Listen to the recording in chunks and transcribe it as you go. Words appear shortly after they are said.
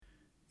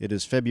It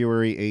is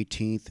February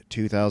 18th,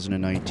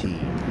 2019.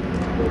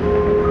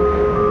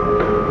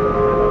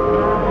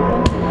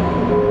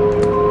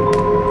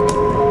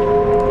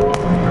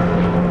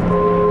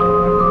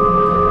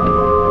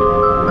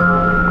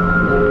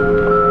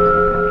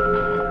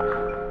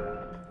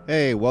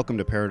 Hey, welcome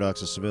to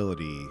Paradox of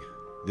Civility.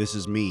 This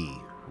is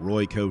me,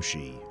 Roy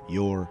Koshy,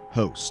 your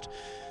host.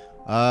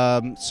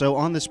 So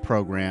on this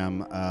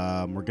program,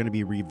 we're going to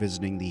be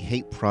revisiting the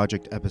Hate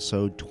Project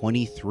episode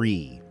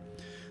 23.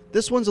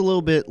 This one's a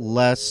little bit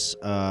less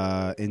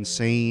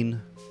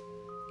insane.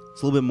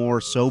 It's a little bit more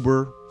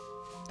sober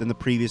than the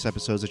previous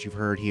episodes that you've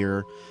heard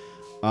here.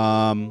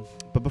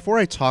 But before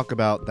I talk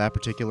about that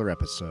particular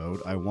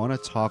episode, I want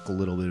to talk a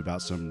little bit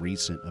about some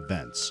recent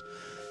events.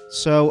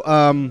 So,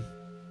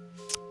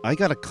 I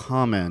got a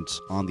comment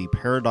on the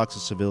Paradox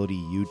of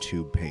Civility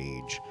YouTube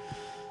page,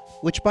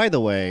 which, by the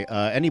way,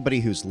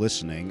 anybody who's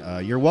listening,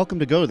 you're welcome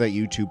to go to that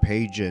YouTube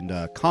page and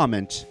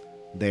comment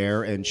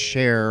there and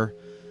share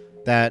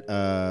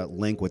that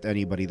link with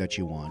anybody that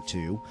you want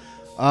to.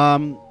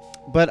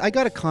 But I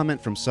got a comment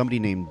from somebody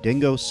named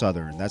Dingo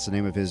Southern. That's the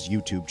name of his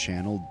YouTube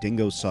channel,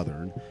 Dingo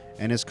Southern.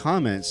 And his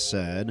comment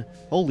said,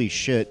 "Holy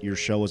shit, your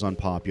show is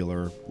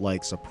unpopular,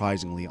 like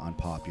surprisingly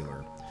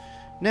unpopular."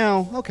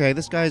 Now, okay,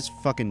 this guy's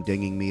fucking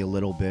dinging me a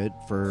little bit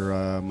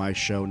for my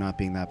show not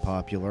being that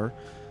popular.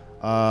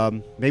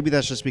 Maybe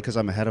that's just because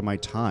I'm ahead of my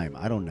time.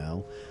 I don't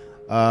know.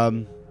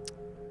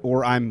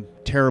 Or I'm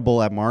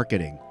terrible at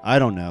marketing. I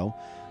don't know.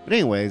 But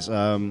anyways,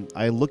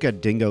 I look at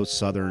Dingo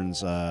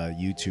Southern's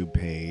YouTube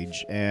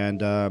page,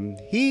 and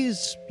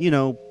he's,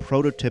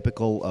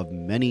 prototypical of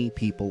many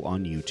people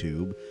on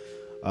YouTube.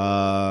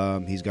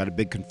 He's got a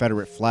big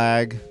Confederate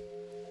flag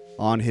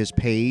on his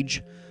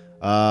page,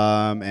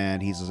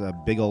 and he's a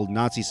big old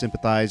Nazi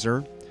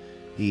sympathizer.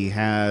 He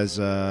has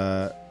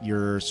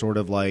your sort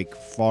of like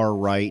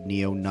far-right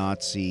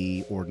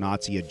neo-Nazi or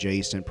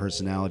Nazi-adjacent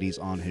personalities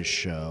on his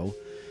show.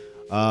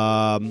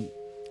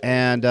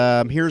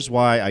 And here's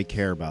why I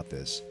care about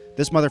this.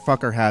 This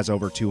motherfucker has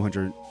over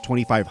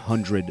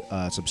 2,500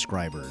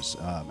 subscribers,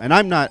 and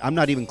I'm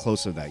not even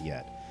close to that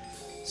yet.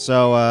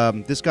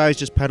 So this guy's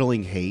just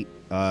peddling hate,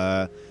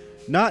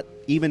 not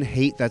even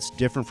hate that's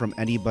different from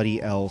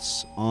anybody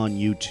else on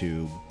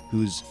YouTube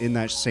who's in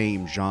that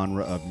same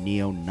genre of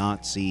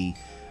neo-Nazi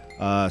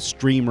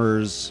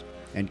streamers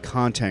and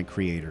content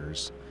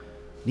creators.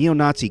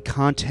 Neo-Nazi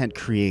content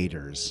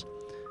creators.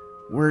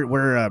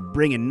 We're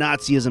bringing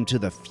Nazism to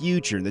the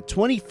future, in the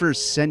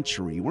 21st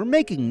century. We're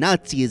making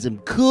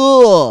Nazism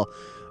cool.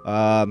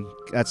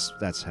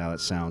 That's how it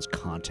sounds.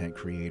 Content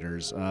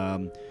creators,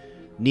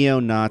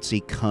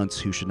 neo-Nazi cunts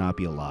who should not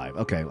be alive.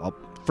 Okay, I'll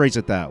phrase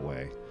it that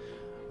way.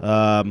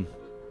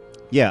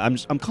 Yeah,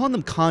 I'm calling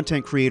them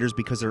content creators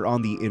because they're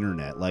on the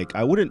internet. Like,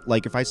 I wouldn't,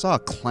 like, if I saw a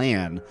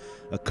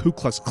Ku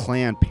Klux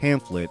Klan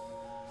pamphlet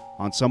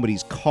on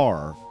somebody's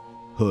car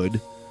hood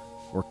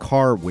or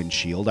car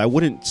windshield, I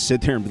wouldn't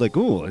sit there and be like,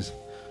 there's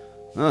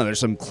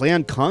some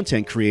Klan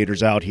content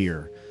creators out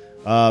here.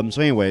 So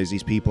anyways,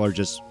 these people are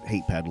just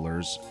hate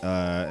peddlers,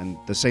 and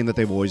the same that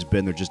they've always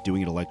been, they're just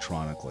doing it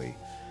electronically.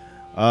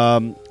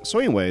 So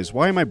anyways,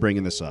 why am I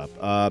bringing this up?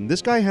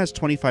 This guy has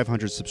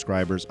 2,500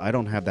 subscribers. I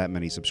don't have that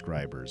many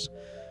subscribers.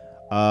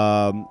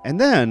 And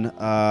then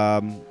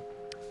I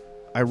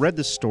read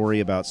this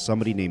story about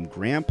somebody named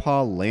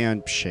Grandpa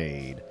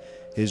Lampshade.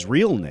 His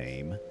real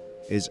name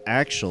is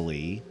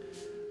actually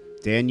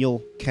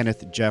Daniel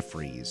Kenneth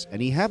Jeffries,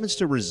 and he happens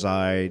to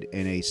reside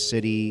in a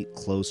city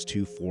close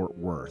to Fort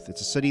Worth.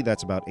 It's a city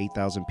that's about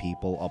 8,000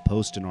 people. I'll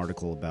post an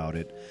article about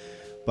it.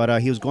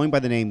 But he was going by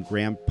the name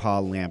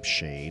Grandpa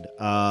Lampshade,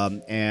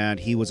 and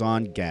he was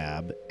on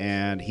Gab,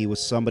 and he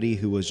was somebody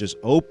who was just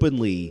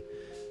openly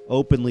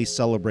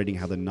celebrating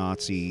how the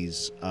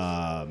Nazis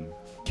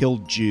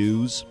killed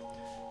Jews,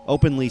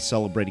 openly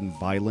celebrating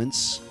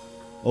violence,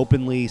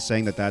 openly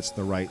saying that that's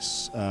the right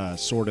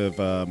sort of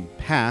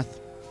path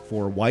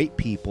for white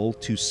people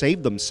to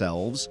save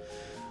themselves.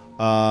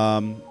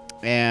 And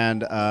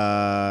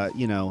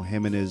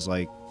him and his,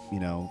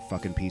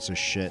 fucking piece of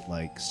shit,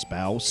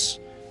 spouse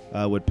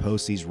would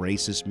post these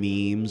racist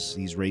memes,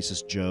 these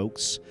racist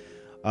jokes.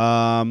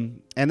 And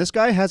this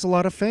guy has a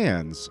lot of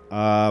fans.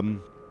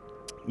 One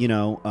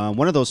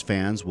of those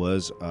fans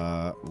was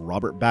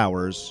Robert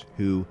Bowers,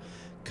 who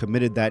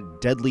committed that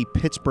deadly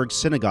Pittsburgh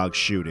synagogue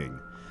shooting.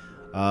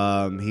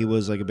 He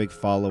was like a big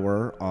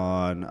follower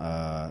on,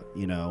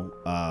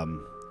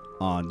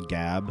 on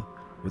Gab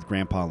with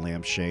Grandpa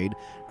Lampshade.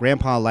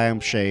 Grandpa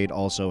Lampshade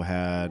also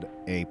had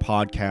a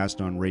podcast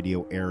on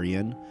Radio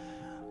Aryan.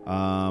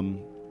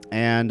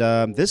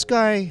 And this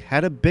guy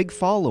had a big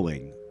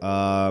following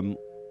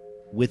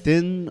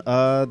within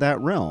that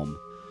realm.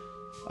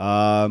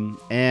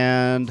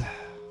 And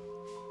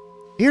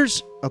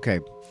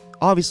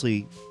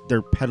obviously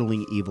they're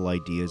peddling evil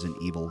ideas and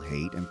evil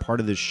hate, and part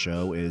of this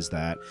show is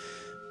that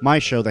my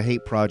show, The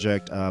Hate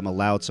Project,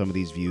 allowed some of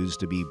these views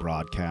to be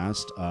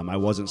broadcast. I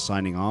wasn't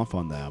signing off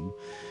on them.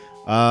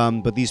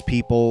 But these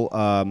people,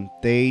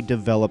 they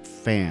develop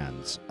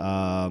fans.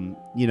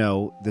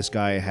 This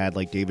guy had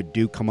like David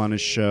Duke come on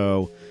his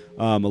show.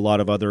 A lot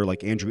of other,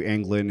 like Andrew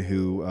Anglin,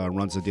 who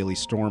runs the Daily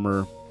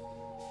Stormer.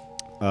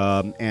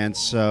 And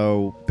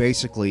so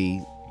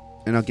basically,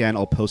 and again,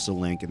 I'll post a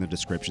link in the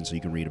description so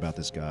you can read about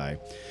this guy.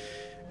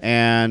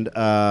 And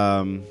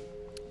I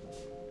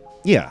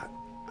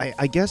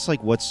guess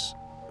like what's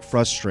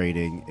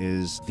frustrating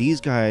is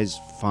these guys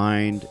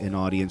find an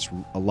audience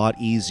a lot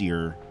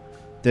easier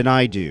than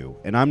I do.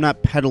 And I'm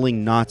not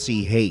peddling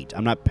Nazi hate.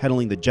 I'm not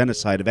peddling the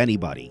genocide of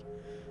anybody.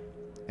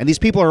 And these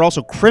people are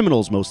also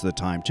criminals most of the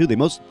time, too. They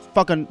most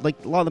fucking,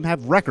 like, a lot of them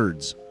have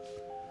records.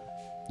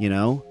 You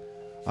know?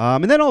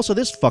 And then also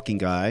this fucking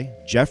guy,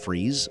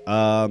 Jeffries,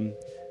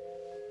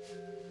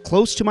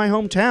 close to my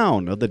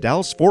hometown of the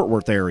Dallas-Fort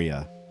Worth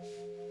area.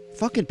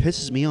 Fucking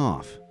pisses me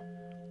off.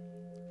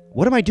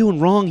 What am I doing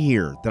wrong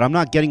here that I'm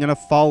not getting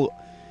enough follow...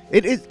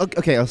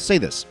 Okay, I'll say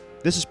this.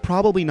 This is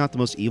probably not the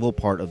most evil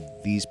part of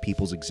these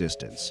people's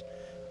existence.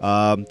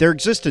 Their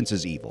existence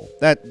is evil.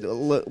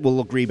 We'll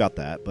agree about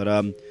that. But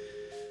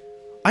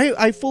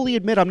I fully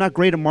admit I'm not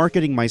great at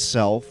marketing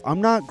myself.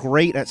 I'm not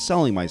great at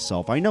selling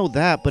myself. I know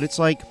that, but it's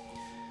like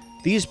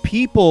these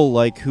people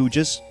like who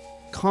just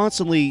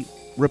constantly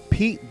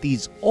repeat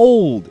these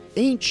old,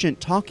 ancient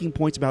talking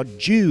points about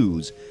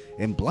Jews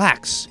and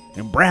blacks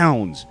and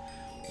browns,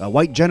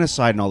 white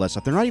genocide and all that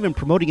stuff. They're not even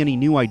promoting any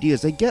new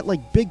ideas. They get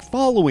like big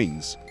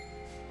followings.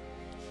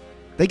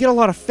 They get a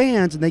lot of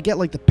fans, and they get,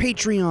 like, the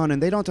Patreon,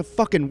 and they don't have to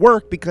fucking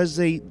work because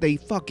they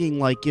fucking,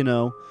 like, you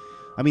know...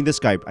 I mean, this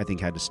guy, I think,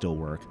 had to still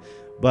work.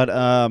 But,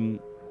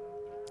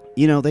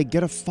 they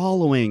get a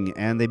following,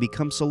 and they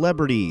become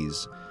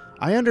celebrities.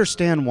 I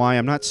understand why.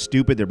 I'm not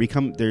stupid.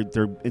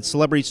 It's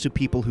celebrities to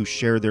people who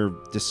share their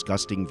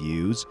disgusting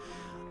views.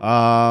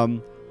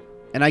 And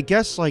I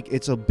guess, like,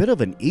 it's a bit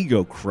of an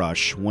ego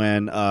crush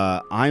when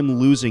I'm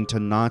losing to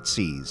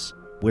Nazis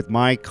with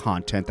my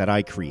content that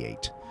I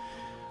create.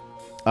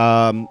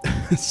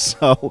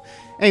 So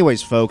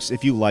anyways, folks,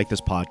 if you like this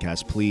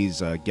podcast,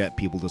 please get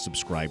people to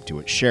subscribe to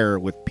it, share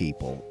it with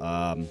people,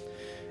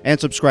 and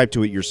subscribe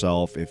to it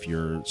yourself if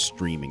you're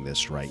streaming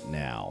this right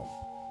now.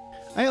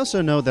 I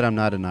also know that I'm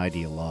not an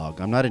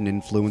ideologue. I'm not an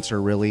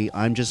influencer, really.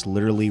 I'm just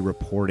literally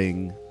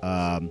reporting.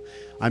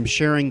 I'm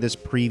sharing this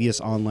previous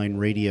online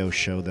radio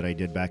show that I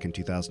did back in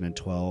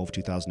 2012,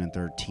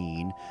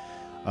 2013,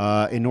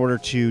 in order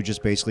to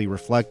just basically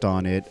reflect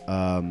on it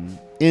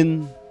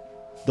in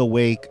the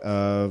wake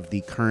of the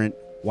current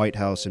White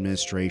House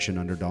administration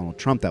under Donald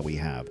Trump that we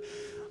have.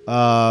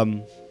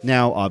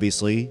 Now,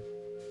 obviously,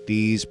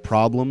 these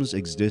problems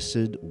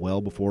existed well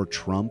before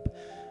Trump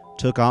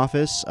took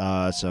office,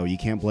 so you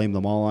can't blame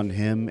them all on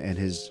him and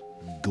his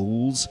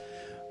ghouls.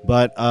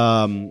 But,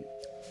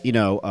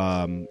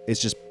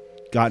 it's just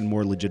gotten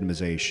more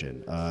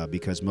legitimization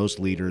because most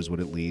leaders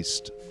would at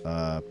least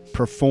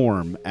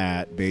perform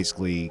at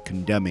basically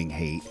condemning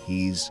hate.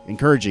 He's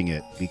encouraging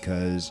it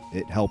because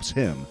it helps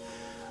him.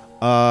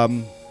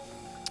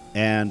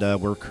 And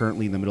we're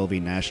currently in the middle of a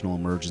national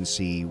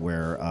emergency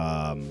where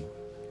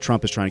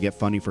Trump is trying to get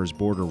funding for his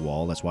border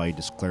wall. That's why he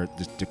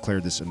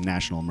declared this a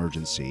national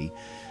emergency.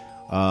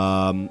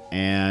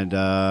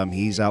 And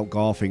he's out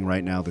golfing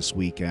right now this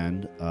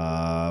weekend.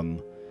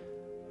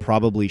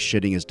 Probably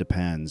shitting his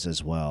Depends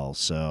as well.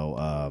 So,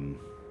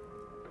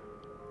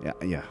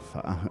 yeah.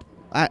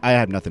 I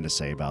have nothing to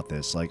say about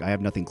this. Like, I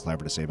have nothing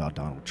clever to say about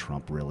Donald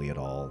Trump really at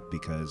all,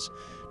 because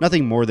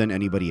nothing more than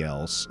anybody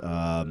else.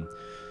 I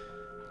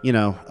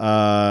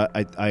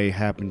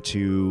happen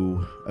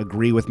to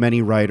agree with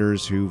many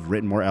writers who've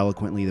written more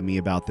eloquently than me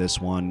about this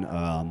one.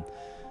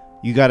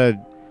 You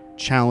gotta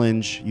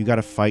challenge, you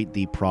gotta fight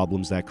the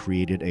problems that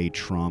created a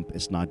Trump.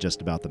 It's not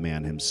just about the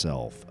man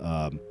himself.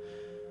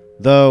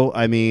 Though,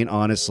 I mean,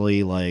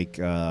 honestly, like,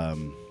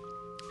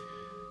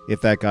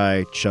 if that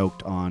guy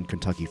choked on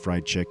Kentucky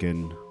Fried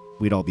Chicken,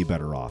 we'd all be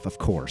better off. Of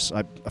course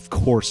I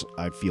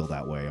feel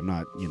that way. I'm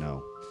not,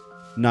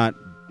 not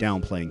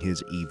downplaying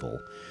his evil.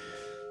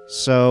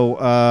 So,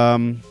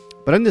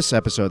 but in this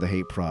episode of The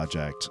Hate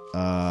Project,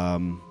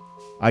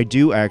 I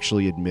do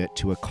actually admit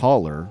to a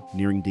caller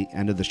nearing the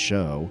end of the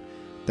show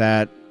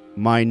that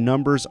my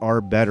numbers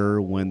are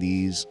better when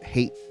these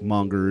hate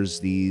mongers,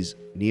 these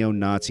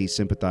neo-Nazi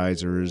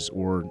sympathizers,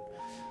 or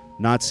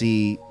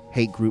Nazi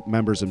hate group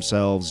members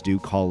themselves do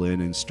call in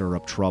and stir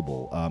up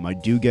trouble. I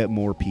do get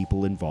more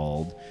people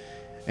involved,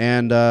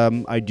 and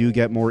I do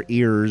get more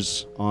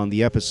ears on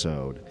the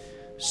episode.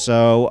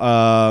 So,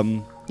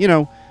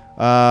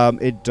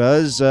 it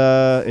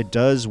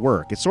does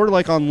work. It's sort of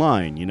like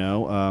online,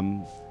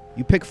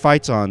 you pick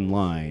fights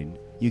online,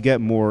 you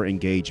get more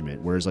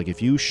engagement. Whereas, like, if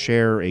you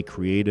share a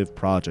creative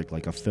project,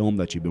 like a film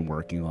that you've been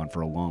working on for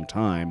a long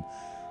time,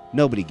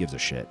 nobody gives a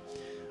shit.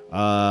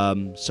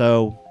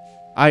 So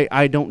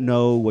I don't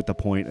know what the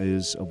point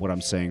is of what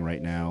I'm saying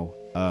right now.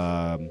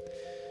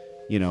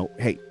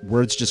 Hey,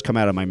 words just come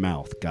out of my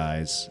mouth,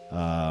 guys.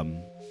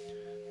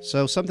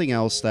 So something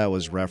else that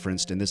was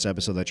referenced in this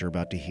episode that you're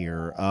about to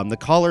hear, the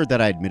caller that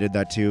I admitted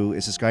that to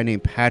is this guy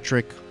named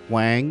Patrick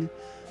Huang.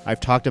 I've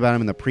talked about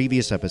him in the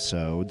previous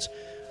episodes.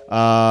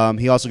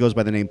 He also goes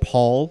by the name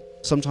Paul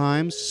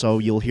sometimes, so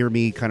you'll hear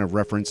me kind of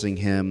referencing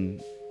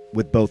him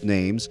with both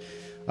names.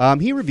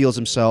 He reveals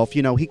himself.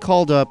 He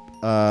called up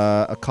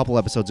a couple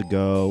episodes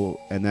ago,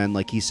 and then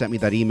he sent me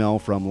that email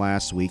from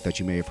last week that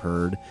you may have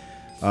heard,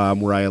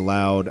 where I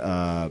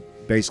allowed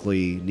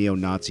basically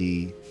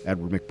neo-Nazi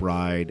Edward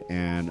McBride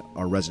and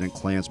our resident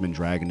Klansman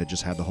Dragon to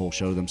just have the whole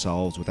show to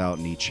themselves without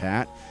any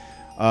chat.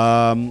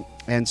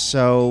 And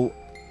so,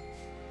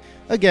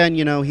 again,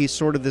 he's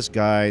sort of this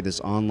guy,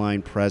 this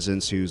online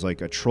presence who's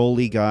like a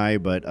trolley guy,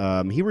 but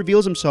he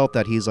reveals himself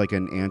that he's like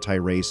an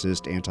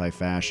anti-racist,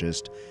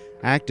 anti-fascist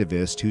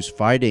activist who's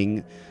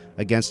fighting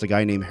against a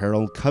guy named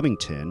Harold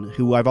Covington,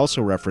 who I've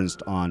also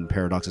referenced on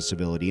Paradox of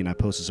Civility, and I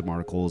posted some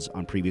articles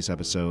on previous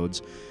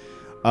episodes.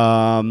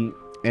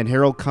 And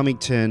Harold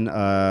Covington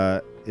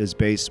was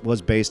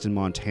based in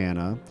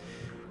Montana,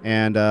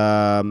 and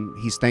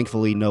he's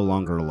thankfully no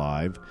longer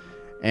alive.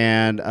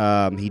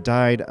 And he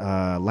died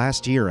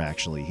last year,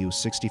 actually. He was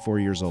 64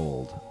 years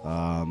old.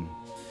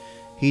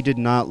 He did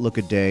not look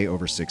a day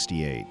over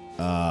 68.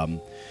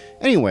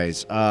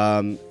 Anyways,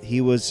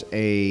 he was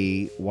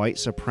a white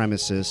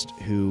supremacist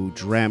who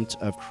dreamt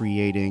of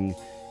creating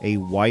a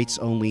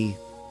whites-only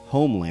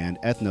homeland,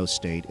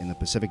 ethno-state in the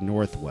Pacific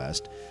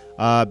Northwest.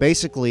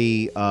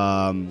 Basically,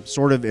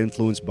 sort of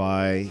influenced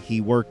by, he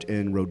worked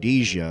in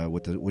Rhodesia,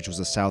 which was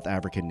a South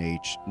African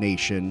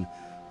nation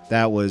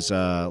that was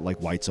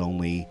like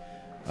whites-only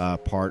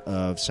part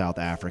of South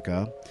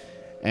Africa.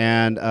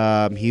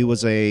 And he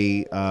was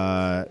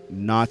a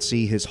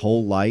Nazi his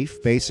whole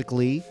life,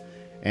 basically.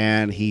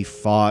 And he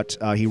fought,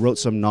 he wrote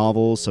some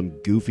novels, some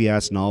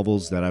goofy-ass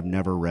novels that I've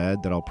never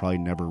read, that I'll probably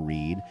never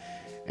read.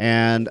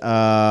 And,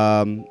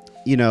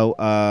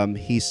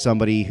 he's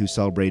somebody who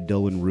celebrated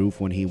Dylann Roof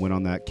when he went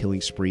on that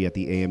killing spree at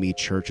the AME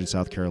church in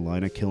South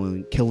Carolina,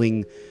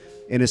 killing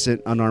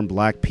innocent, unarmed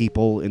black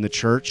people in the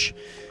church.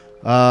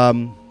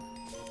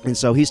 And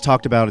so he's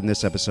talked about in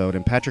this episode,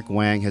 and Patrick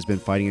Wang has been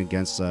fighting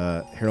against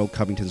Harold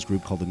Covington's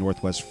group called the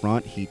Northwest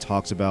Front. He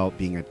talks about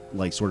being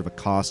sort of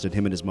accosted,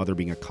 him and his mother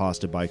being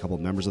accosted by a couple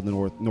of members of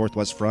the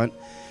Northwest Front.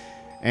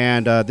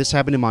 And this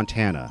happened in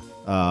Montana.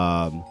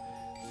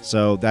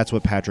 So that's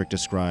what Patrick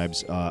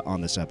describes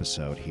on this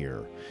episode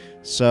here.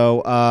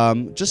 So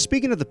just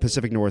speaking of the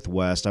Pacific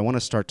Northwest, I want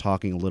to start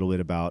talking a little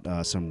bit about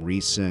some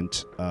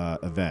recent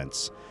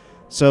events.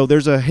 So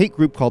there's a hate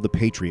group called the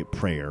Patriot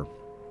Prayer.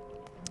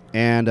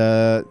 And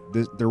they're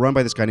run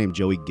by this guy named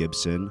Joey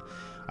Gibson.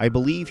 I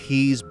believe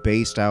he's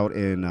based out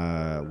in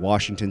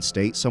Washington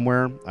State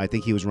somewhere. I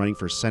think he was running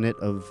for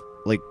senator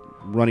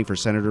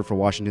for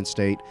Washington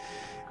State.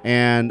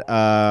 And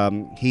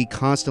he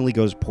constantly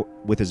goes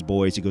with his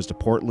boys. He goes to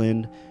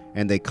Portland,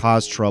 and they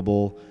cause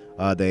trouble.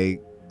 They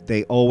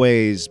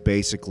always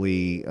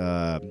basically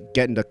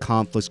get into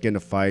conflicts, get into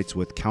fights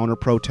with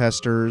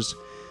counter-protesters.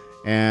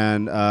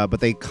 And but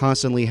they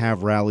constantly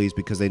have rallies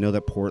because they know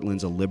that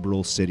Portland's a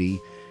liberal city.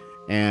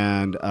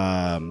 And,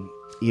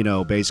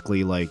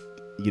 basically,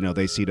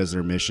 they see it as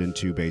their mission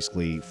to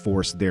basically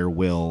force their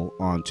will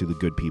onto the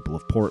good people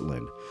of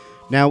Portland.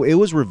 Now, it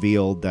was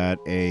revealed that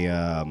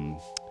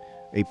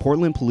a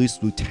Portland police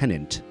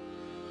lieutenant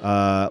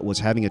was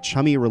having a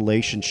chummy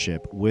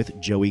relationship with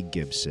Joey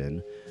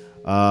Gibson.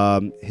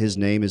 His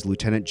name is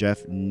Lieutenant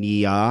Jeff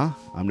Nia.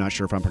 I'm not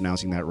sure if I'm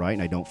pronouncing that right,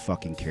 and I don't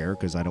fucking care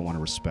because I don't want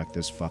to respect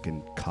this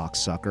fucking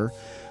cocksucker.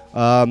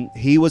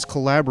 He was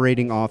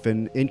collaborating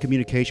often in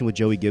communication with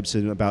Joey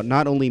Gibson about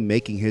not only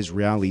making his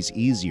rallies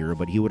easier,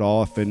 but he would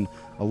often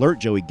alert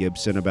Joey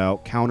Gibson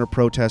about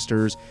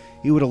counter-protesters.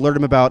 He would alert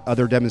him about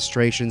other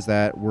demonstrations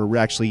that were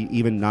actually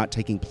even not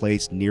taking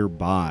place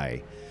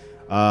nearby.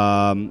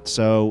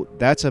 So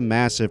that's a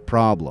massive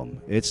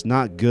problem. It's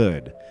not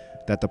good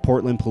that the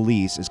Portland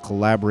police is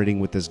collaborating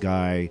with this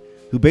guy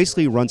who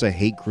basically runs a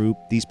hate group.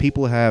 These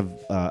people have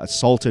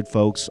assaulted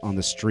folks on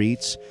the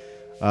streets.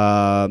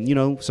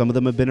 Some of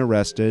them have been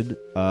arrested,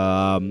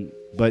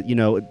 but,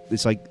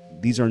 it's like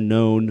these are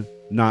known,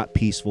 not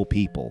peaceful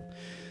people.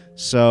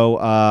 So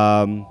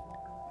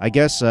I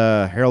guess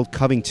Harold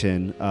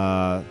Covington,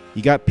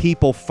 you got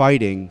people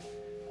fighting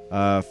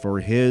for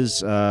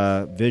his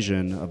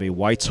vision of a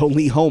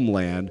whites-only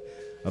homeland,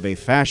 of a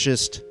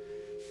fascist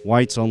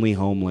whites-only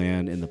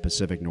homeland in the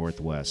Pacific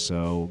Northwest.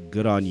 So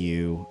good on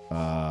you.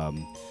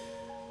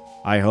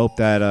 I hope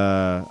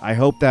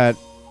that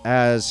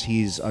as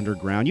he's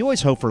underground, you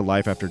always hope for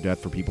life after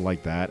death for people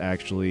like that,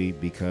 actually,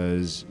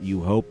 because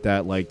you hope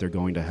that they're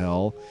going to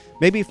hell.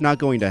 Maybe if not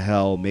going to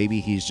hell,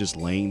 maybe he's just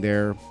laying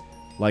there.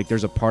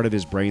 There's a part of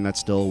his brain that's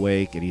still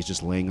awake, and he's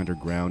just laying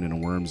underground, and a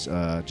worm's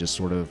just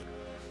sort of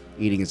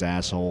eating his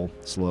asshole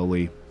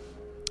slowly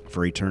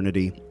for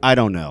eternity. I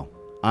don't know.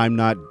 I'm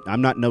not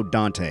no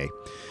Dante.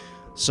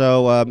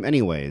 So,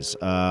 anyways,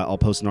 I'll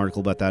post an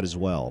article about that as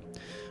well.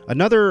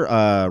 Another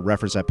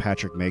reference that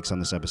Patrick makes on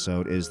this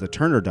episode is the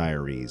Turner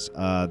Diaries.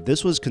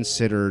 This was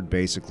considered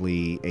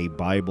basically a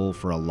Bible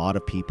for a lot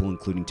of people,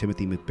 including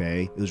Timothy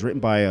McVeigh. It was written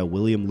by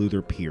William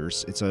Luther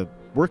Pierce. It's a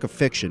work of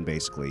fiction,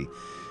 basically.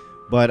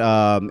 But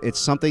it's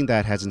something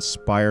that has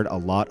inspired a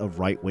lot of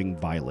right-wing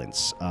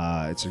violence.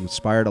 It's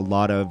inspired a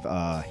lot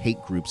of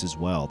hate groups as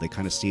well. They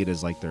kind of see it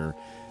as like their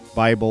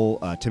Bible.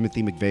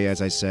 Timothy McVeigh,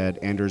 as I said,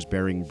 Anders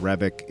Behring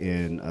Breivik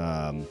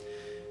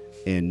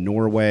in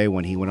Norway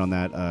when he went on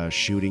that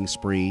shooting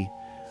spree.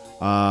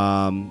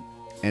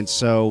 And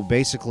so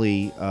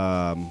basically,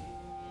 I'm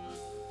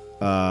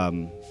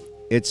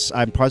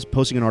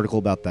posting an article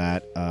about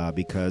that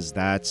because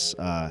that's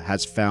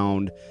has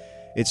found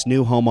its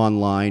new home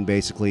online.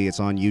 Basically,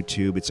 it's on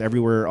YouTube. It's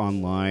everywhere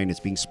online.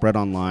 It's being spread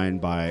online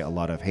by a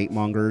lot of hate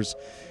mongers.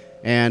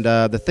 And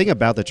the thing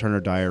about the Turner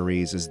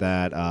Diaries is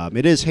that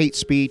it is hate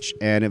speech,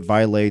 and it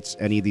violates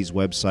any of these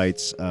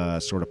websites'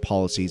 sort of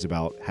policies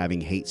about having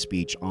hate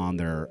speech on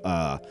their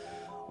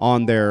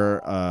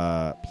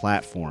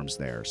platforms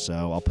there.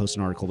 So I'll post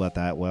an article about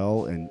that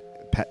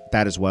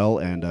that as well,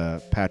 and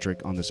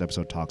Patrick on this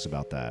episode talks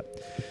about that.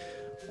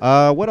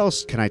 What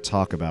else can I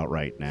talk about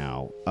right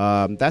now?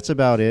 That's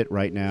about it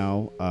right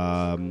now.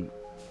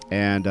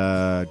 And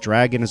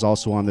Dragon is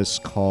also on this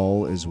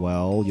call as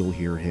well. You'll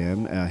hear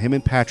him. Him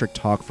and Patrick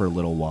talk for a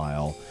little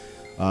while.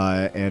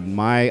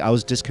 And I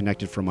was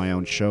disconnected from my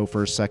own show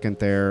for a second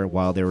there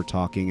while they were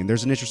talking. And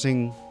there's an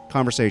interesting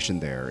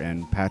conversation there.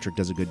 And Patrick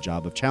does a good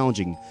job of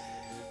challenging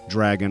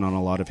Dragon on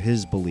a lot of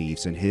his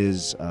beliefs and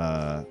his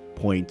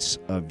points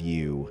of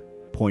view.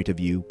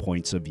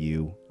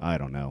 I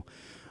don't know.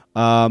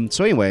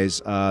 So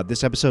anyways,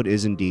 this episode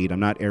is indeed, I'm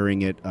not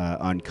airing it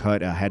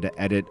uncut. I had to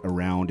edit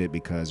around it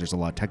because there's a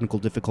lot of technical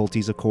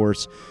difficulties, of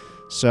course.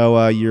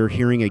 So you're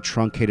hearing a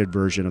truncated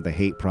version of the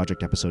Hate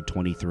Project episode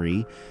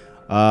 23.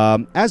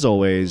 As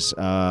always,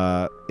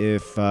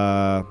 if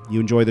you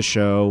enjoy the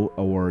show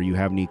or you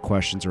have any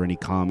questions or any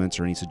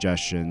comments or any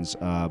suggestions,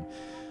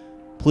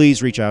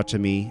 please reach out to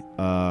me.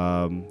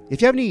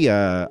 If you have any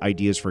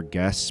ideas for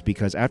guests,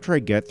 because after I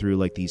get through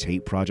like these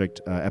Hate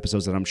Project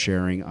episodes that I'm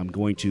sharing, I'm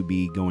going to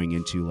be going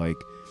into like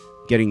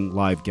getting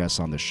live guests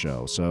on the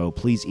show. So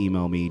please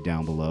email me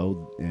down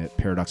below at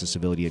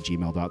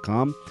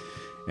paradoxofcivility@gmail.com.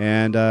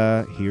 And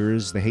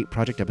here's the Hate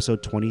Project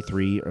episode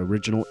 23,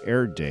 original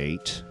air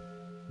date,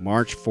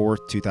 March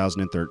 4th,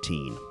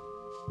 2013.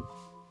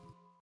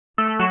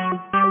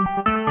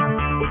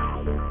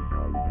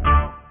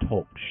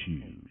 Talk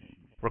shoes.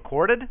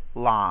 Recorded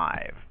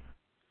live.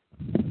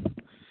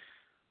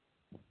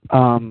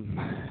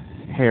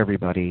 Hey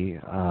everybody.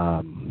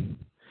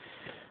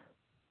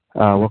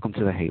 Welcome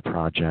to the Hate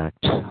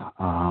Project.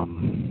 I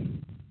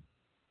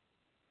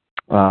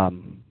don't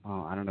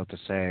know what to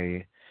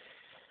say.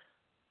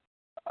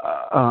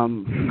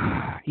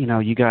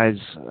 You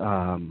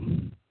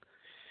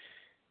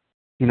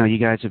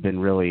guys have been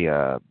really,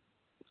 I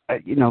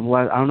don't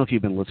know if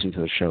you've been listening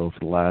to the show for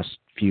the last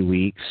few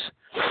weeks.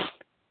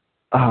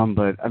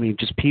 But I mean,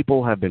 just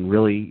people have been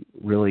really,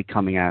 really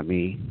coming at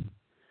me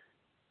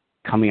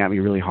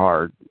really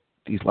hard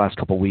these last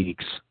couple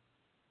weeks.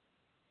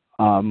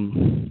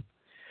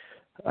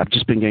 I've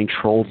just been getting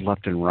trolled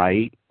left and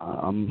right.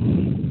 Oh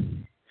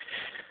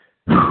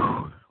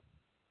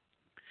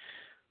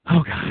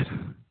God.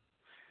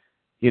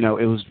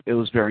 It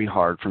was very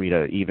hard for me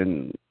to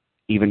even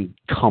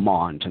come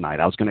on tonight.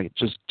 I was gonna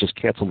just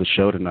cancel the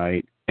show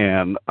tonight,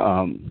 and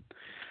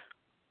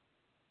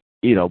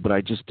but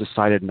I just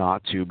decided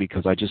not to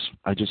because I just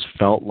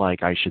felt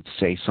like I should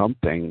say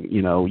something.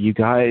 You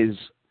guys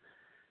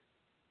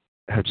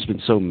have just been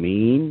so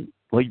mean.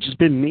 Like, just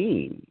been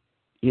mean.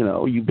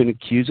 You've been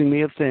accusing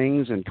me of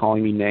things and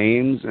calling me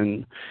names,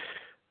 and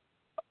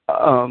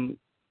I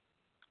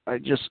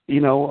just,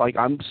 like,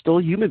 I'm still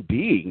a human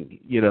being,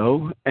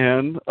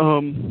 and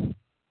God,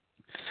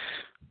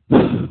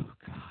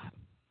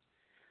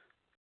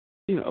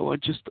 I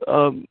just,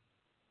 I'm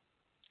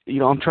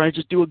trying to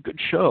just do a good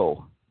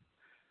show.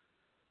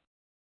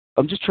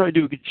 I'm just trying to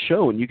do a good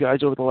show, and you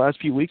guys over the last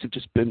few weeks have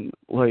just been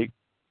like,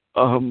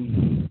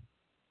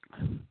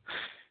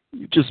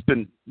 you've just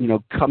been,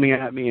 coming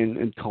at me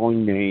and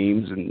calling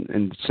names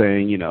and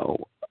saying, that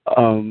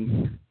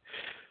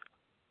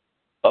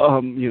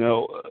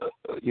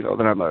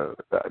I'm a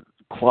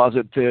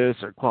closet this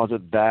or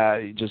closet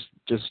that,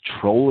 just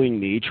trolling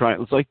me,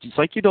 it's like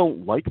you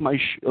don't like my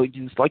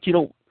it's like you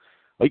don't,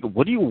 like,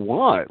 what do you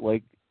want?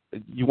 Like,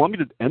 you want me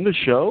to end the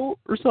show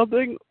or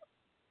something?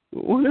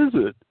 What is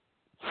it?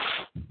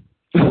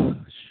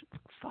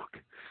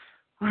 Fuck.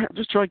 All right, I'm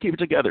just trying to keep it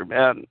together,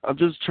 man. I'm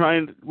just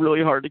trying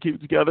really hard to keep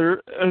it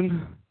together,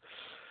 and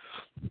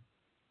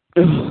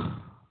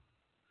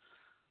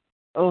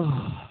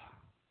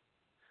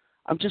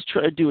I'm just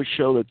trying to do a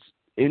show that's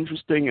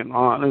interesting and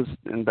honest,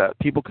 and that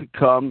people could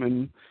come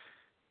and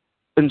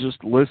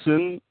just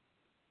listen.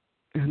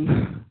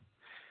 And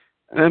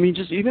I mean,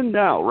 just even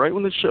now, right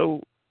when the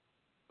show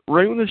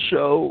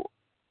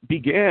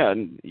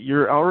began,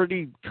 you're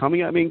already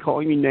coming at me and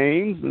calling me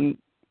names, and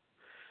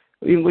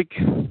I mean, like,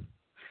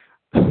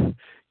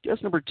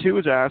 guest number 2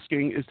 is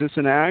asking, is this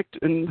an act?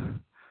 And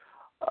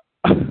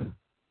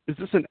is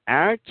this an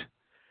act?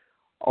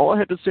 All I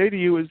had to say to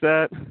you is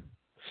that,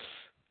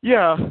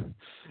 yeah,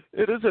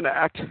 it is an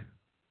act.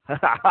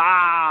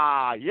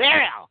 Yeah!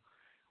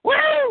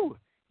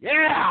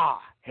 Yeah.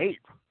 Hate.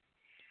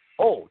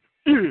 Oh.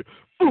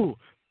 Ooh.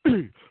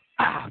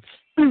 Ah.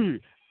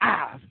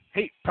 Ah.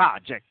 Hate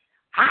project.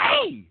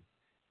 Hi.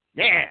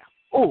 Yeah.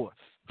 Oh.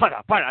 Hate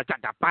project.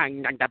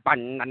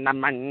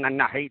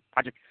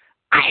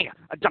 I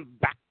jump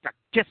back to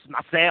kiss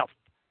myself.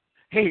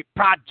 Hate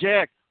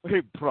project.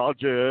 Hate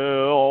project.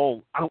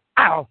 Oh.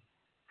 Ow.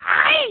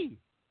 Hi.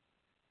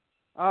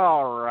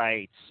 All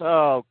right.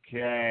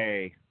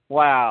 Okay.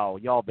 Wow.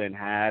 Y'all been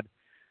had.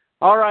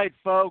 All right,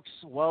 folks,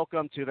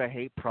 welcome to the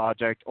Hate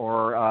Project,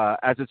 or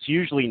as it's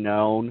usually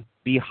known,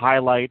 the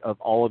highlight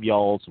of all of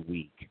y'all's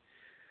week.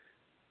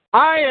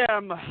 I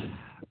am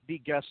the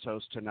guest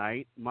host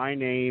tonight. My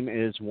name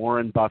is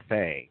Warren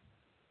Buffet.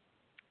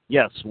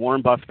 Yes,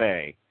 Warren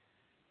Buffet.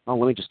 Oh,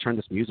 let me just turn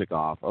this music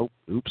off. Oh,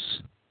 oops.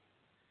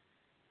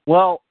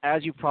 Well,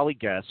 as you probably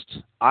guessed,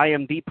 I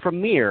am the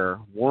premier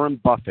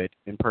Warren Buffett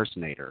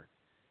impersonator,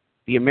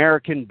 the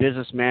American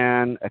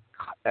businessman,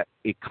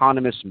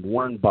 economist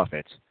Warren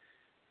Buffett.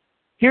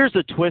 Here's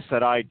the twist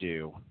that I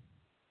do.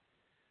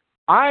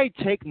 I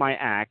take my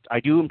act,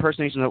 I do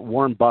impersonations of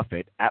Warren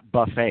Buffett at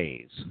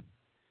buffets.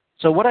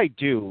 So what I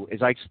do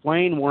is I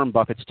explain Warren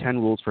Buffett's 10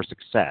 rules for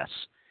success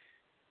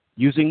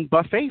using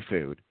buffet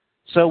food.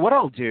 So what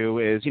I'll do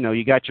is,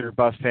 you got your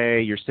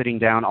buffet, you're sitting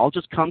down, I'll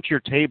just come to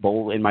your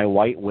table in my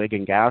white wig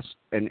and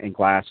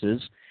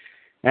glasses,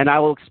 and I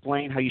will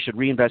explain how you should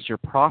reinvest your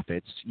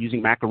profits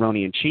using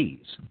macaroni and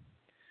cheese.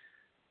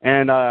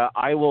 And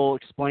I will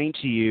explain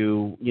to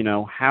you,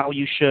 how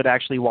you should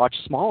actually watch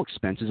small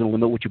expenses and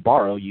limit what you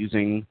borrow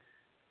using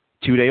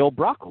 2-day-old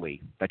broccoli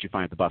that you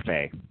find at the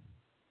buffet.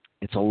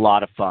 It's a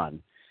lot of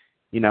fun.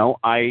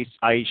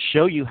 I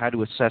show you how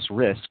to assess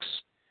risks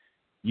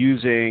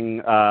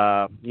using,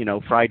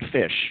 fried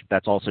fish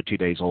that's also 2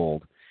 days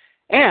old.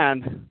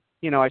 And,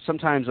 I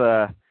sometimes,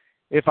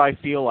 if I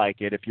feel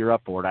like it, if you're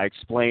up for it, I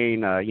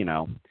explain,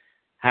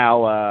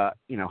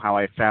 how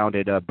I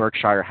founded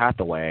Berkshire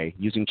Hathaway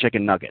using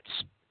chicken nuggets.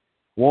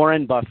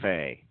 Warren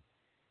Buffet.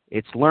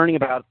 It's learning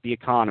about the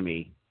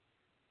economy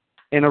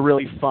in a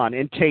really fun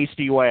and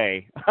tasty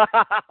way.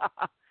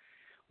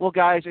 Well,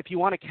 guys, if you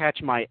want to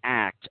catch my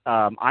act,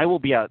 I will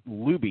be at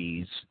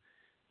Luby's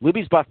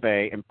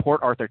Buffet in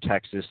Port Arthur,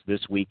 Texas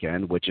this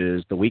weekend, which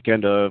is the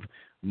weekend of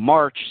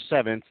March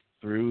 7th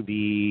through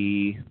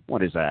the,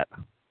 what is that?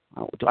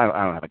 I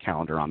don't have a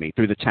calendar on me.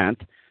 Through the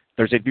 10th,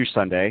 Thursday through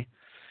Sunday.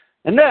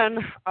 And then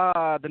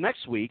the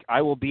next week,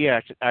 I will be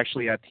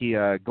actually at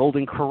the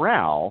Golden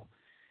Corral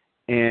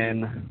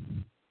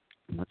in,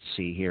 let's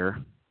see here.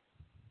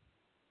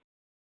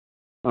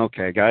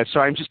 Okay, guys,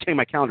 sorry, I'm just getting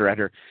my calendar out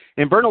here.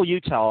 In Bernal,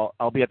 Utah,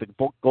 I'll be at the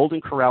Golden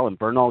Corral in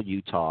Bernal,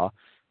 Utah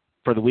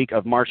for the week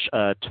of March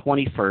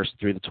 21st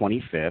through the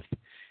 25th.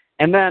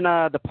 And then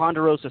the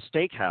Ponderosa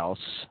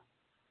Steakhouse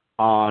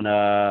on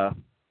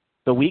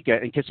the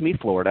weekend in Kissimmee,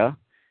 Florida.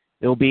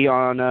 It'll be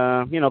on,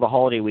 the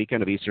holiday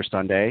weekend of Easter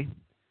Sunday.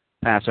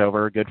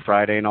 Passover, Good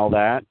Friday, and all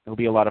that. It'll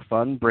be a lot of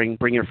fun. Bring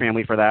your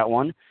family for that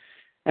one.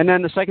 And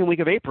then the second week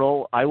of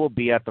April, I will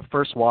be at the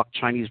First Walk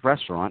Chinese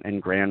Restaurant in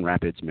Grand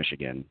Rapids,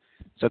 Michigan.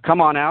 So come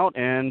on out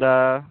and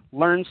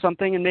learn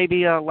something and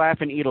maybe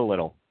laugh and eat a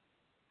little.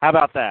 How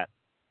about that?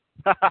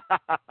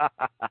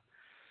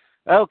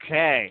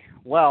 Okay,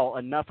 well,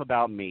 enough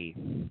about me.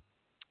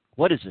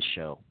 What is this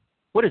show?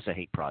 What is the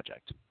Hate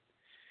Project?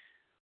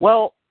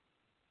 Well,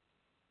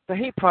 the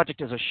Hate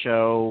Project is a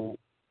show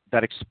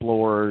that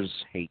explores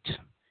hate.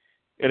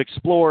 It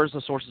explores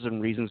the sources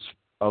and reasons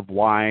of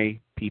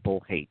why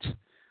people hate.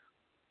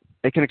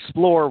 It can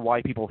explore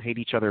why people hate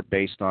each other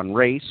based on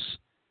race,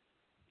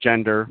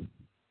 gender,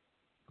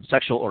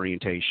 sexual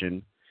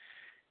orientation,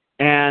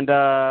 and,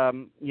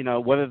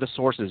 whether the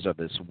sources of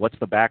this, what's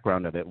the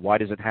background of it, why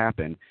does it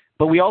happen.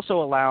 But we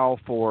also allow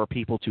for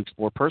people to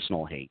explore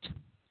personal hate.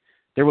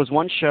 There was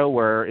one show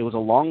where it was a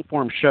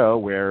long-form show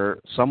where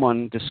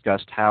someone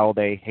discussed how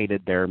they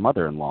hated their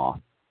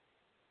mother-in-law.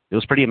 It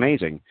was pretty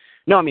amazing.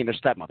 No, I mean their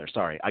stepmother.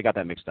 Sorry, I got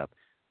that mixed up.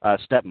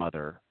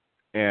 Stepmother.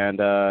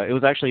 And it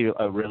was actually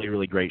a really,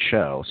 really great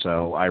show.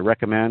 So I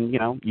recommend,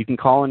 you can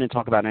call in and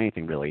talk about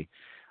anything, really.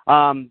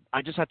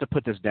 I just have to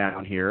put this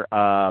down here.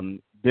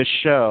 This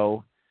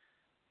show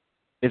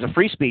is a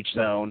free speech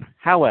zone.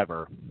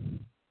 However,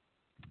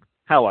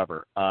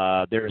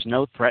 there is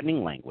no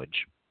threatening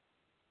language,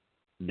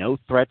 no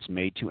threats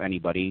made to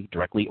anybody,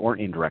 directly or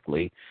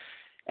indirectly,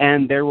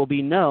 and there will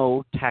be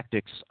no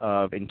tactics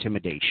of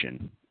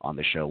intimidation on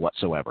the show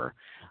whatsoever.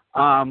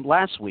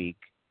 Last week,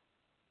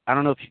 I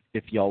don't know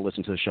if y'all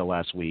listened to the show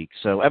last week,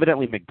 so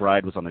evidently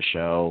McBride was on the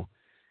show,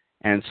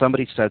 and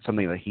somebody said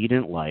something that he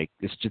didn't like.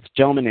 This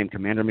gentleman named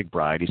Commander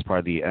McBride, he's part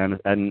of the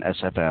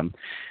NSFM,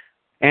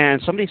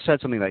 and somebody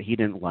said something that he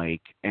didn't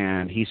like,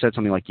 and he said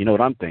something like, you know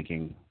what I'm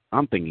thinking?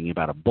 I'm thinking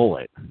about a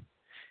bullet.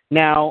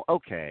 Now,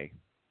 okay,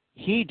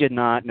 he did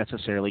not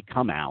necessarily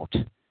come out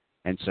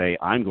and say,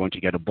 I'm going to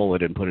get a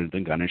bullet and put it in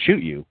the gun and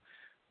shoot you.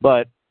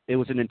 But it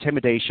was an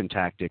intimidation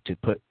tactic to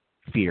put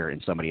fear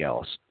in somebody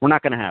else. We're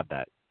not going to have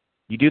that.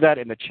 You do that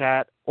in the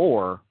chat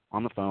or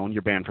on the phone,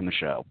 you're banned from the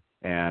show,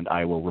 and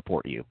I will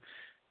report you.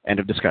 End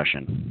of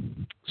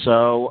discussion.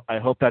 So I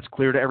hope that's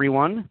clear to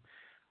everyone.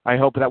 I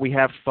hope that we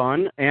have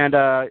fun.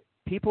 And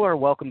people are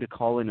welcome to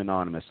call in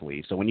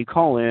anonymously. So when you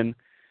call in,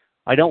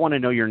 I don't want to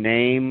know your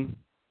name.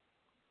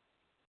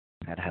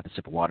 I had to have a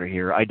sip of water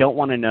here. I don't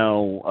want to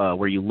know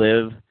where you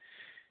live.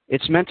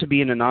 It's meant to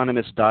be an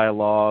anonymous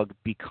dialogue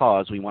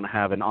because we want to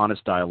have an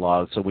honest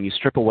dialogue. So when you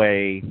strip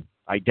away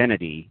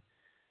identity,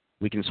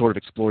 we can sort of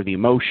explore the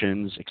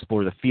emotions,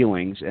 explore the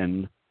feelings,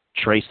 and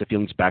trace the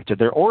feelings back to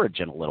their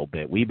origin a little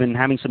bit. We've been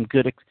having some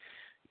good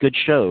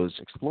shows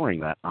exploring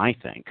that, I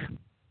think.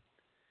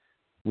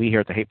 We here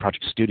at the Hate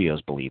Project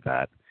Studios believe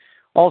that.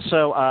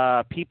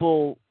 Also,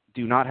 people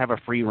do not have a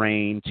free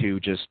reign to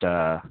just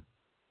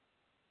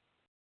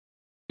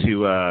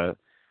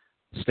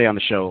stay on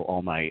the show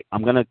all night.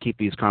 I'm going to keep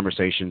these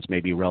conversations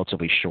maybe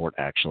relatively short,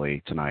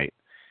 actually, tonight.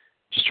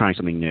 Just trying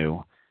something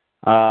new.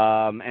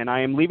 And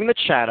I am leaving the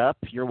chat up.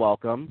 You're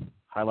welcome.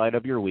 Highlight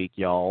of your week,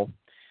 y'all.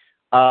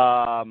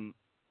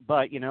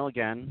 But,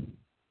 again,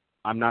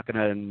 I'm not going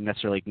to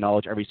necessarily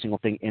acknowledge every single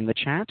thing in the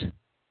chat.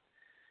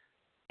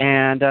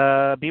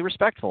 And be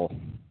respectful.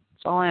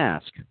 That's all I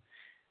ask.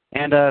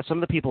 And some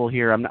of the people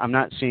here, I'm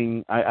not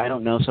seeing, I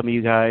don't know some of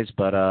you guys,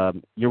 but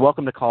you're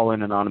welcome to call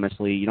in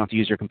anonymously. You don't have to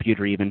use your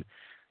computer even.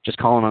 Just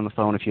call in on the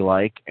phone if you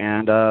like.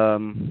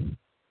 And,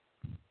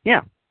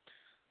 yeah.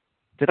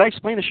 Did I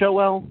explain the show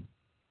well?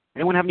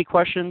 Anyone have any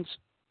questions?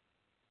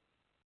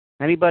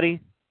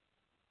 Anybody?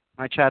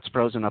 My chat's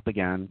frozen up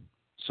again.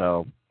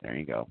 So, there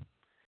you go.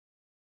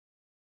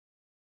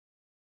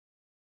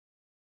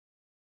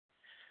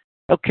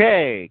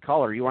 Okay,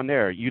 caller, you on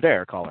there? You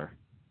there, caller?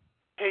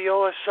 Hey,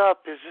 yo, what's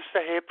up? Is this the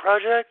Hate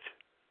Project?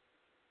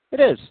 It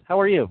is. How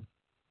are you?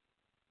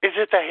 Is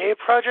it the Hate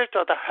Project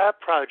or the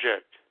Hat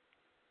Project?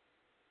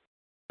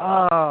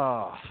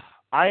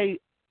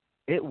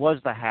 It was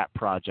the Hat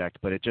Project,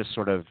 but it just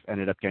sort of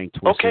ended up getting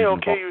twisted.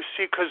 Okay, you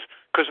see,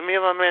 because me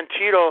and my man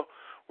Tito,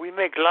 we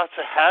make lots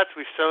of hats.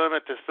 We sell them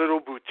at this little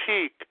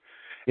boutique.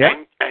 Yeah.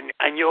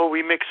 And yo,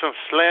 we make some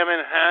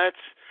slamming hats,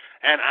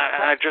 and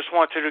I just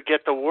wanted to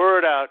get the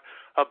word out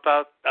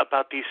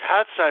about these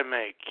hats I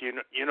make. You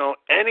know,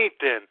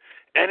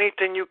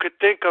 anything you could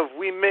think of,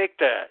 we make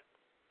that.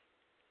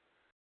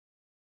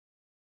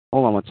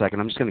 Hold on one second.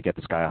 I'm just going to get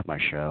this guy off my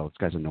show. This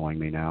guy's annoying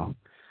me now.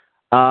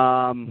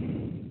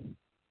 And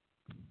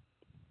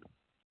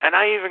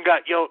I even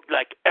got,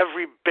 like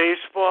every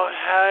baseball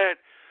hat.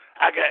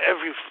 I got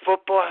every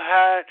football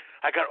hat.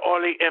 I got all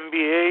the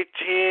NBA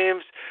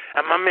teams.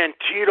 And my man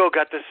Tito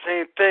got the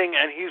same thing,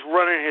 and he's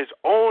running his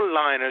own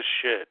line of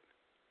shit.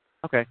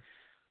 Okay.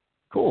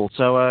 Cool.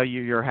 So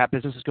your hat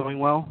business is going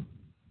well?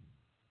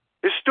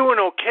 It's doing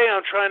okay.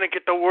 I'm trying to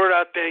get the word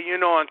out there,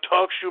 on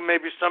TalkShoe.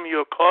 Maybe some of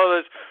your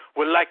callers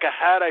would like a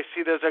hat. I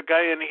see there's a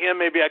guy in here.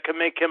 Maybe I can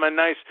make him a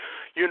nice,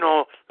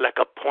 like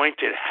a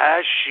pointed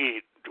hat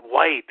sheet,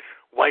 white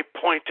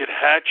pointed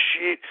hat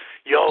sheet.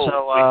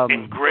 With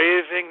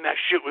engraving, that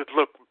shit would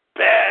look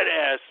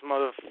badass,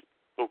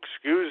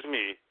 excuse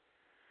me.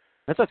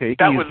 That's okay. You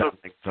can use that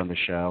from the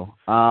show.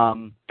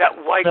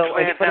 That white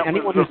hat.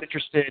 Anyone who's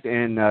interested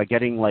in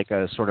getting like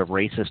a sort of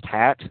racist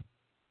hat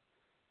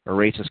or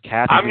racist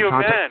cat? I'm your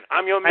man.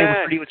 I'm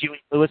with you,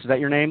 Lewis. Is that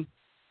your name?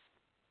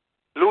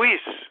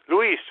 Luis.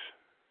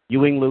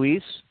 Ewing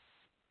Luis?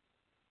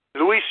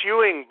 Luis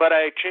Ewing, but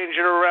I changed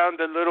it around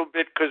a little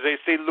bit because they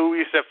say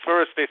Luis at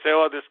first. They say,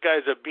 oh, this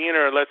guy's a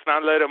beaner. Let's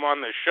not let him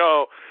on the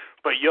show.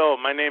 But,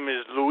 my name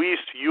is Luis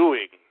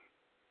Ewing.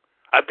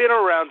 I've been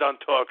around on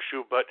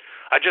TalkShoe, but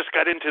I just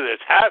got into this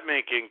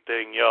hat-making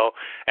thing,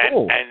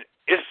 and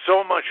it's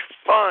so much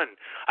fun.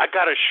 I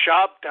got a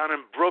shop down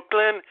in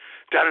Brooklyn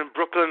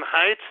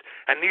Heights,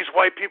 and these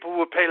white people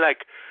would pay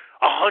like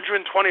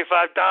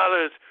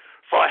 $125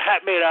 for a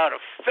hat made out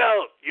of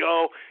felt,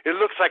 It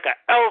looks like an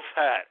elf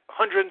hat,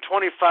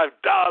 $125.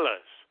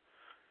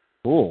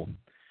 Cool.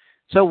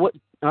 So, what,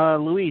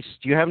 Luis,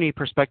 do you have any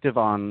perspective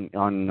on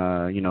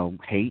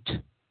hate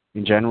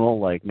in general?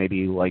 Like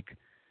maybe like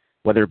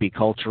whether it be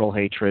cultural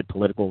hatred,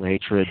 political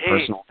hatred,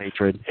 personal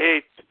hatred?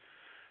 Hate.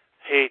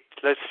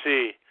 Let's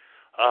see.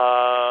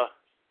 No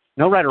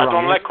right or wrong. I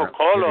don't like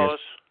cocolos.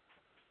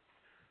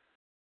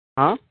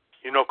 Huh?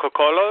 You know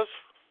cocolos?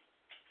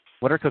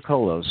 What are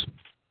cocolos?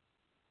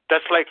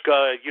 That's like,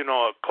 a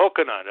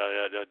coconut,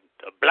 a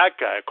black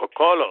guy,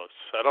 cocolos.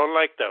 I don't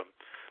like them.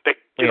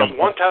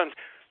 One time,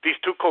 these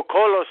two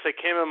cocolos, they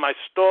came in my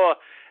store,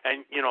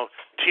 and,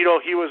 Tito,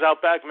 he was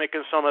out back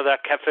making some of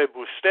that Cafe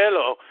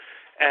Bustelo,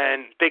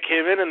 and they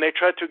came in and they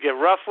tried to get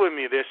rough with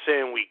me. They're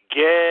saying we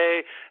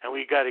gay, and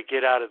we got to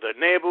get out of the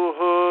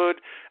neighborhood.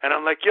 And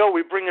I'm like,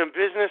 we bringing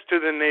business to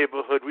the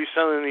neighborhood. We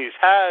selling these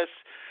hats,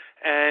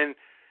 and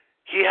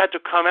he had to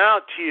come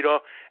out,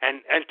 Tito,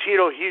 and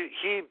Tito,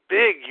 he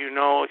big,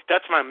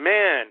 that's my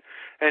man,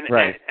 and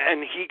right.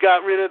 and he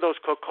got rid of those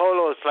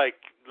cocolos like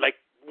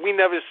we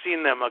never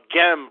seen them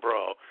again,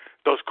 bro.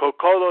 Those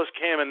cocolos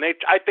came, and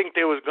I think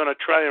they was gonna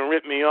try and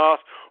rip me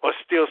off or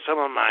steal some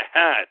of my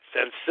hats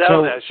and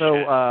sell that shit.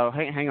 So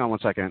hang on one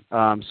second.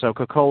 So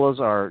cocolos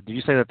are? Did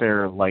you say that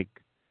they're like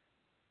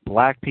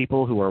black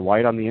people who are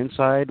white on the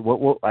inside? I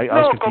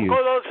was confused.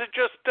 Cocolos is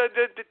just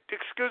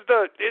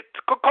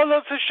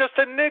Cocolos is just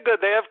a nigger.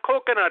 They have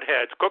coconut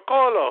heads.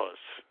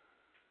 Cocolos.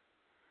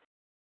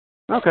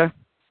 Okay.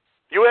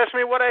 You ask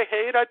me what I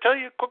hate, I tell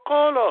you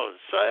Cocolos.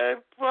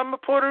 I'm a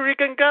Puerto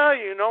Rican guy.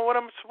 You know what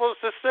I'm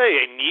supposed to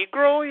say? A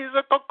Negro, he's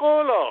a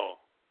Cocolo.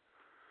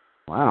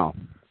 Wow.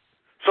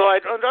 So I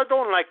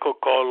don't like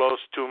Cocolos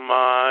too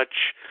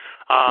much.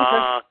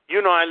 Okay.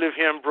 You know, I live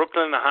here in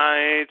Brooklyn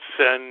Heights,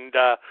 and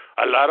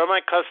a lot of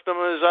my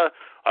customers are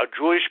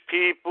Jewish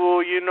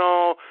people, you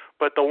know,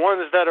 but the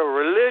ones that are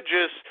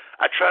religious,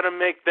 I try to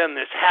make them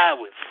this hat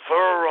with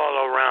fur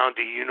all around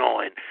it, you know,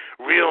 and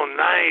real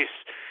nice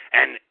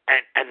and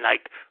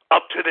like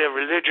up to their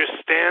religious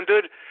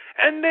standard,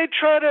 and they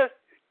try to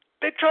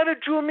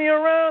Jew me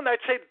around.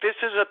 I'd say, this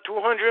is a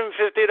 $250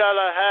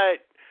 hat,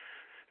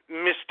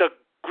 Mr.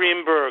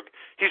 Greenberg.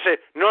 He said,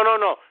 no,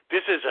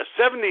 this is a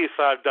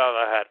 $75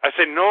 hat. I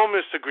said, no,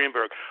 Mr.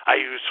 Greenberg, I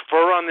use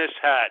fur on this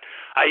hat.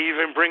 I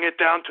even bring it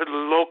down to the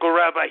local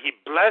rabbi. He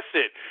bless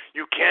it.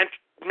 You can't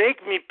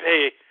make me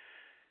pay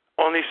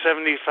only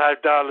 $75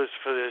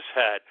 for this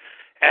hat.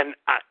 And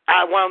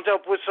I wound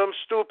up with some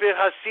stupid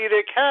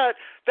Hasidic hat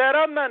that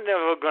I'm not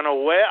never going to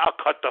wear. I'll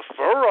cut the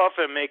fur off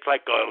and make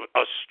like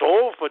a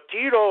stole for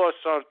Tito or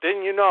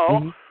something, you know.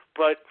 Mm-hmm.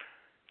 But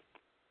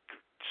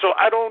so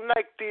I don't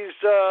like these,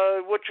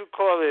 what you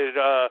call it,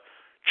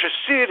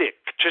 Hasidic.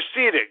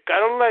 I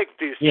don't like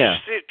these. Yeah,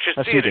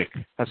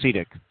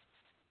 Hasidic.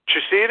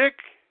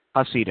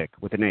 Hasidic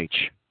with an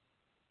H.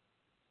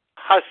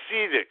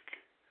 Hasidic.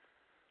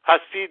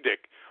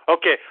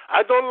 Okay,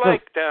 I don't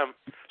like them.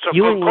 So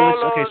you and Louis,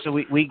 Cocolos, okay, so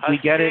we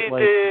get it.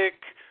 Like,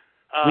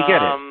 we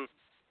get it.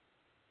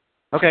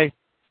 Okay.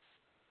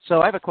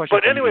 So I have a question.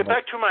 But anyway,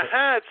 back to my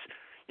hats.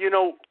 You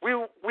know, we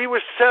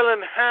were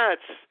selling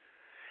hats,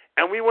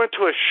 and we went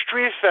to a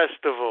street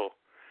festival,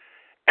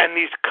 and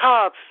these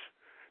cops,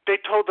 they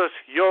told us,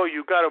 yo,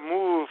 you got to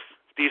move.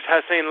 These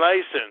hats ain't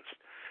licensed.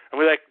 And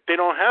we're like, they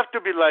don't have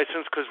to be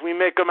licensed because we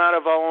make them out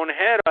of our own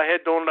head. Our head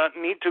don't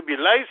need to be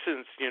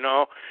licensed, you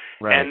know.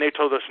 Right. And they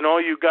told us, no,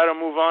 you got to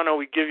move on or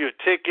we give you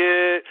a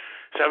ticket,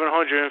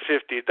 $750.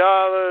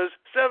 $750.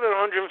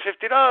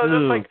 Oh,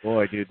 like,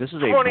 boy, dude, this is a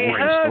boring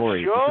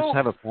story. Yo. Does this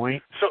have a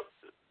point?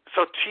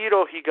 So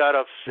Tito, he got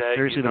upset.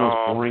 Seriously, the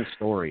most boring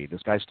story.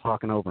 This guy's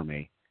talking over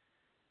me.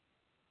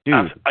 Dude.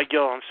 I'm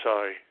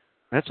sorry.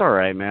 That's all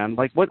right, man.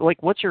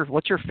 What's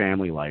your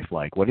family life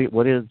like? What do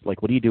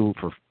you do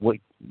for what?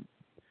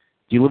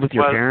 Do you live with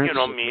your parents? You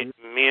know, me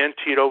and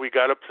Tito, we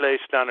got a place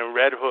down in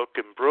Red Hook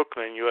in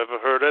Brooklyn. You ever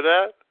heard of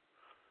that?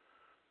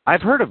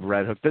 I've heard of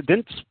Red Hook.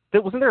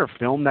 Wasn't there a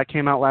film that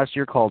came out last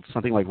year called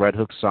something like Red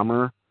Hook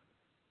Summer?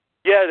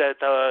 Yeah,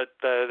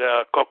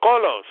 the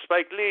Cocolo,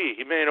 Spike Lee.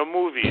 He made a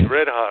movie,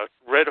 Red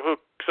Hook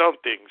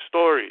something,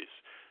 stories.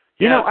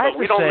 You know,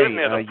 we don't live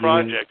near the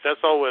projects.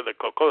 That's all where the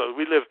Cocolo.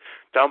 We live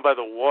down by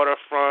the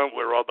waterfront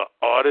where all the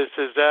artists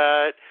is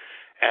at,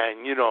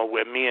 and, you know,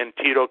 where me and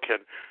Tito can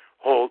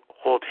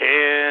hold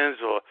hands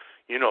or,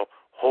 you know,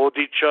 hold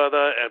each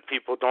other and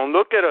people don't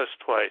look at us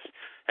twice.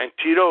 And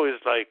Tito is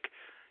like,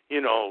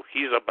 you know,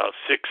 he's about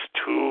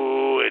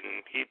 6'2",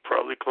 and he's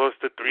probably close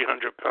to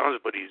 300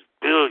 pounds, but he's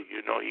built,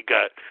 you know, he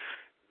got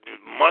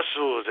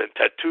muscles and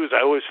tattoos.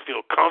 I always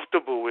feel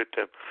comfortable with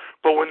him.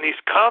 But when these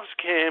cops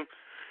came,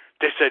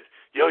 they said,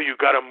 yo, you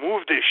got to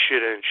move this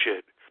shit and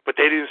shit. But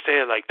they didn't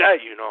say it like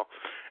that, you know.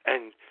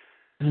 And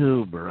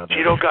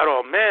Tito got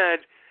all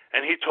mad,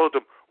 and he told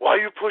them, why are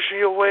you pushing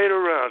your weight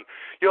around?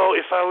 Yo,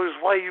 if I was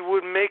white, you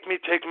wouldn't make me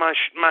take my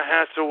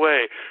hats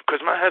away, because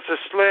my hats are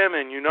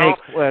slamming, you know?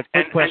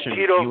 Hey, question. And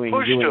Tito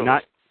pushed him.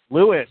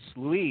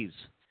 Louise,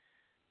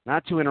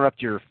 not to interrupt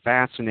your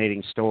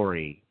fascinating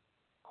story,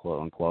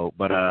 quote unquote,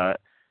 but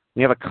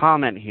we have a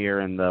comment here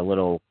in the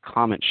little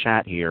comment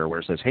chat here where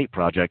it says, Hate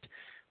Project.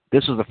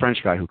 This was the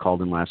French guy who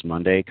called in last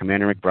Monday.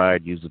 Commander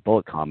McBride used a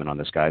bullet comment on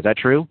this guy. Is that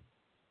true?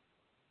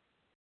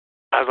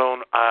 I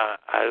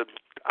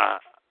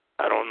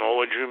don't know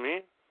what you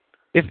mean.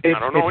 If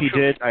he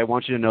did, I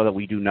want you to know that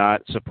we do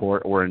not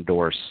support or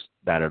endorse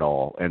that at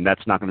all, and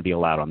that's not going to be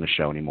allowed on the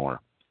show anymore.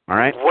 All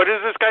right? What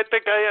does this guy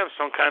think I am?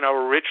 Some kind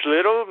of Rich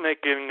Little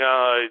making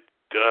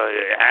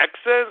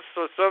accents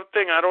or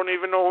something? I don't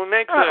even know who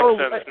makes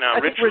accents now.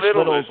 Rich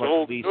Little is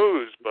old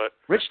news, but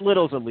Rich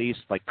Little's at least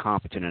like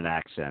competent in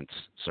accents,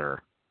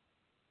 sir.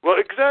 Well,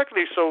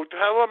 exactly. So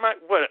how am I?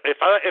 What if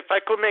I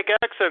could make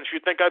accents? You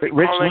think I'd be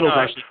Rich calling? Little's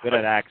actually good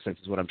at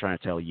accents, is what I'm trying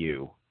to tell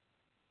you.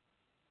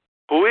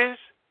 Who is?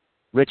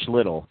 Rich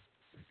Little.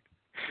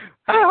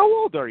 How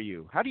old are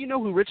you? How do you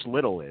know who Rich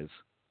Little is?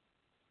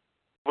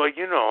 Well,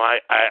 you know,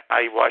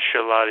 I watched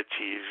a lot of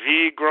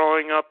TV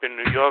growing up in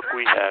New York.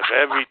 We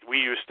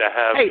used to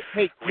have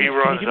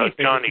reruns of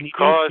Johnny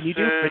Carson. Can you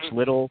do Rich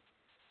Little?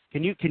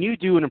 Can you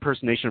do an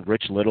impersonation of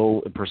Rich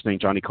Little impersonating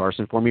Johnny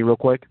Carson for me real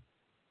quick?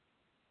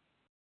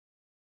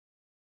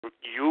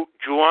 You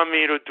want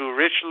me to do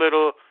Rich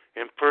Little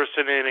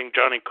impersonating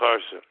Johnny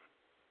Carson?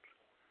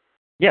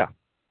 Yeah.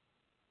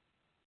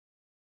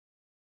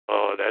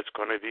 Oh, that's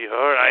going to be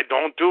hard. I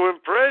don't do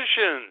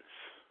impressions.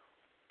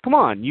 Come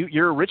on,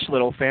 you're a Rich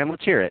Little fan.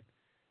 Let's hear it.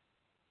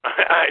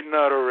 I'm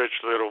not a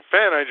Rich Little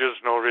fan. I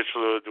just know Rich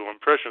Little do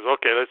impressions.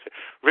 Okay, let's see.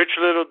 Rich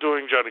Little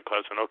doing Johnny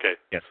Carson. Okay.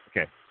 Yes.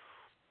 Okay.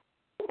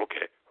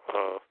 Okay.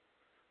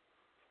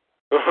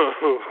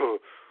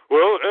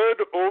 Well,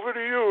 Ed, over to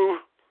you.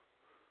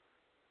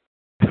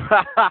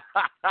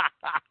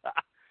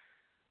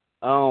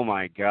 Oh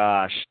my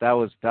gosh, that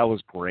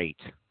was great.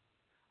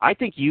 I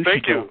think you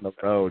should go on the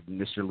road,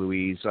 Mr.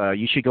 Louise.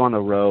 You should go on the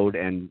road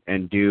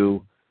and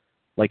do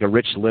like a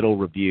Rich Little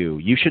review.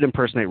 You should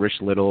impersonate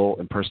Rich Little,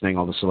 impersonating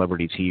all the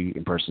celebrities he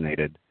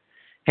impersonated.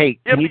 Hey,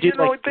 yeah, can you do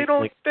they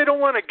don't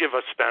want to give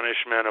a Spanish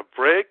man a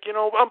break. You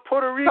know, I'm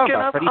Puerto Rican,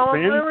 I'm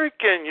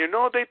American. You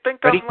know, they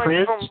think Freddie I'm like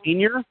Prinze from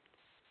Sr.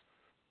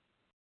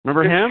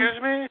 Remember him?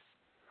 Excuse me?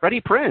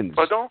 Freddie Prinze.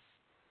 Pardon?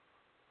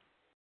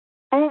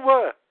 Who?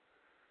 What?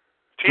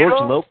 Tito?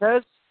 George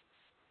Lopez?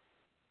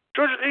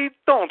 George, he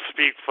don't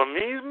speak for me.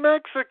 He's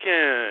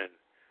Mexican.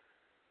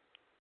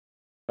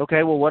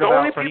 Okay, well, what the about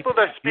only Freddie people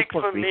Prinze? that speak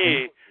for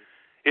me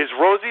is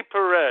Rosie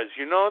Perez.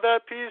 You know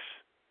that piece?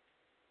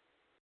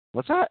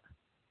 What's that?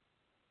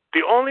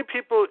 The only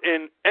people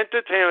in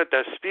entertainment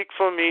that speak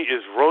for me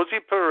is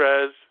Rosie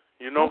Perez.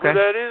 You know who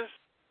that is?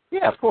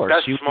 Yeah, of course.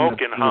 That's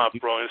smoking hot,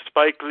 bro. And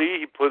Spike Lee,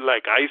 he put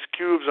like ice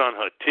cubes on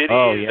her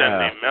titties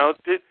and they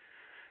melted.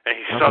 And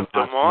he sucked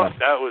them off.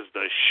 That was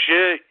the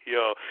shit,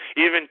 yo.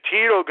 Even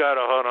Tito got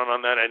a hard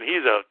on that, and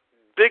he's a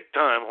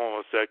big-time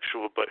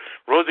homosexual. But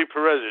Rosie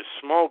Perez is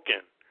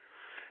smoking.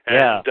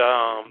 And,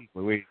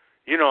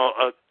 you know,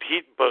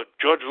 but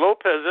George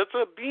Lopez, that's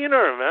a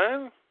beaner,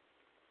 man.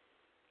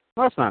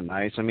 Well, that's not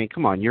nice. I mean,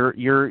 come on,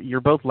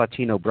 you're both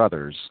Latino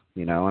brothers,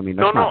 you know. I mean,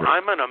 that's No,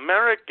 I'm an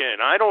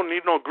American. I don't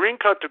need no green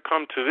card to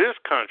come to this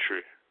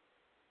country.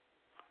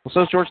 Well,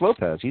 so is George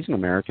Lopez. He's an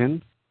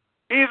American.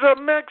 He's a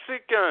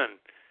Mexican.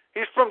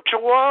 He's from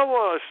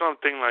Chihuahua or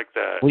something like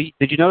that. Well,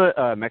 did you know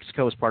that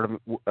Mexico was part of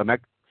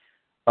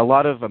a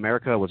lot of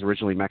America was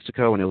originally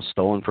Mexico and it was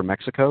stolen from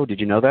Mexico? Did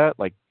you know that?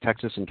 Like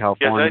Texas and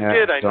California. Yes, I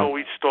did. I know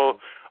we stole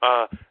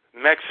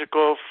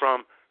Mexico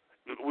from.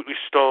 We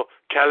stole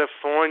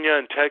California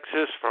and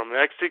Texas from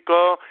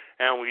Mexico,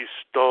 and we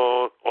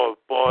stole or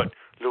bought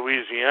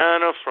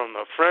Louisiana from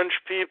the French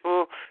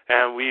people,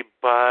 and we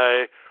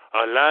buy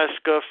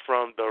Alaska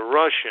from the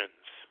Russians.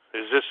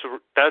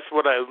 That's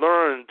what I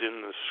learned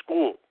in the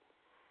school.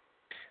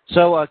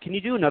 So, can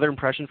you do another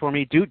impression for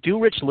me? Do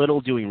Rich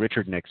Little doing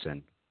Richard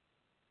Nixon.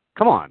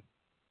 Come on,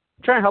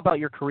 I'm trying to help out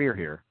your career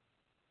here.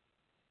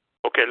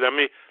 Okay, let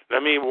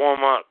me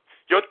warm up.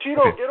 Yo,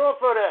 Tito, get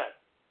off of that.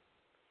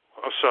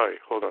 Oh, sorry.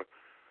 Hold on.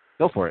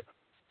 Go for it.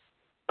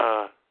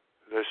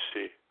 Let's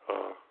see.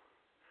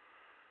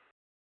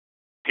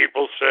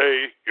 People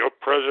say your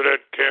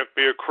president can't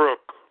be a crook.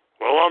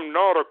 Well, I'm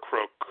not a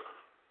crook.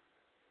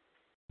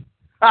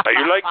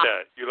 You like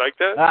that? You like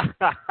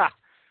that?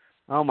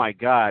 Oh my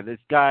God! This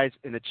guys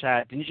in the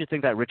chat. Didn't you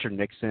think that Richard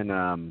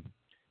Nixon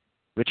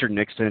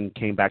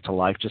came back to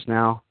life just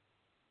now?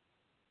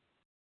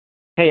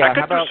 Hey, I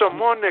could do some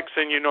more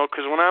Nixon, you know,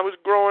 because when I was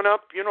growing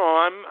up, you know,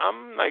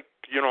 I'm like,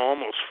 you know,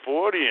 almost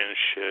 40 and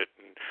shit.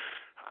 And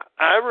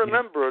I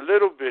remember a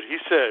little bit. He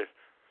said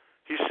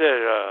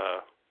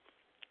a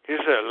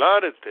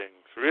lot of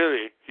things.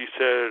 Really, he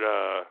said,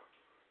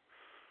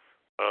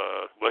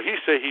 well, he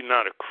said he's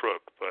not a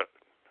crook, but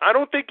I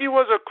don't think he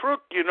was a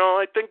crook. You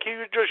know, I think he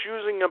was just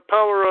using the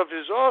power of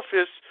his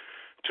office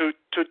to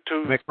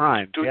make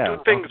crime, to do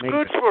things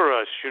good for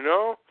us. You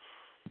know.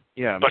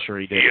 Yeah, I'm sure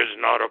he did. He is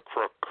not a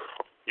crook.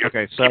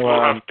 Okay, so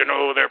people have to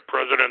know their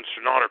president's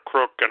not a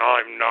crook, and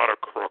I'm not a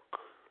crook.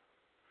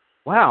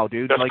 Wow,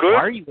 dude! That's like, good?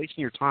 Why are you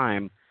wasting your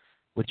time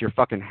with your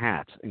fucking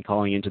hat and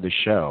calling into the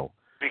show?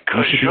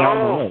 Because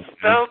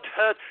felt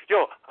hat.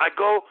 Yo, I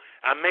go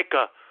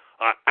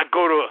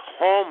to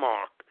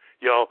Hallmark.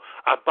 Yo,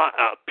 I buy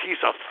a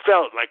piece of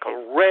felt, like a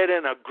red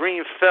and a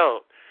green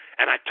felt,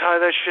 and I tie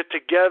that shit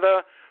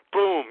together.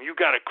 Boom, you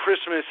got a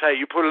Christmas hat.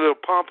 You put a little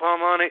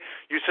pom-pom on it.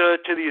 You sell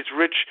it to these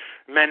rich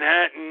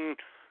Manhattan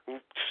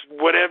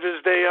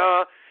whatevers they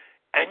are,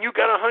 and you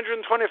got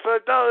 $125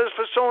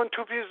 for sewing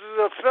two pieces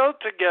of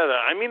felt together.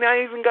 I mean,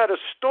 I even got a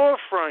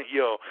storefront,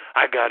 yo.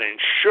 I got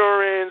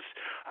insurance.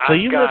 So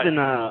you live in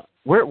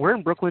where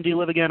in Brooklyn do you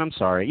live again? I'm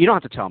sorry. You don't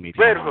have to tell me if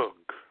you Red don't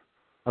Hook.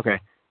 Want. Okay.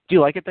 Do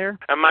you like it there?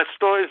 And my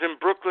store is in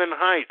Brooklyn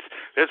Heights.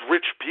 There's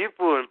rich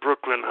people in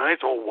Brooklyn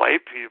Heights or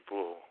white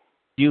people.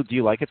 Do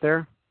you like it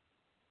there?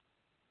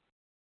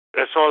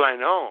 That's all I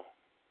know.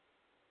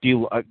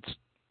 Do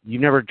you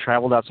never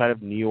traveled outside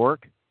of New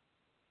York?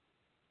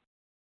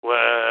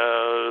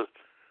 Well,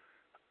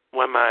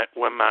 when my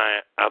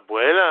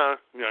abuela,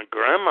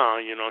 grandma,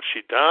 you know,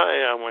 she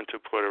died, I went to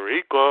Puerto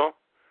Rico.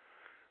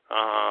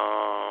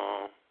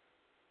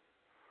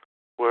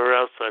 Where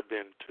else I've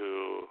been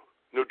to?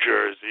 New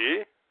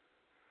Jersey.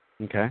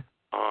 Okay.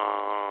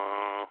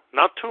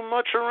 Not too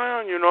much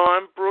around, you know.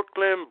 I'm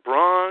Brooklyn,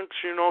 Bronx,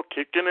 you know,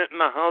 kicking it in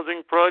the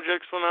housing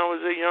projects when I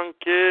was a young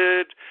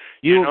kid.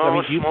 You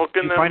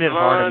find it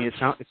hard. I mean,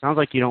 it sounds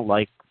like you don't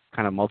like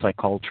kind of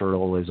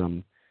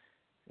multiculturalism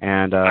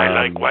And I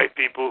like white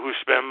people who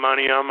spend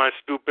money on my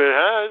stupid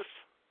hats.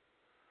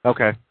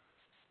 Okay.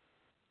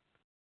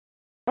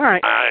 All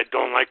right. I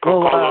don't like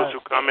Cocolos who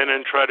come in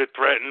and try to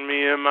threaten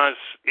me in my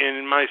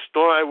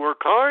store I work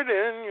hard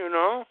in, you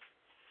know.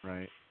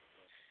 Right.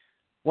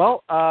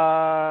 Well,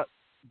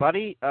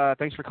 buddy,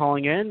 thanks for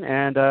calling in,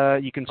 and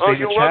you can stay in the chat. Oh,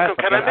 you're welcome.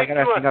 Can I make you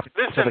a...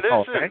 Listen.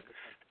 Okay?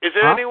 Is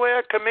there any way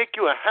I can make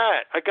you a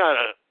hat? I got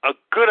a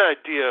good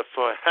idea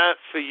for a hat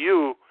for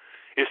you.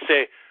 Is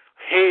say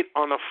hate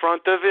on the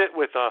front of it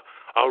with a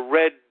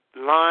red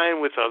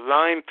line with a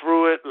line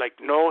through it, like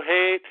no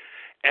hate,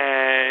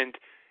 and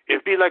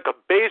it'd be like a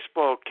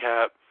baseball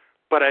cap,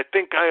 but I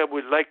think I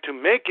would like to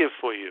make it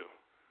for you.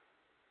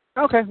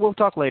 Okay, we'll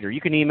talk later.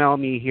 You can email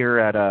me here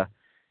at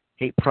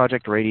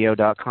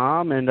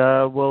hateprojectradio.com, and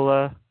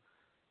we'll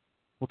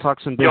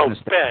talk some business.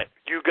 Yo, bet.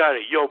 You got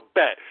it. Yo,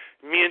 bet.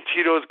 Me and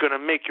Tito's going to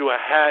make you a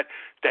hat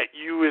that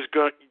you're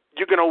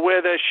going to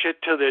wear that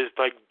shit till there's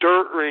like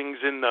dirt rings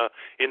in the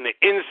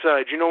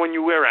inside. You know when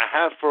you wear a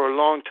hat for a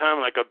long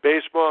time, like a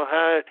baseball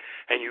hat,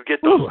 and you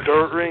get those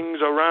dirt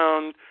rings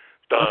around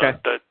the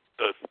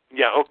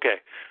yeah,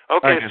 okay.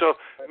 Okay, right. So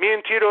me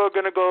and Tito are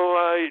going to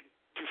go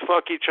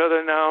fuck each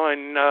other now,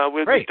 and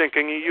we'll be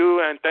thinking of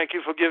you, and thank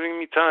you for giving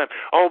me time.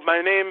 Oh,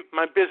 my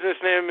business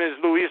name is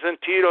Luis and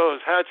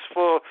Tito's, Hats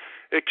for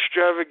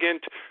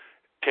Extravagant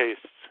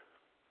Tastes.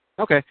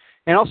 Okay.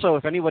 And also,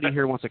 if anybody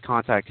here wants to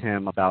contact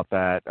him about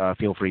that,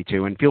 feel free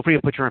to. And feel free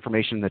to put your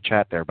information in the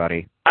chat there,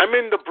 buddy. I'm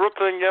in the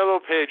Brooklyn Yellow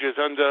pages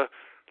under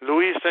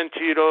Luis and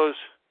Tito's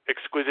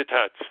Exquisite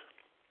Hats.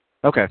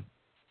 Okay.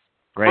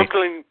 Great.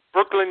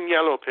 Brooklyn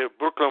Yellow page.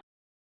 Brooklyn.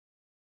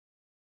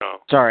 No.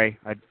 Sorry.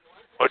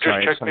 Or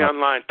just check me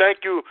online.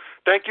 Thank you,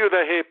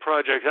 the Hate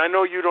Project. I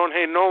know you don't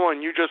hate no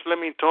one. You just let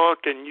me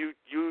talk, and you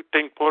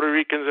think Puerto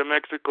Ricans and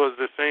Mexico is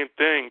the same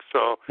thing.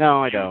 So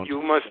no, I don't.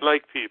 You must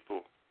like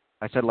people.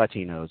 I said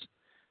Latinos.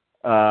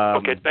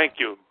 Okay, thank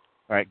you.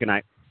 All right, good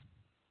night.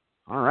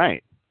 All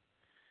right.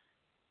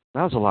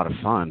 That was a lot of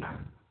fun.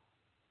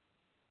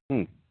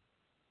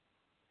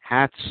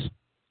 Hats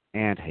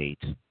and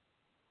hate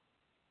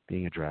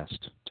being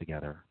addressed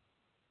together.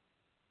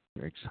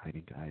 Very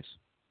exciting, guys.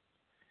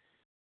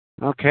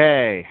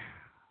 Okay.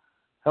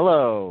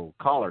 Hello,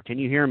 caller. Can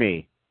you hear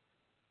me?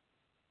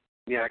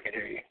 Yeah, I can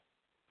hear you.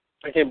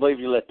 I can't believe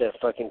you let that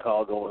fucking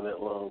call go on that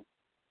long.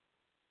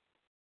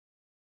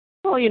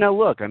 Well,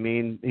 look, I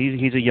mean,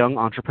 he's a young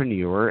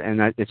entrepreneur, and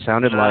it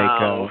sounded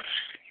like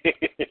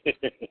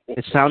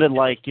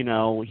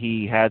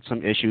he had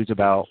some issues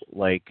about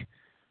like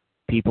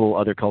people,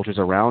 other cultures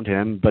around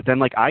him. But then,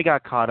 like, I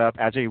got caught up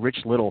as a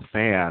rich little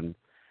fan.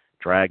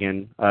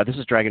 Dragon, this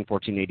is Dragon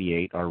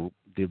 1488,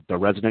 the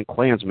resident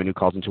Klansman who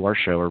calls into our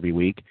show every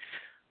week.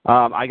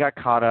 I got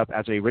caught up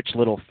as a rich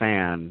little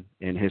fan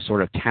in his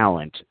sort of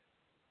talent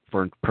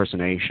for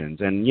impersonations,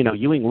 and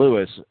Ewing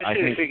Lewis. I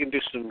think he can do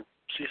some.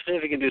 See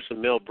if he can do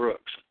some Mel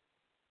Brooks.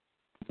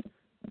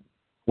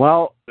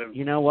 Well,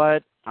 you know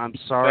what? I'm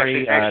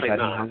sorry actually that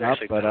not, he hung up,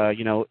 but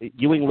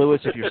Ewing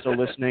Lewis, if you're still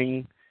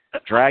listening,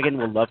 Dragon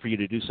would love for you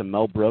to do some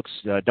Mel Brooks.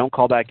 Don't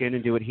call back in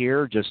and do it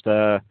here. Just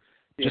go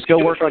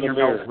work on your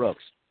Mel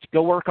Brooks.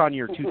 Go work on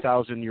your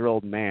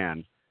 2,000-year-old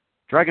man.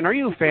 Dragon, are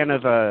you a fan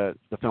of the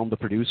film The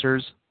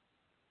Producers?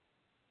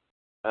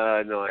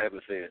 No, I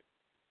haven't seen it.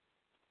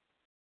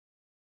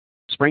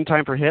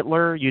 Springtime for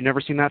Hitler? You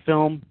never seen that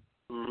film?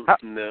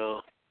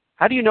 No.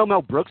 How do you know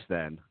Mel Brooks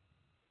then?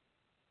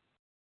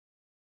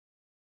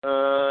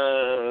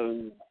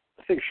 I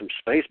think from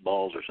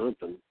Spaceballs or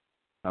something.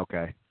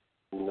 Okay.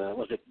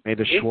 Was it? May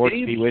the Schwartz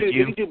be with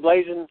you. Did he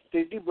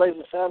do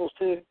Blazing Saddles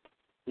too?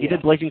 He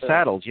did Blazing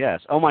Saddles,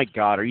 yes. Oh my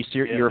God, are you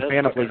serious? You're a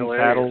fan of Blazing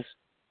Saddles?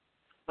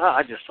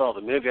 I just saw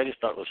the movie. I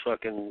just thought it was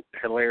fucking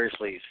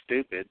hilariously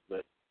stupid,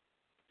 but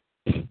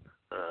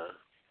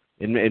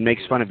it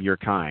makes fun of your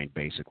kind,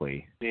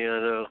 basically. Yeah, I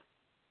know.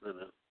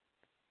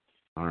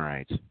 All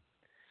right.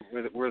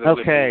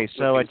 Okay,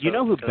 so do you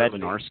know who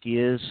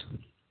Bednarski is?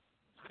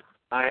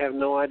 I have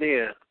no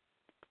idea.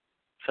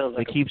 Sounds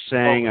like they keep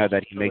saying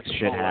that he makes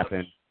shit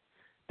happen.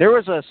 There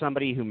was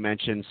somebody who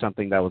mentioned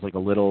something that was like a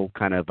little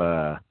kind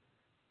of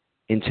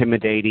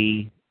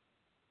intimidating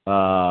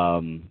a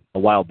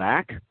while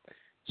back.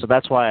 So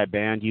that's why I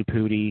banned you,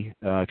 Pootie,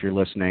 if you're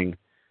listening.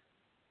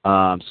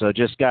 So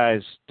just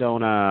guys,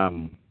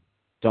 don't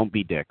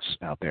be dicks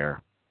out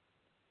there.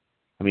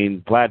 I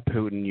mean, Vlad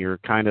Putin, you're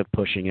kind of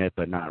pushing it,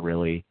 but not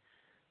really.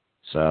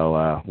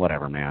 So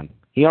whatever, man.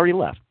 He already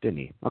left, didn't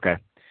he? Okay.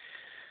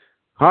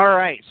 All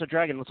right. So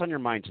Dragon, what's on your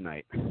mind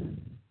tonight?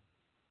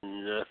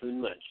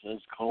 Nothing much. I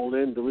just called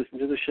in to listen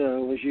to the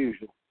show as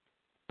usual.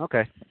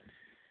 Okay.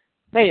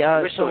 Hey,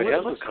 I wish somebody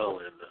else would call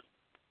in, though.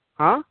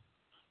 Huh?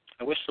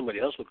 I wish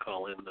somebody else would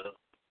call in, though.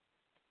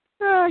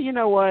 You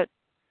know what?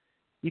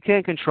 You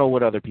can't control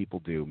what other people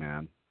do,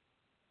 man.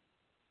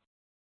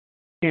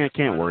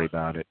 Can't worry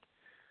about it.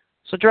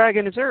 So,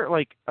 Dragon, is there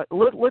like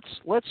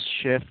let's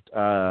shift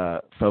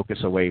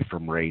focus away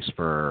from race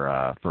for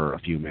a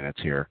few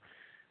minutes here.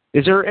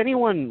 Is there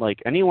anyone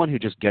who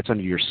just gets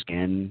under your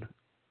skin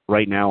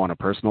right now on a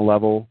personal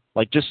level,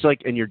 like just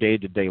like in your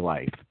day-to-day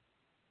life?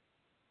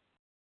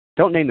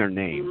 Don't name their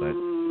name, but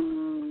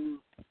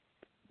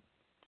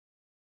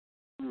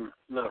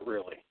not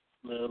really.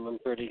 I'm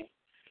pretty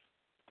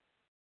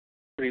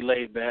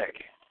laid back.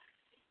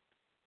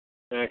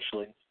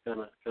 Actually, kind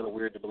of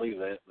weird to believe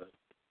that, but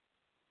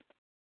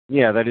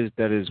yeah, that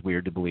is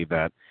weird to believe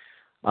that.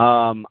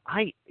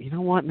 You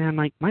know what, man,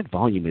 my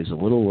volume is a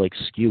little like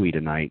skewy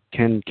tonight.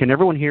 Can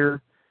everyone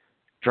hear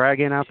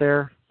Dragon out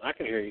there? I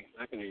can hear you.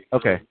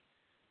 Okay.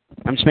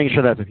 I'm just making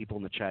sure that the people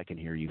in the chat can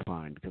hear you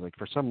fine, because like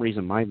for some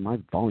reason my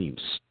volume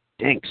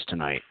stinks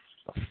tonight.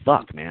 The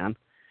fuck, man.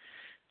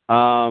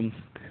 The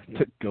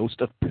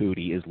ghost of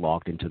Pootie is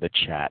logged into the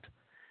chat.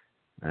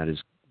 That is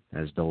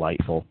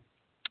delightful.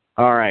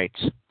 All right.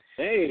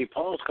 Hey,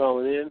 Paul's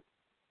calling in.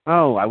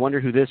 Oh, I wonder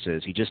who this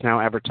is. He just now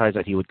advertised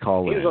that he would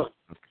call in.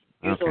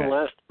 He was on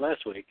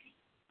last week.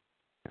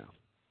 Yeah.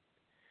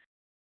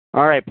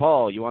 All right,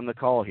 Paul, you on the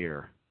call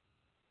here?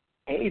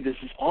 Hey, this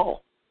is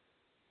Paul.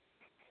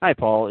 Hi,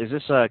 Paul. Is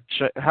this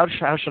how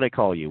should I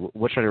call you?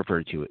 What should I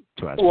refer to as?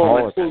 Well,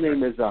 Paul, my full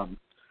name is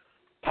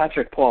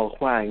Patrick Paul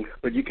Huang,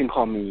 but you can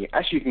call me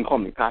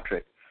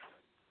Patrick.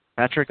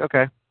 Patrick,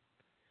 okay.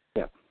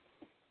 Yeah.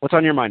 What's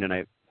on your mind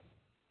tonight?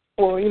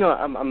 Well,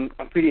 I'm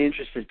pretty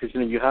interested because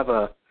you have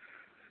a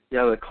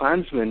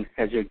Klansman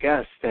as your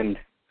guest, and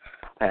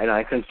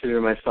I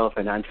consider myself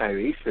an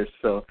anti-racist.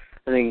 So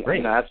I think I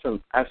have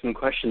some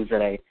questions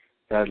that I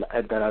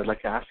would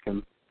like to ask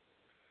him.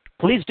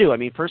 Please do. I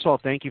mean, first of all,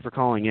 thank you for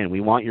calling in.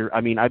 We want your. I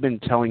mean, I've been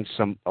telling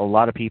a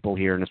lot of people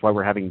here, and that's why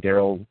we're having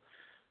Daryl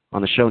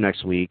on the show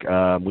next week.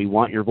 We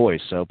want your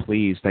voice, so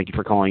please, thank you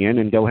for calling in,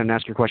 and go ahead and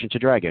ask your question to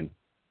Dragon.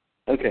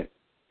 Okay.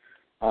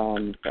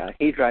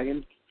 Hey,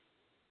 Dragon.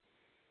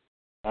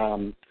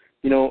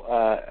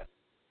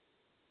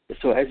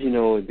 So as you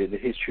know, the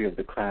history of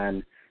the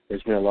Klan,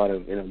 there's been a lot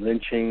of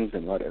lynchings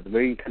and a lot of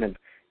very kind of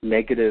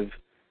negative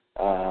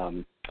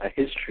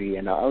history,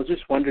 and I was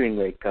just wondering,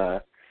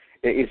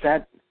 is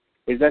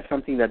that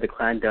something that the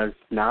Klan does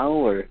now,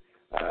 or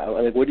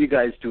what do you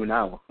guys do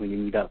now when you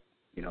meet up?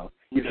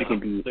 If you can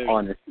be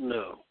honest.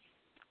 No,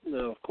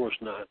 of course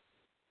not.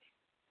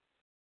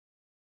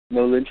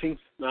 No lynchings?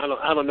 No,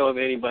 I don't know of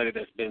anybody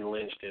that's been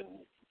lynched in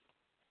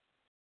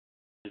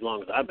as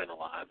long as I've been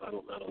alive. I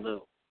don't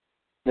know.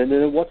 Then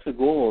what's the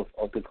goal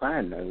of the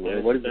Klan?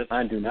 What does the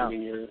Klan do now?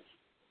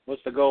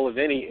 What's the goal of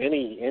any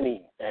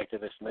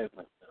activist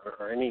movement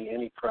or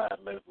any pride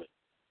movement?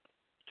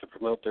 To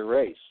promote their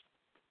race.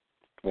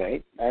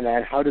 Right. And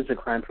how does the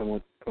Klan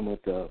promote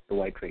the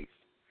white race?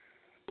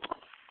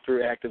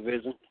 Through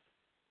activism.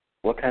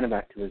 What kind of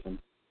activism?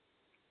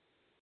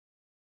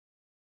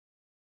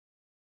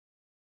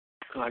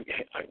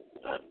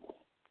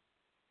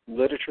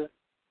 Literature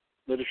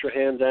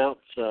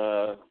handouts,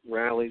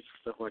 rallies,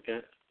 stuff like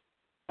that.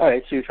 All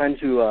right, so you're trying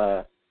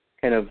to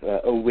kind of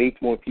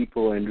awake more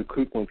people and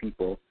recruit more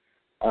people,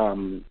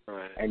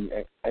 right.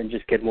 and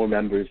just get more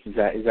members. Is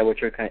that what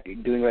you're kind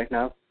of doing right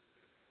now?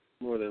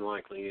 More than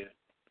likely, yeah,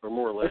 or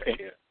more or less, okay.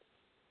 Yeah.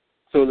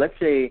 So let's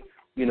say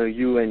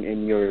you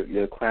and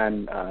your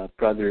Klan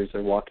brothers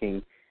are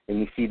walking, and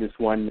you see this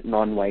one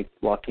non-white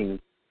walking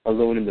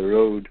alone in the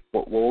road.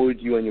 What would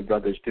you and your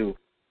brothers do?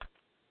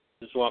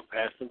 Just walk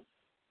past them.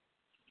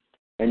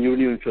 And you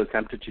wouldn't even feel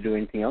tempted to do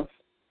anything else?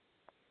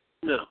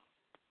 No.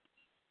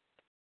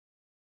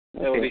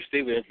 Okay. That would be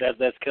stupid.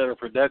 That's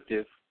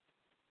counterproductive.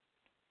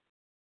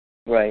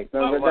 Right.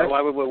 No,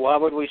 why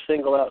would we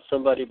single out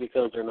somebody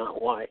because they're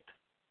not white?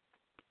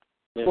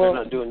 If they're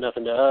not doing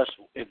nothing to us,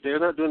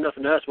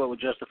 what would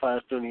justify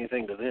us doing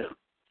anything to them?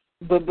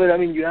 But I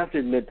mean, you have to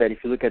admit that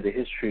if you look at the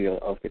history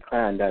of the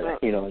Klan, that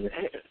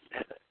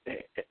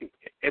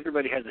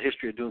everybody has a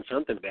history of doing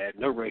something bad.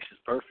 No race is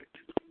perfect.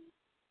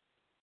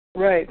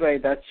 Right.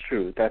 That's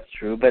true.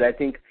 But I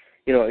think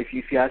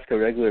if you ask a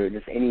regular,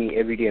 just any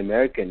everyday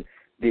American,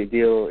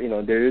 they'll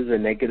there is a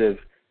negative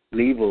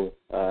label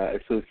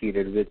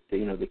associated with the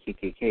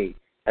KKK.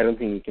 I don't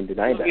think you can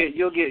deny that.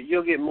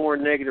 You'll get more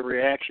negative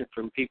reaction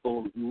from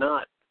people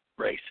not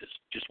racist,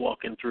 just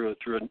walking through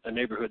a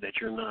neighborhood that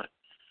you're not,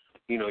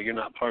 you're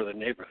not part of the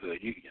neighborhood.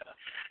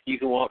 You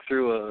can walk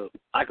through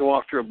I can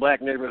walk through a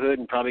black neighborhood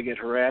and probably get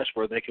harassed,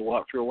 where they can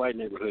walk through a white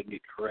neighborhood and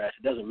get harassed.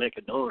 It doesn't make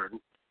a darn,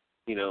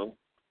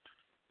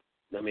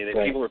 I mean,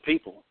 right. People are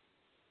people.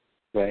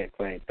 Right.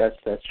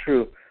 That's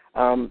true.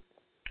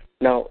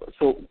 Now,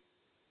 so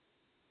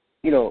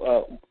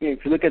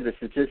if you look at the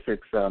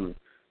statistics, and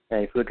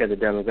if you look at the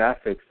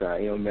demographics,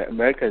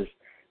 America's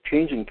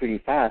changing pretty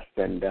fast,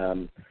 and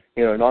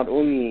not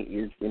only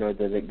is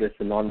the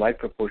non-white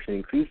proportion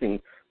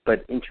increasing,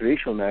 but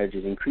interracial marriage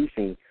is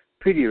increasing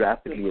pretty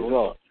rapidly as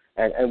well.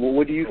 And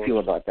what do you feel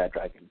about that,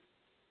 Dragon?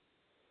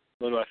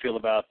 What do I feel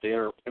about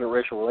the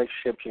interracial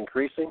relationships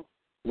increasing?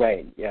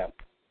 Right. Yeah.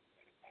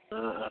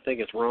 I think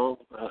it's wrong.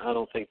 I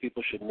don't think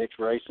people should mix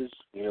races.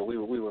 We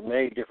were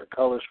made different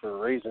colors for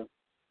a reason.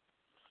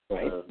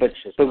 Right. But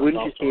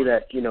wouldn't you say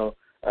that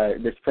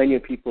there's plenty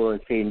of people,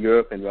 say in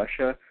Europe and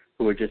Russia,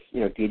 who are just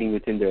dating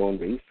within their own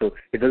race? So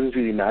it doesn't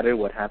really matter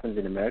what happens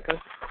in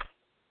America.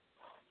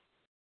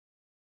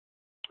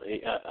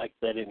 I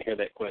didn't hear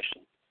that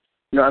question.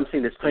 No, I'm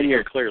saying there's plenty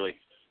of clearly.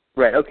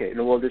 Right. Okay.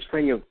 No, well, there's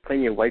plenty of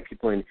white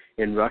people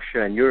in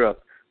Russia and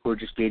Europe who are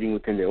just dating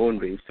within their own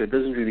race. So it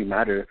doesn't really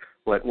matter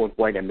what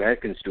white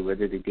Americans do,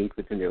 whether they date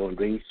within their own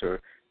race or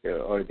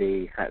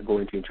they go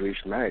into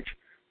interracial marriage.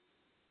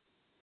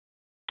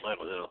 I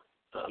don't know.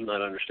 I'm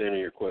not understanding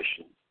your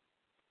question.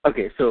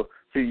 Okay. So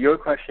your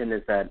question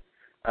is that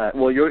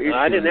your issue.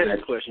 I didn't ask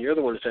the question. You're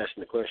the one that's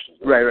asking the question.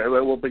 Right.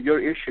 Well, but your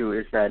issue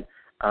is that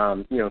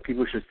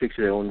people should stick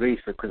to their own race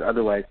because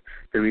otherwise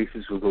the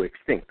races will go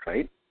extinct,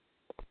 right?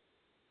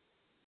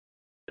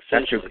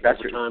 Essentially,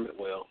 over time it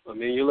will. I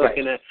mean, you're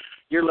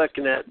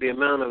looking at the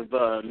amount of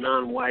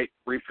non-white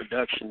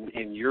reproduction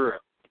in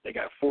Europe. They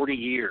got 40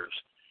 years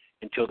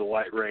until the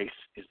white race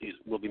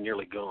will be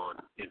nearly gone.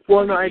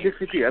 Well, no, I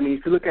disagree. I mean,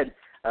 if you look at,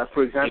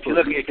 for example,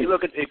 if you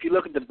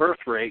look at the birth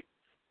rate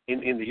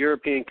in the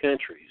European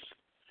countries,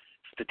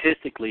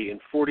 statistically, in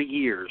 40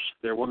 years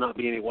there will not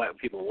be any white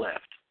people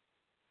left.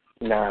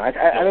 No, I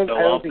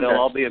don't think they'll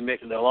all be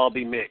mixed. They'll all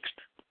be mixed.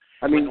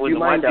 I mean, when the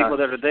white people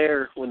that are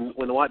there, when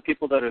the white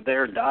people that are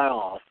there die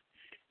off,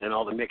 and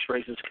all the mixed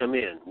races come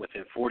in,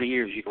 within 40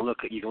 years, you can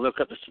look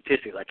up the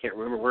statistics. I can't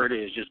remember where it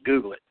is. Just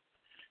Google it,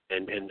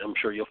 and I'm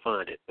sure you'll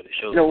find it. But it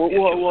shows. No,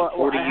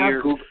 40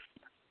 years.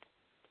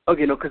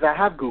 Okay, no, because I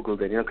have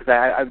Googled it. Because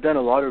I've done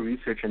a lot of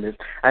research on this,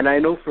 and I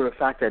know for a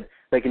fact that,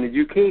 like in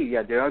the UK,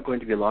 yeah, there are going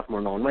to be a lot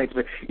more non-whites,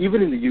 but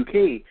even in the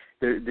UK,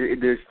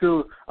 there's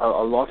still a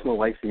lot more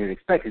whites than you'd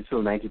expect. It's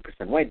still 90%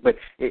 white. But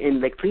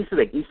in like places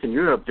like Eastern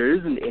Europe, there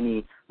isn't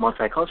any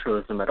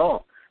multiculturalism at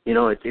all.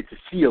 It's a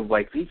sea of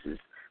white faces.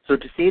 So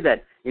to say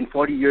that in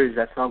 40 years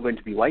that's not going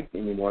to be white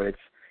anymore,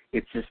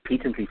 it's just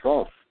patently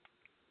false.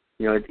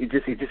 It's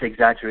just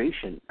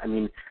exaggeration. I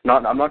mean,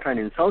 I'm not trying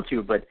to insult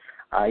you, but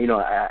I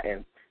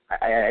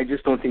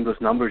just don't think those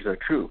numbers are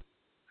true.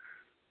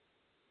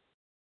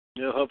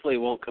 Hopefully it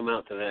won't come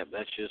out to that.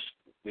 That's just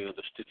the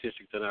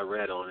statistics that I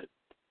read on it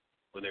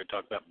when they were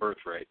talking about birth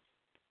rate.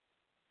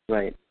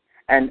 Right.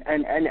 And I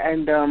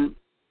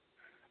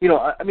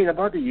mean,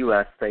 about the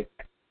U.S., like,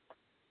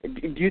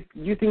 do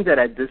you think that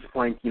at this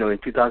point, in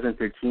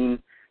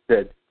 2013,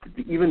 that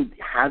even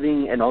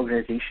having an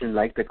organization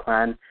like the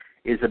Klan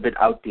is a bit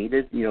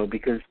outdated?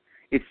 Because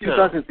it's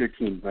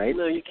 2013, right?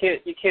 No, you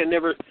can't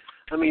never.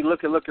 I mean,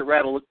 look at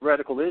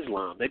radical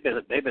Islam. They've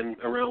been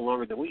around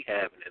longer than we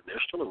have, and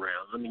they're still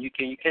around. I mean, you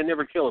can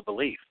never kill a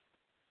belief.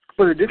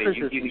 Well, the difference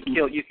is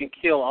you can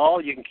kill all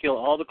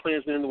the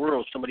Klansmen in the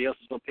world. Somebody else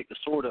is going to pick the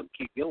sword up and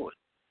keep going.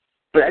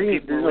 But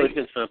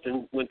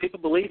when people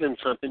believe in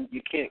something,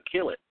 you can't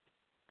kill it.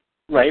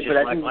 Right, but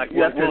I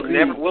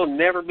think we'll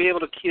never be able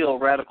to kill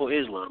radical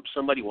Islam.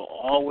 Somebody will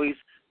always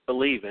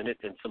believe in it,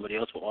 and somebody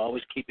else will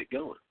always keep it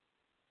going.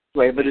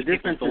 Right, but the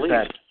difference is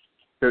that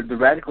the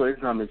radical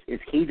Islam is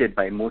hated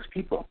by most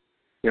people.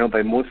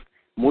 By most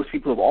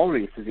people of all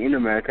races in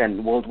America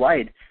and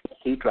worldwide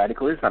hate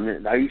radical Islam.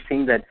 Are you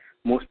saying that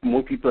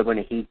more people are going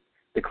to hate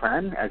the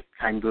Klan as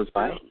time goes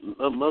by?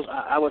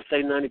 I would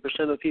say 90%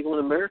 of the people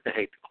in America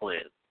hate the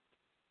Klan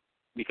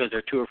because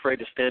they're too afraid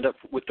to stand up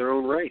with their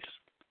own race.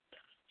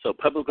 So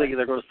publicly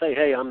they're going to say,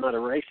 "Hey, I'm not a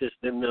racist."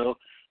 Then they'll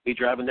be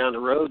driving down the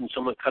road and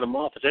someone cut them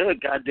off and say, "Oh,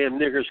 goddamn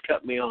niggers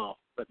cut me off."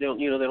 But they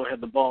don't have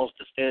the balls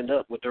to stand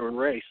up with their own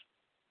race.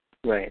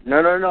 Right.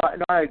 No,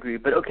 I agree.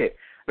 But okay,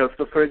 so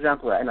for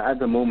example, and at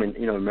the moment,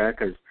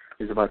 America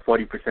is about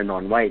 40%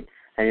 non-white,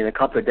 and in a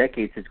couple of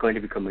decades, it's going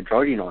to become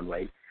majority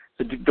non-white.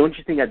 So don't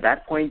you think at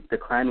that point the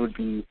Klan would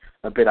be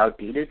a bit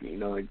outdated?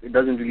 It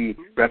doesn't really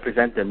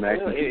represent the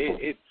American people.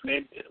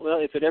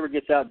 If it ever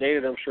gets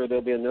outdated, I'm sure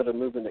there'll be another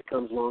movement that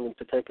comes along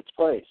to take its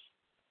place.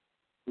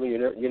 I mean,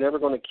 you're never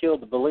going to kill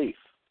the belief.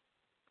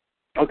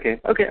 Okay,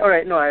 all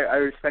right. No, I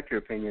respect your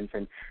opinions,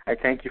 and I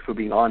thank you for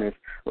being honest.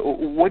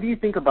 What do you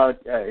think about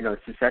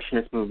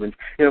secessionist movements?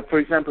 For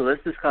example,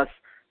 let's discuss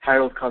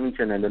Harold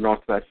Covington and the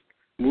Northwest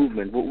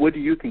movement. What do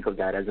you think of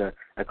that as a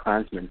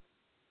Klansman?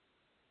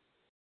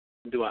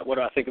 What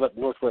do I think about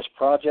the Northwest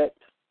Project?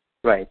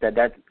 Right, that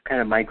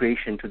kind of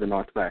migration to the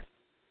Northwest.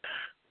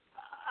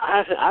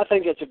 I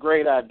think it's a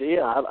great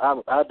idea.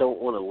 I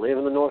don't want to live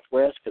in the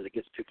Northwest because it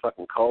gets too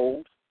fucking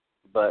cold.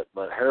 But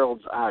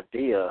Harold's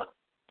idea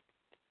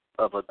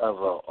of a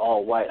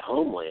all-white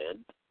homeland,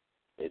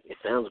 it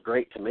sounds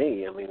great to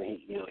me. I mean,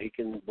 he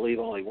can believe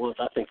all he wants.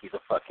 I think he's a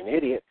fucking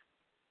idiot,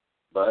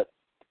 but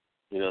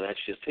that's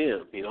just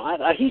him.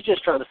 He's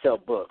just trying to sell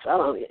books. I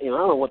don't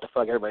know what the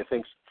fuck everybody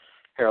thinks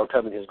Harold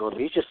Covington is going to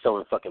be. He's just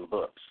selling fucking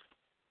books.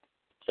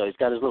 So he's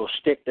got his little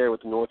shtick there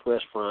with the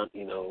Northwest Front,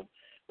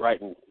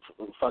 writing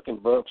fucking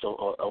books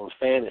on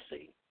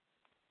fantasy.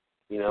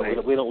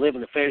 Right. We don't live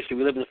in the fantasy.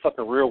 We live in the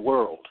fucking real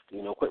world.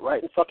 Quit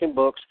writing fucking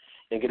books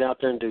and get out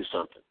there and do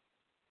something.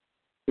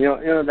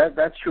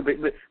 That's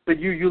true. But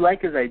you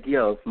like his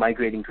idea of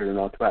migrating to the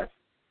Northwest.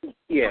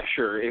 Yeah,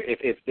 sure.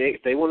 If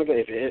they want to go,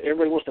 if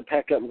everybody wants to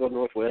pack up and go to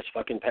Northwest,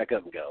 fucking pack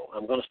up and go.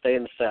 I'm going to stay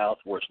in the South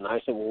where it's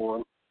nice and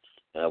warm.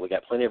 We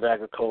got plenty of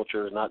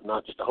agriculture,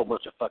 not just a whole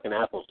bunch of fucking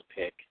apples to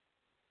pick.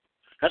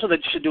 That's what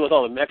they should do with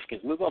all the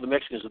Mexicans. Move all the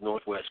Mexicans to the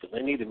Northwest because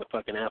they need them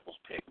fucking apples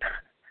picked.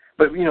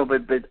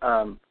 But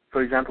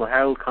for example,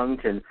 Harold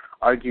Cunnington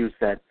argues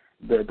that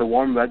the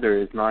warm weather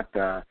is not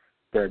the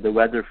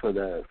weather for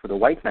the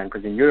white man,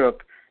 because in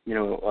Europe,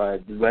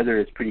 the weather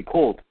is pretty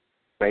cold,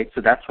 right?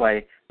 So that's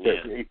why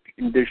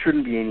there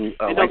shouldn't be any.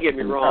 And don't get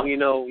me wrong,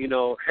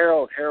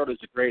 Harold is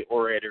a great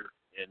orator,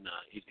 and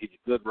he's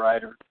a good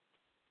writer,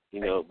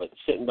 but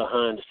sitting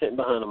behind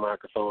a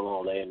microphone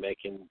all day and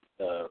making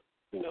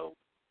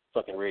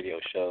fucking radio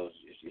shows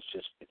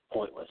it's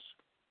pointless.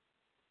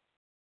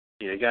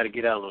 You got to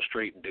get out on the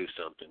street and do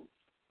something.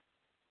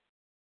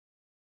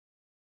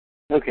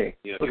 Okay.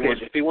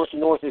 If he wants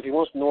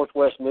the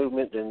Northwest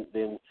movement,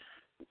 then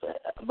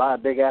buy a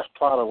big ass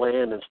plot of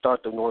land and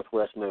start the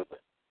Northwest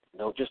movement.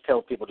 Don't just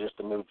tell people just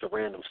to move to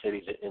random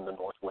cities in the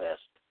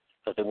Northwest,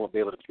 because they won't be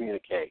able to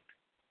communicate.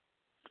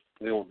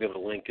 They won't be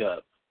able to link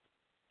up.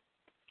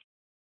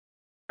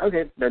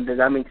 Okay,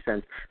 that makes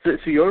sense. So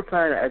your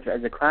plan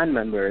as a Klan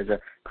member, as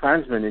a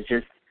Klansman, is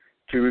just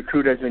to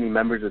recruit as many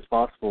members as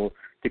possible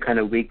to kind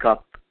of wake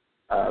up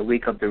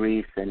the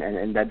race,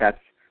 and that's.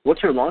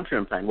 What's your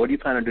long-term plan? What do you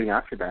plan on doing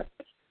after that?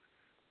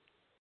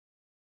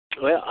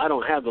 Well, I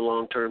don't have the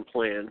long-term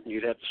plan.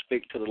 You'd have to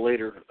speak to the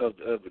leader of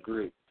the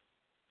group.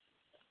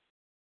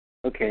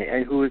 Okay,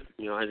 and who's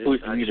the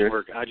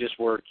leader? I just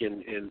work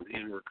in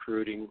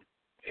recruiting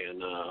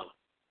and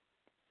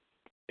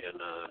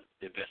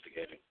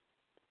investigating.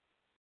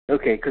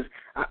 Okay, because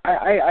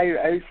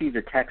I received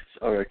a text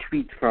or a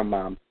tweet from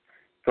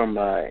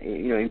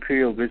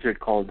Imperial Wizard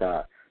called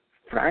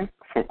Frank.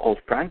 Do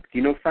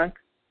you know Frank?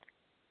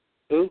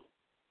 Who?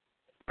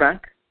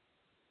 Frank.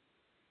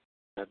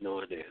 I have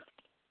no idea.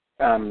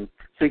 So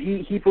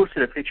he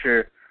posted a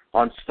picture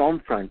on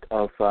Stormfront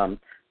of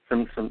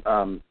some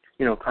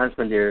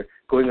Klansmen there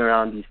going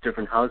around these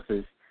different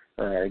houses,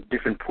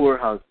 different poor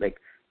houses,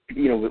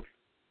 with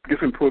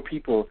different poor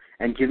people,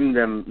 and giving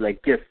them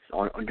like gifts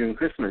on during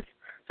Christmas.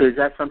 So is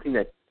that something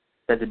that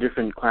the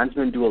different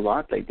Klansmen do a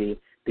lot? Like they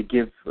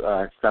give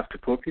stuff to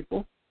poor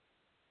people?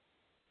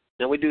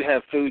 Now we do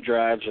have food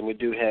drives and we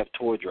do have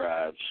toy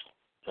drives,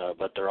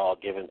 but they're all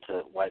given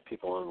to white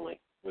people only.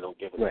 We don't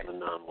give it to the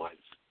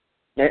non-whites.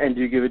 Yeah, and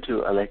do you give it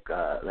to like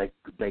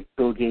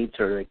Bill Gates,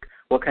 or like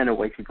what kind of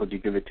white people do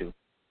you give it to?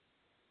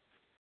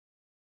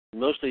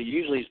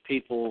 Usually it's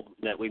people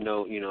that we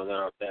know,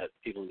 that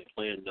people in the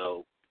Klan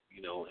know,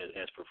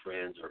 as for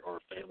friends or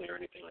family or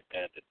anything like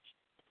that that's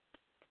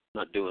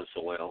not doing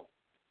so well.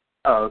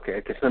 Oh,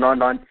 okay. So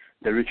not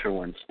the richer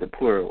ones, the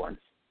poorer ones.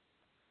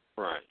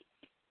 Right.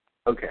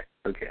 Okay.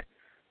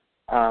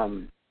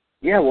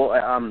 Yeah.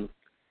 Well,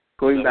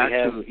 going back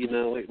to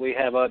we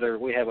have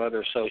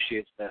other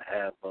associates that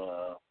have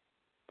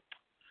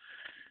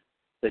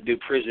that do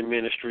prison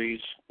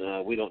ministries.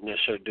 We don't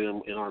necessarily do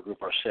them in our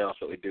group ourselves,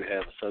 but we do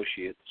have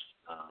associates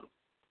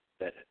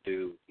that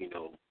do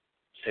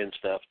send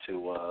stuff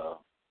to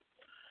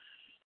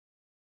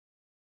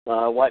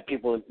white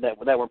people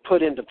that were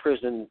put into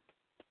prison,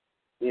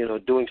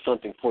 doing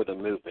something for the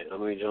movement. I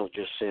mean, we don't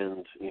just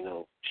send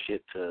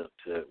shit to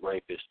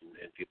rapists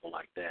and people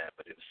like that,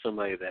 but if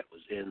somebody that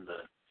was in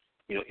the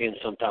in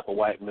some type of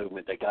white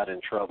movement that got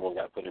in trouble and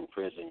got put in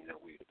prison,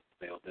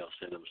 they'll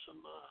send them some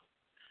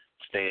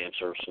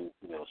stamps or some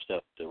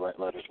stuff to write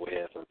letters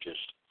with, or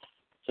just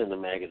send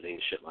them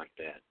magazines, shit like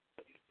that.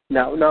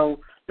 Now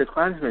the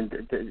Klansmen,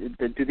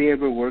 do they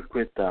ever work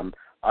with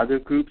other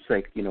groups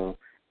like the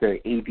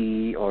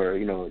AB or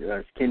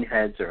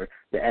skinheads or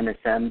the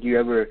NSM? Do you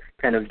ever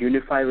kind of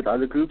unify with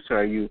other groups, or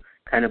are you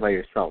kind of by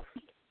yourself?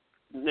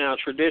 Now,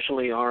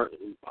 traditionally,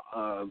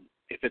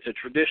 if it's a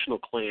traditional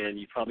Klan,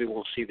 you probably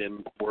won't see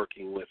them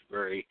working with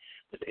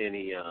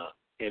any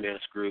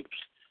NS groups,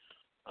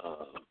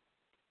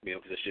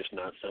 because it's just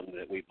not something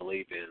that we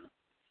believe in.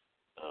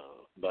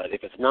 But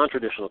if it's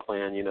non-traditional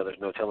Klan, there's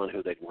no telling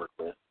who they'd work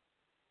with.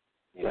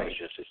 Right. It's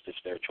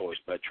just their choice.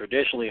 But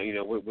traditionally,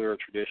 we're a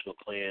traditional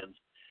Klan,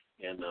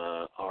 and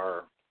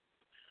our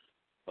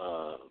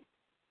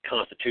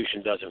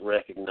Constitution doesn't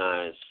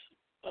recognize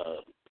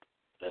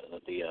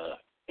the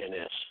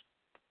NS.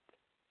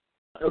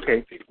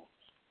 Okay. People.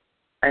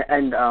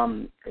 And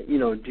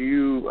do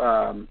you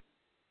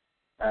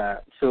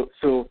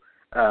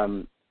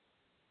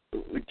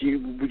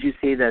would you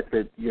say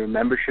that your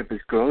membership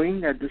is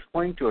growing at this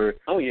point, or?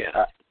 Oh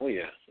yeah,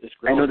 it's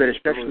growing. I know that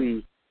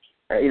especially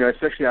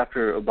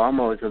after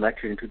Obama was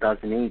elected in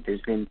 2008,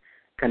 there's been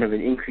kind of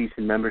an increase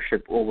in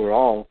membership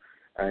overall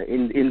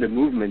in the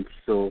movement.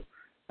 So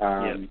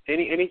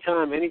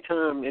anytime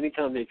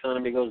the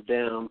economy goes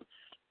down,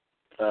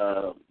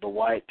 the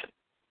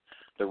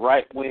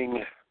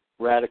right-wing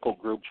radical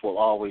groups will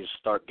always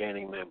start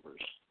gaining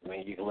members. I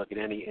mean, you can look at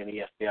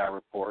any FBI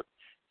report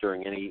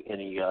during any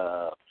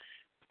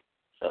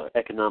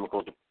economic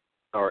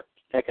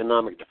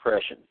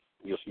depression.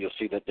 You'll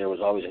see that there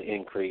was always an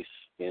increase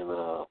in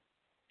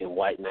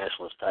white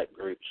nationalist type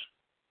groups.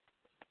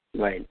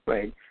 Right,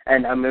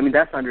 and I mean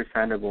that's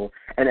understandable.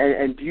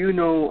 And do you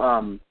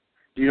know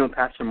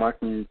Pastor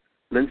Martin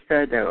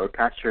Lindstedt or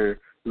Pastor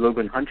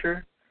Logan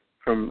Hunter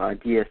from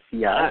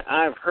DSCI?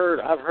 I've heard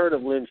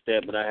of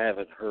Lindstedt, but I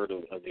haven't heard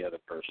of the other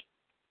person.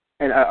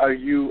 And are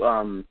you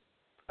a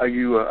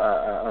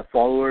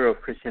follower of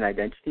Christian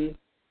Identity?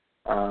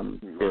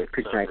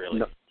 Christian not really.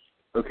 No.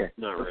 Okay.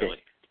 Not okay. really.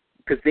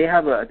 Because they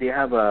have a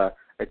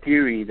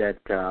theory that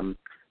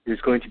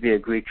there's going to be a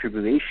great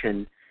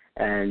tribulation,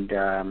 and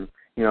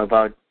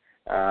about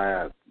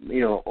a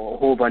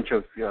whole bunch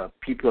of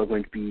people are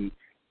going to be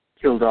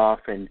killed off,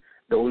 and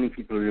the only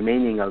people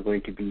remaining are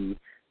going to be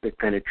the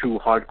kind of true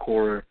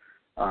hardcore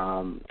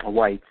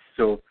whites.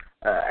 So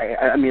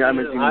I'm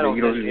assuming that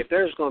you don't. If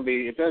there's going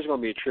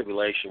to be a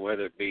tribulation,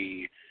 whether it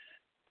be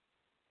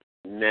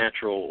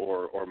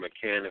natural or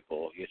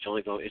mechanical, it's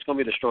going to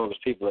be the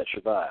strongest people that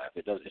survive.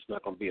 It's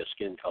not going to be a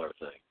skin color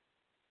thing.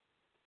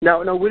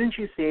 Now, wouldn't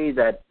you say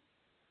that?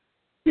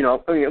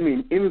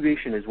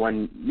 Immigration is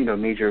one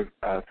major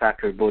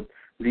factor, both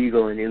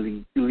legal and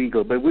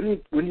illegal. But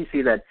wouldn't you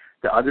say that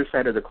the other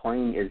side of the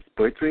coin is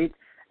birth rate?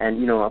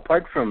 And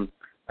apart from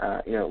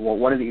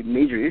one of the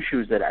major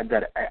issues that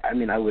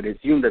I would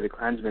assume that the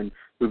Klansmen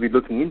will be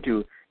looking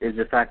into is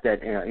the fact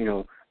that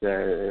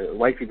the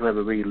white people have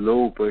a very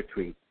low birth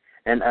rate.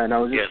 And I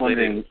was just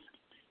wondering,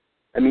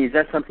 is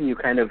that something you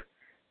kind of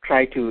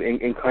try to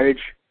encourage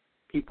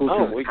people to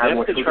have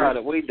more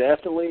children? We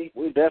definitely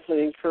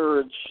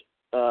encourage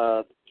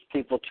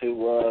people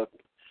to,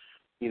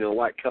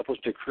 white couples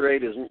to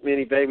create as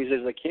many babies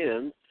as they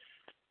can.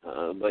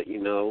 But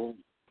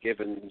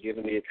given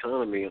the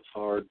economy, it's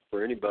hard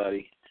for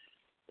anybody,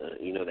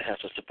 that has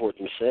to support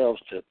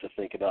themselves to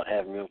think about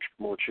having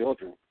more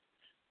children.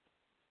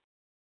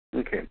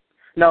 Okay.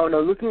 Now,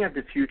 looking at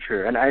the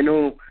future, and I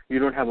know you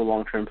don't have a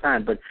long-term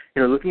plan, but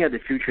looking at the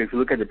future, if you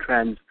look at the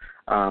trends,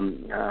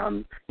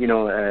 the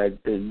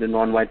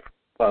non-white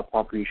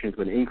population is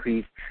going to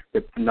increase.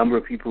 The number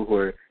of people who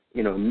are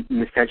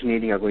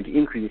miscegenating are going to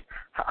increase.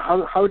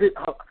 How do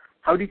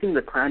you think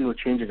the Klan will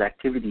change its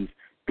activities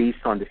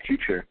based on the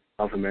future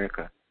of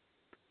America?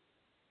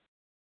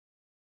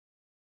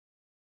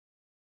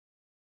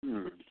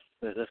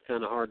 That's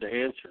kind of hard to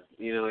answer.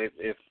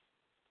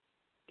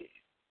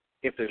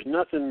 If there's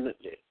nothing,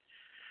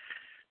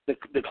 the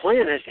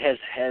Klan has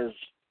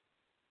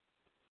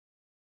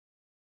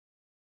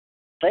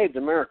saved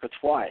America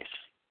twice,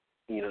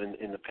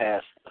 in the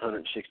past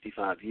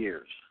 165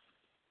 years.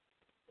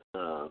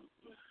 And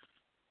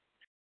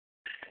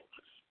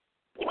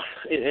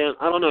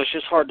I don't know. It's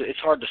just hard to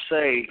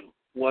say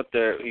what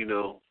they're.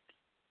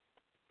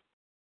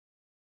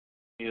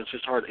 It's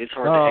just hard. It's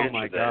hard to answer that. Oh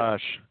my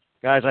gosh,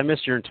 guys! I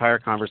missed your entire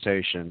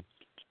conversation.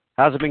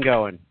 How's it been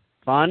going?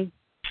 Fun?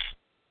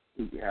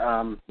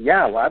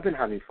 Well, I've been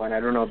having fun. I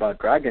don't know about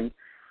Dragon.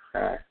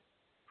 No,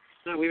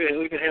 we've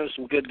been having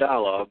some good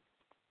dialogue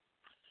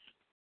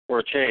for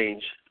a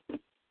change.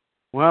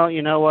 Well,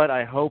 you know what?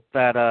 I hope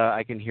that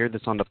I can hear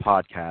this on the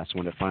podcast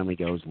when it finally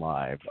goes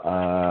live.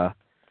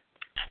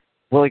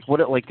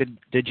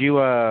 Did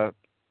you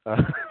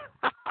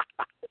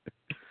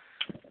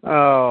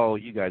Oh,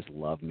 you guys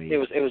love me. It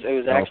was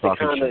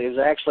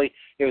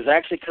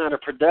actually kind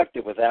of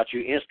productive without you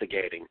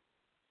instigating.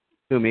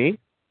 Who, me?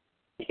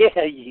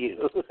 Yeah,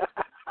 you.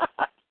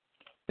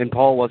 And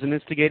Paul wasn't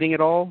instigating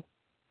at all?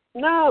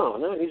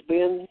 No, he's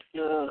been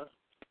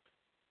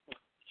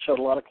showed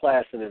a lot of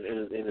class in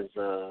his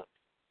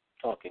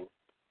talking.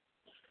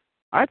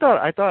 I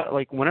thought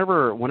like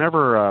whenever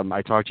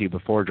I talked to you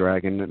before,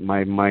 Dragon,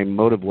 my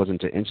motive wasn't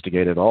to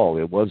instigate at all.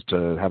 It was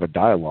to have a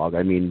dialogue.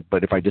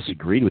 But if I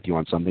disagreed with you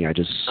on something, I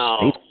just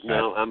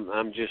no,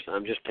 I'm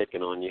just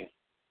picking on you.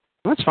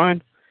 That's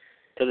fine.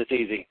 Because it's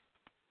easy.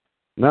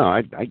 No,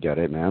 I get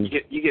it, man.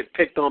 You get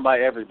picked on by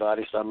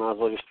everybody, so I might as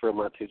well just throw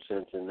my 2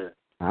 cents in there.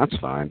 That's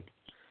fine.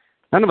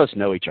 None of us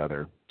know each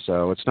other,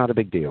 so it's not a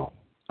big deal.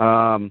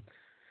 I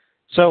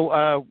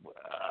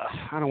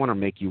don't want to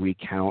make you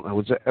recount.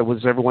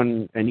 Was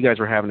everyone, and you guys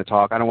were having a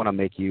talk. I don't want to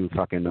make you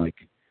fucking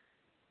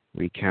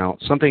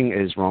recount. Something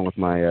is wrong with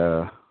my.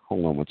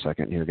 Hold on 1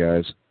 second here,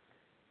 guys.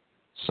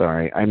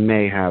 Sorry, I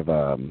may have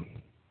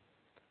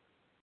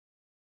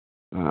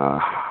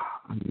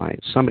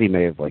somebody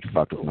may have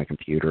fucked with my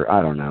computer.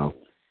 I don't know.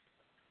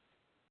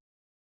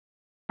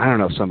 I don't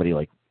know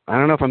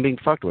if I'm being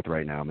fucked with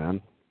right now,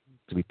 man.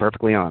 To be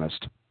perfectly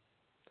honest.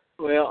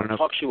 Well,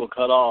 TalkShoe will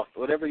cut off.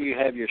 Whatever you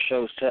have your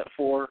show set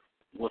for,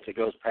 once it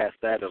goes past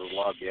that, it'll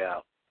log you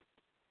out.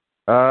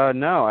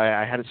 No,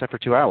 I had it set for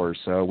 2 hours,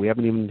 so we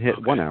haven't even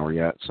hit 1 hour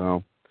yet.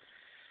 So,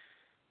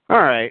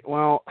 all right.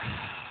 Well,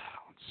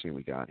 let's see what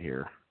we got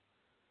here.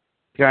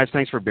 Guys,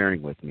 thanks for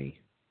bearing with me.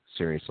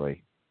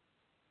 Seriously,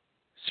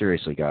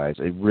 guys,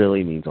 it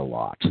really means a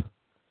lot.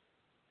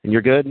 And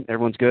you're good?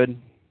 Everyone's good?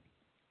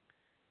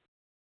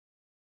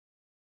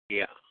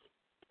 Yeah.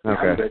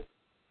 Okay. I'm good.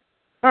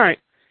 All right.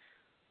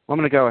 Well, I'm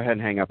going to go ahead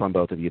and hang up on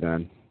both of you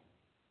then.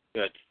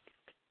 Good.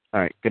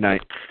 All right. Good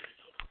night.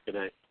 Good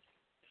night.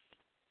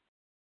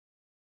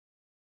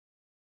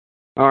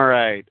 All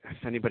right.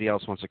 If anybody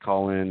else wants to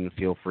call in,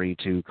 feel free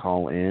to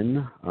call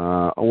in.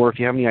 Or if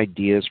you have any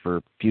ideas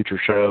for future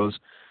shows,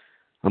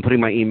 I'm putting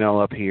my email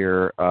up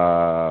here,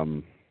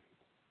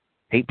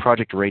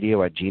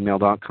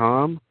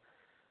 hateprojectradio@gmail.com.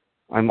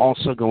 I'm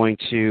also going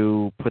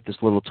to put this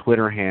little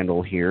Twitter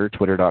handle here,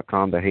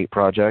 twitter.com, The Hate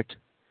Project.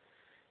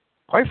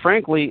 Quite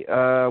frankly,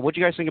 what do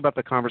you guys think about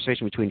the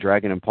conversation between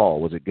Dragon and Paul?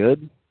 Was it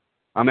good?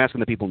 I'm asking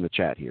the people in the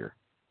chat here.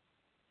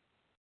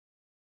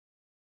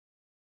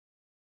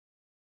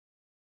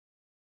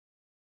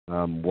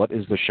 What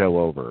is the show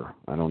over?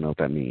 I don't know what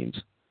that means.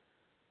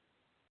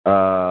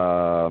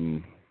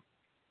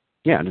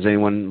 Yeah, does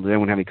anyone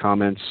have any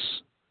comments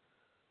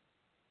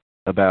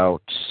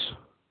about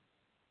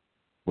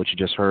what you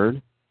just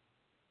heard?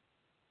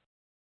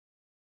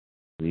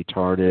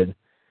 Retarded.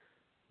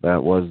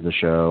 That was the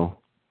show.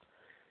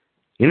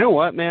 You know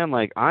what, man?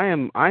 Like I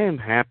am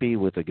happy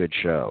with a good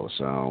show,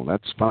 so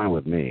that's fine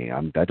with me.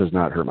 That does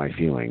not hurt my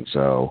feelings.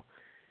 So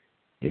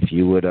if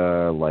you would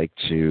like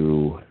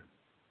to,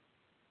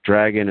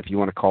 Dragon, if you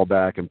want to call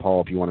back, and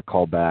Paul, if you want to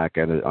call back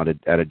at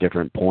a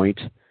different point,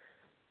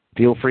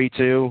 feel free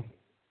to.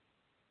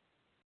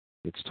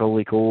 It's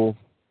totally cool.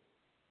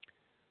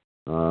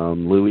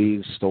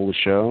 Louise stole the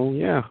show.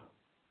 Yeah.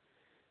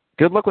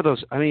 Good luck with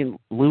those. I mean,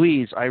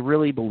 Louise, I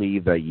really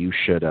believe that you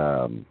should.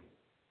 Hold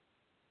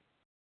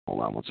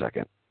on 1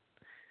 second.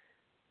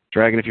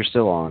 Dragon, if you're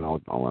still on, I'll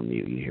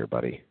unmute you here,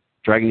 buddy.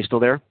 Dragon, you still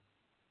there?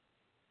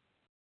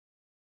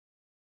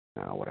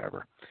 Oh,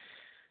 whatever.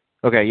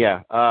 Okay,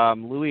 yeah.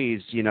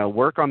 Louise,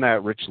 work on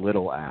that Rich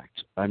Little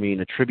act. I mean,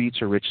 a tribute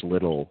to Rich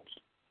Little.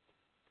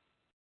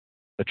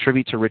 A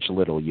tribute to Rich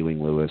Little,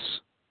 Ewing Lewis.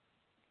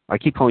 I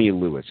keep calling you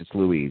Lewis. It's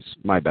Louise.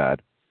 My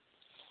bad.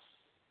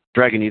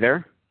 Dragon, you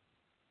there?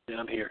 Yeah,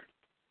 I'm here.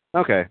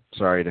 Okay.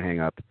 Sorry to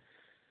hang up.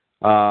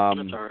 That's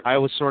all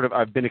right.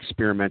 I've been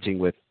experimenting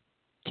with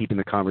keeping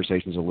the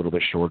conversations a little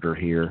bit shorter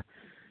here.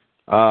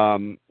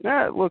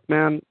 Look,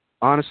 man,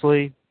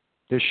 honestly,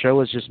 this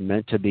show is just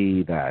meant to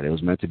be that. It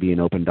was meant to be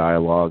an open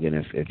dialogue, and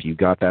if you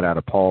got that out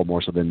of Paul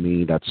more so than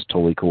me, that's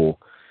totally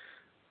cool.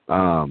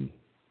 Yeah,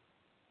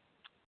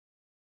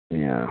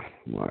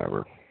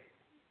 whatever.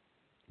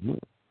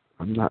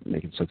 I'm not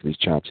making sense of these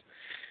chats.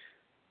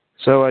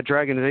 So,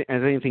 Dragon, is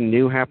anything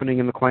new happening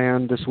in the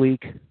clan this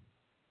week?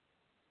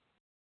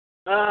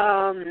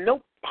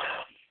 Nope.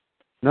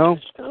 No?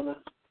 Just kind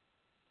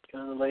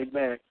of laid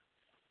back.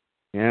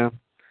 Yeah.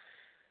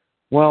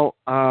 Well,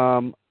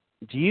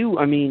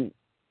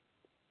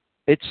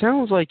 it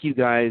sounds like do you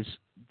guys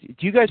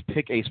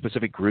pick a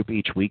specific group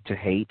each week to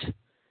hate?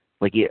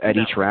 Like at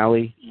each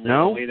rally?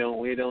 No? We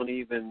don't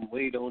even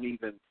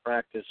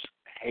practice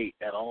hate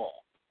at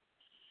all.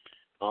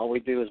 All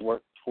we do is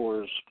work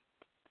towards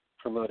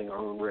promoting our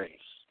own race.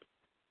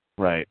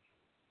 Right.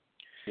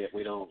 Yeah,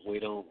 we don't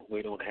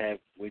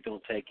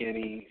take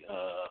any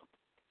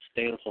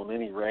stance on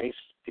any race.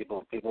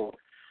 People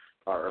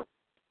are,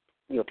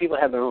 people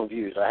have their own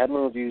views. I have my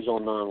own views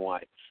on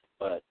non-whites,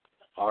 but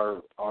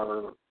our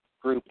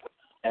group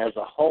as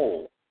a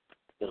whole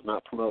does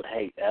not promote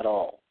hate at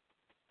all.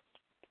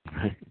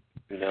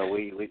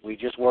 We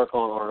just work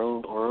on our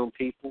own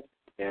people,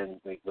 and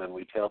when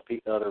we tell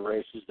other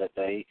races that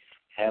they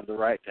have the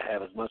right to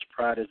have as much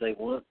pride as they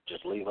want,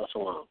 just leave us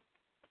alone.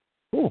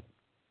 Cool.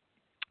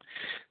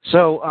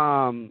 So,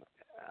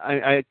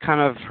 I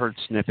kind of heard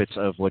snippets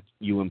of what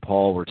you and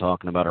Paul were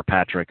talking about, or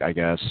Patrick, I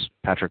guess.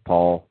 Patrick,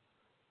 Paul,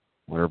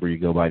 whatever you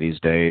go by these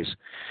days.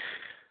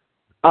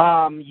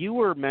 You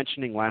were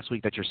mentioning last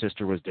week that your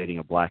sister was dating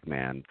a black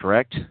man,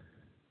 correct?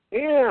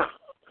 Yeah,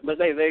 but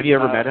they have you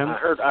ever met him? I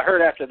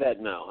heard after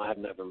that. No, I have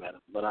never met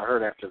him, but I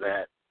heard after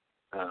that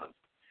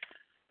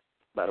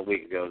about a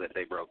week ago that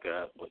they broke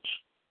up, which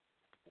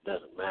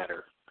doesn't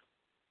matter.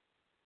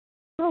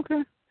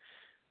 Okay.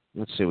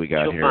 Let's see what we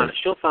got here.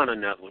 She'll find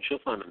another one.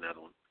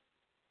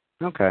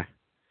 Okay.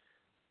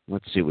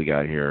 Let's see what we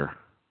got here.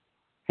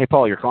 Hey,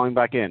 Paul, you're calling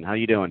back in. How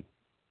you doing?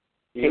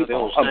 You know the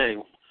old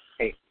saying.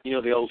 Hey, you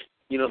know the old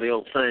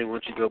saying.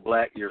 Once you go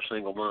black, you're a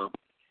single mom.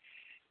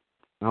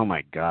 Oh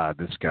my God,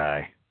 this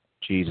guy.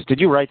 Jesus, did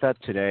you write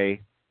that today?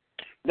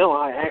 No,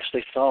 I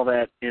actually saw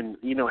that in.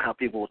 You know how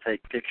people will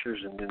take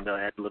pictures and then they'll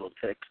add little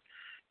text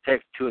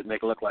to it, and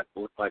make it look like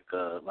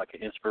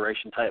an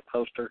inspiration type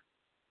poster.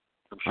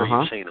 I'm sure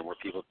you've seen them where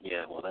people.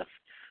 Yeah, well, that's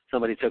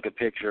somebody took a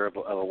picture of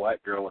a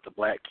white girl with a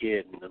black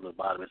kid, and then at the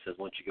bottom it says,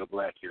 "Once you go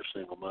black, you're a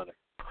single mother."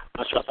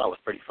 I thought was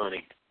pretty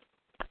funny.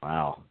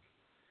 Wow.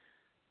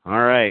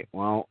 All right.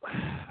 Well,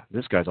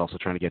 this guy's also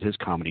trying to get his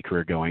comedy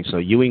career going. So,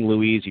 Ewing,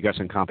 Louise, you got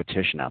some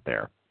competition out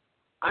there.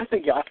 I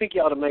think you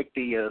ought to make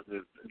the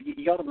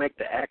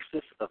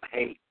Axis of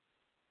Hate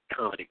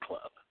comedy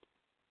club.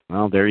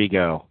 Well, there you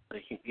go.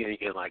 You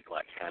can like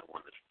have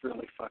one that's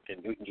really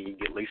fucking. You can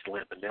get Lisa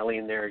Lampanelli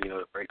in there,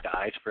 to break the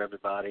ice for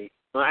everybody.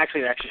 Well,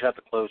 actually have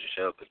to close the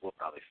show because we'll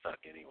probably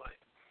suck anyway.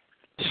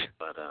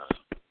 But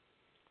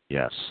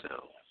yes.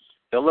 So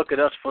they'll look at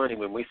us funny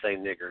when we say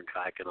nigger and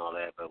kike and all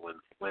that, but when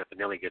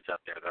Lampanelli gets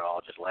up there, they'll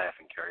all just laugh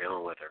and carry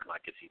on with her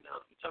like it's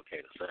okay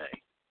to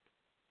say.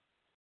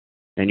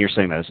 And you're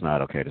saying that it's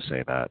not okay to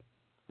say that.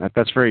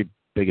 That's very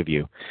big of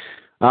you.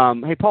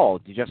 Hey, Paul,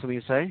 did you have something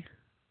to say?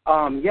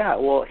 Yeah.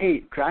 Well,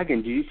 hey,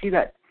 Dragon, did you see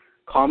that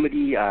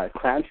comedy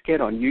clan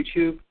skit on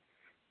YouTube?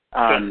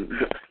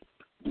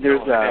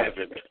 There's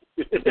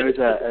There's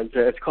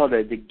it's called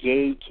the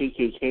Gay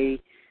KKK,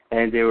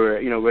 and they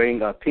were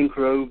wearing pink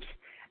robes,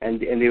 and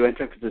they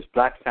went up to this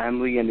black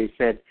family and they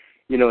said,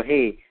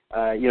 hey,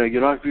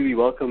 you're not really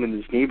welcome in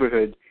this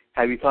neighborhood.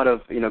 Have you thought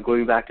of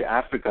going back to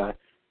Africa?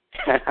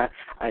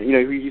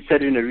 He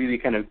said it in a really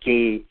kind of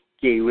gay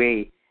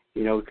way,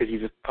 because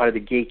he's a part of the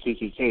Gay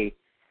KKK.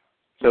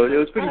 So it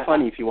was pretty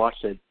funny if you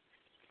watched it.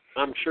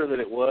 I'm sure that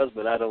it was,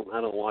 but I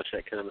don't watch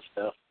that kind of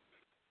stuff.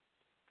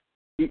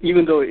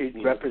 Even though it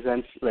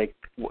represents like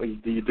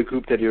the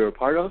group that you're a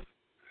part of,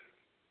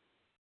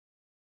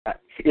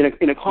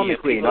 in a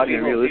comic way, not in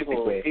a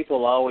realistic way.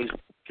 People always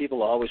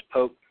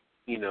poke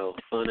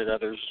fun at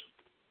others.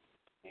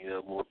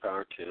 More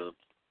power to them.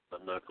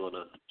 I'm not going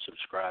to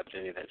subscribe to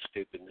any of that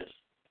stupidness.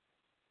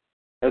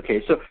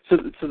 Okay, so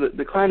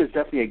the Klan is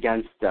definitely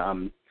against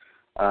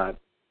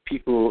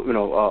people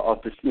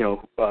of this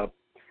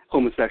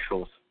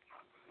homosexuals.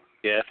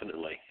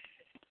 Definitely.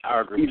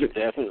 Our group is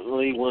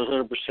definitely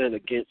 100%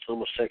 against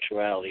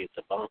homosexuality. It's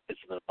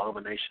an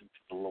abomination to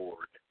the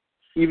Lord.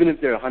 Even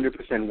if they're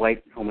 100%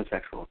 white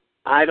homosexual?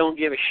 I don't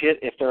give a shit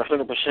if they're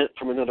 100%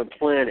 from another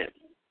planet.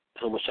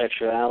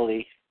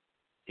 Homosexuality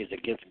is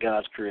against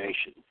God's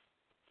creation.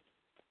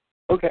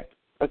 Okay.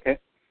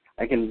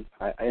 I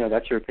know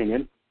that's your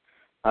opinion.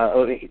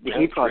 The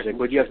Hate Project,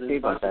 what do you have to say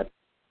about that?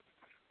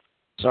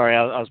 Sorry,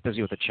 I was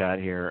busy with the chat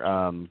here.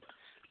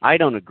 I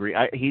don't agree.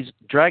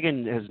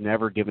 Dragon has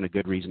never given a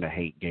good reason to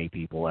hate gay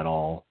people at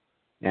all,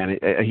 and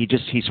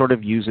he sort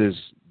of uses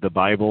the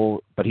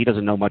Bible, but he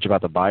doesn't know much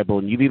about the Bible,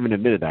 and you've even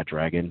admitted that,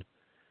 Dragon.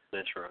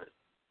 That's right.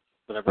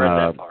 But I've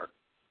read that part.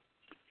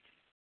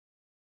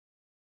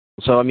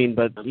 So have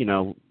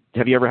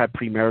you ever had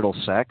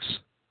premarital sex?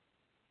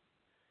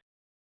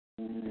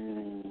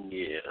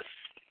 Yes.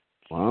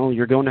 Well,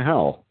 you're going to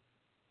hell,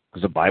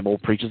 because the Bible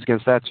preaches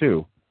against that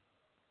too.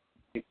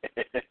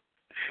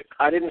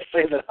 I didn't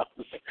say that I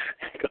was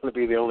going to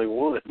be the only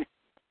one.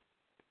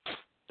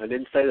 I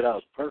didn't say that I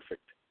was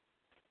perfect.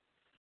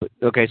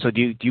 Okay, so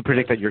do you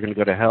predict that you're going to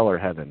go to hell or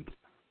heaven?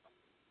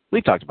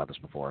 We've talked about this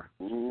before.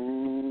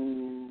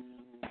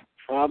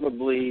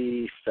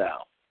 Probably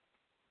south.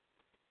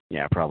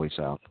 Yeah, probably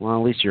south. Well,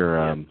 at least you're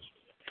at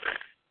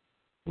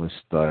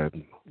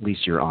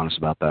least you're honest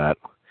about that.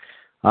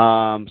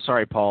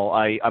 Sorry, Paul.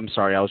 I'm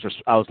sorry. I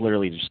was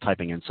literally just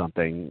typing in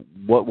something.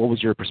 What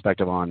was your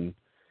perspective on?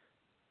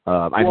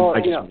 I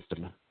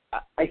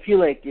feel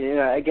like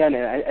again,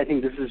 I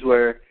think this is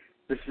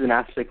an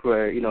aspect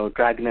where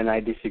Dragon and I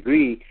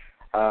disagree.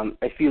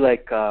 I feel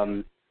like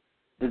the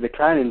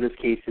Klan in this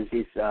case is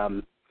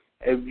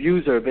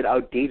views are a bit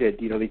outdated.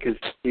 Because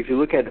if you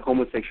look at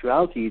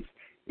homosexuality,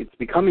 it's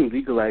becoming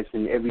legalized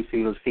in every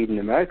single state in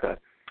America,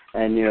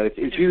 and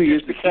it's really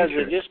just because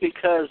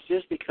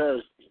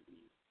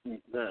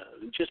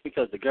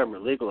the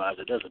government legalized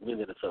it doesn't mean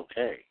that it's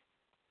okay.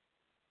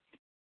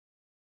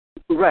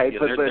 Right,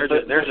 but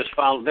they're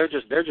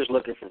just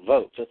looking for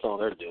votes. That's all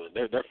they're doing.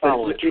 They're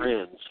following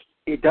trends.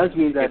 It does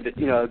mean that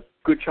a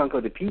good chunk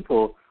of the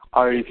people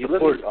are in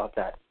support of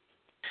that.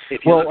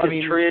 If you look at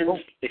voting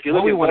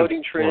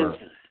trends,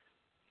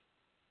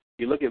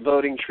 you look at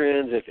voting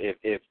trends.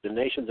 If the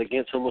nation's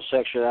against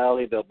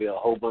homosexuality, there'll be a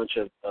whole bunch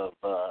of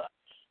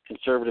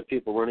conservative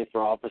people running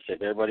for office.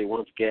 If everybody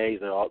wants gays,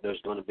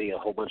 there's going to be a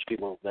whole bunch of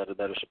people that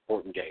are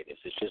supporting gayness.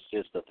 It's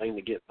just the thing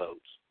to get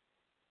votes.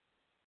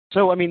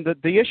 So,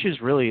 the issue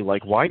is really,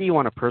 why do you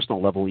on a personal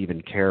level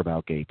even care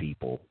about gay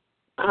people?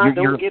 I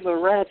don't give a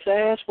rat's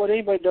ass what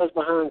anybody does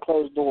behind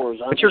closed doors.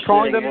 But you're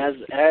calling them as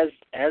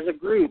a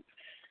group,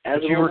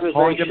 as an organization. You were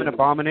calling them an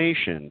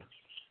abomination.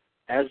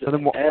 That's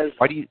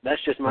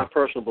just my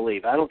personal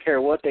belief. I don't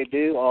care what they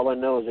do. All I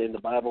know is in the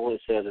Bible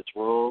it says it's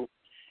wrong,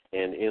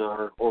 and in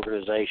our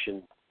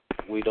organization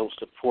we don't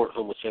support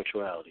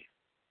homosexuality.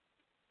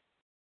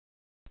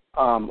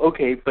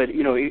 Okay, but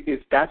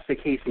if that's the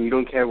case and you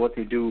don't care what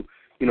they do,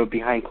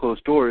 behind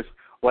closed doors,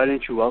 why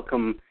don't you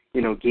welcome,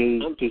 gay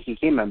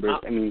KKK members?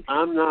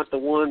 I'm not the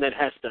one that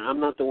has to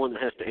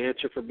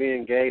answer for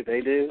being gay.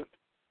 They do.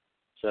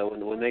 So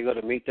when they go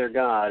to meet their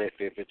God, if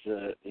it's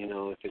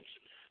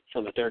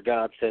something that their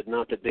God said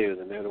not to do,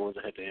 then they're the ones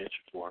that have to answer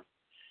for it.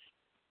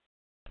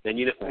 And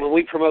when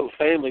we promote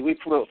family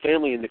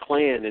in the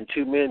Klan, and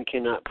two men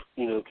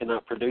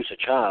cannot produce a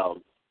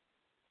child.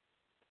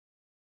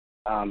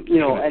 And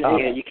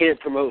you can't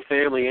promote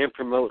family and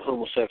promote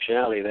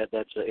homosexuality.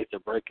 It's a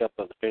breakup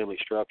of the family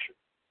structure.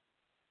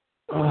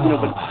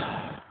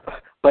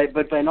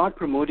 But by not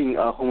promoting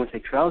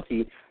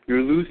homosexuality,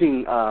 you're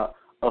losing a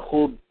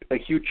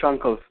huge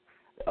chunk of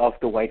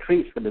the white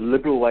race, for the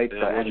liberal whites.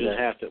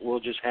 We'll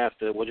just have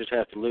to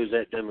lose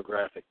that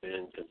demographic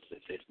then, because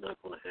it's not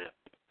going to happen.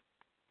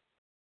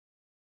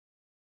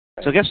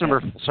 So guess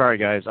number. Sorry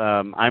guys.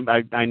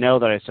 I know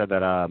that I said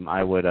that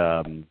I would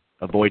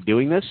avoid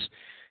doing this.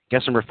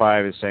 Guess number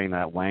 5 is saying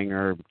that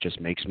Langer just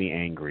makes me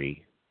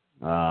angry.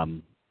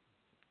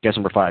 Guess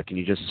number 5, can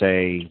you just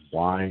say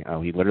why?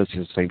 Oh, he literally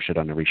says the same shit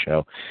on every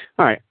show.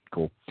 All right,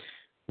 cool.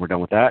 We're done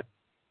with that.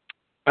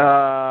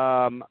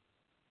 I'm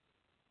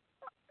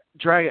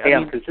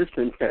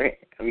consistent, right?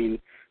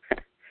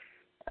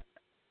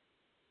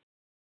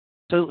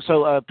 So,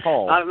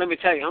 Paul. Let me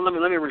tell you.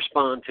 Let me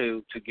respond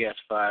to guest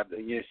 5.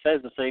 It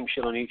says the same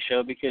shit on each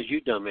show because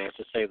you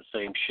dumbasses say the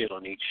same shit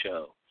on each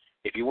show.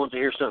 If you want to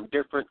hear something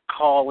different,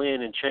 call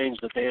in and change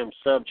the damn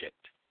subject.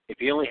 If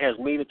he only has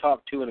me to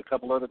talk to and a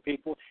couple other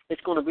people,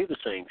 it's going to be the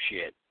same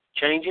shit.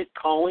 Change it,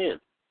 call in.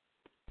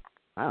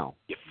 Wow.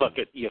 You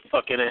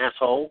fucking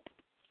asshole.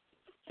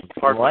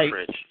 Pardon my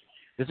French.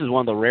 This is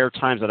one of the rare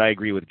times that I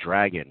agree with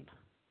Dragon.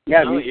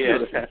 Yeah, me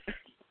too.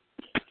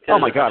 Oh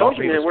my God! I told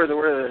you, man, we're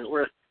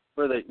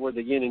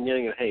the yin and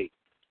yang of hate.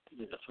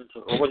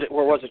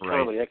 Or was it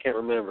comedy? Right. I can't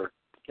remember.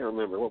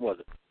 What was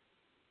it?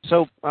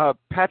 So,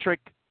 Patrick,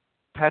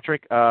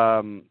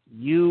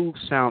 you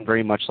sound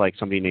very much like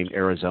somebody named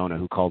Arizona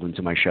who called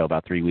into my show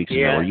about 3 weeks ago.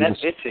 Yeah,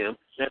 it's him.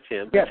 That's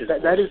him. Yeah,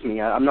 that is me.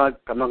 I'm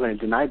not going to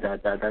deny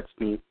that. That's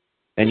me.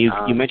 And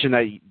you mentioned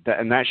that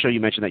in that show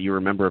you mentioned that you were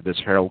a member of this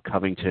Harold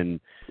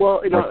Covington.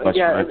 Well,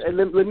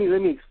 let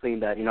me explain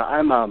that.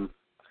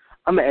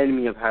 I'm an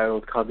enemy of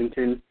Harold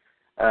Covington,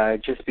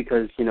 just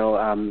because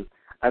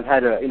I've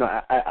had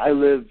I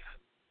live.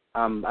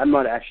 I'm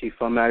not actually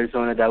from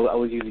Arizona. I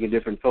was using a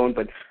different phone,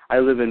 but I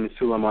live in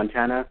Missoula,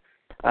 Montana,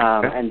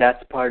 and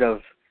that's part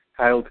of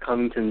Harold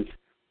Covington's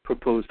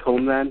proposed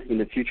homeland in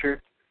the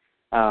future.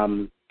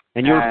 And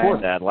you were for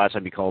that last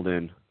time you called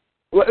in.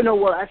 Well, no.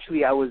 Well,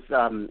 actually, I was.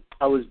 If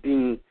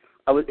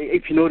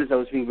you notice, I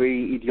was being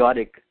very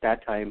idiotic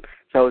that time.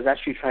 So I was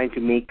actually trying to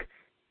make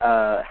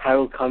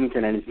Harold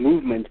Covington and his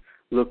movement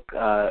look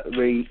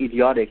very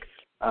idiotic,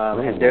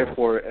 and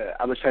therefore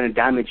I was trying to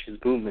damage his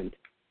movement.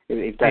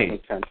 If that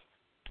makes sense.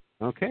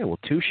 Okay. Well,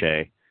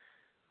 touche.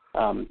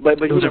 But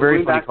it was a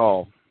very funny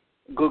call.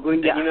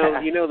 Going back,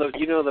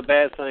 the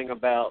bad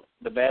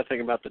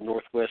thing about the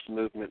Northwest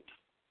movement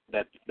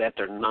that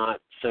they're not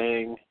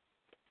saying.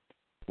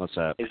 What's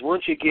that? Is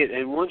once you get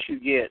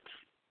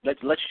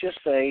let's just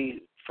say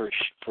for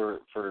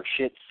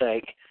shit's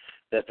sake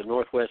that the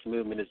Northwest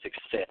movement is a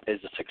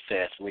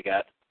success, and we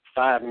got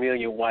 5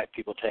 million white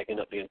people taking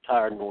up the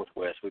entire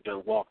Northwest. We've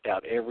done walked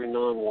out every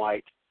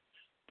non-white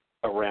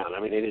around. I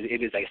mean,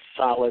 it is a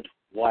solid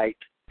white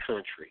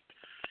country.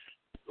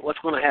 What's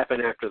going to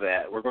happen after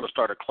that? We're going to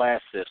start a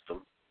class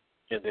system,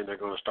 and then they're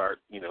going to start,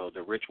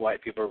 the rich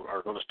white people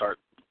are going to start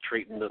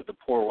treating the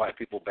poor white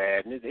people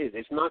bad, and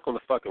it's not going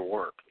to fucking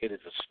work. It is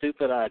a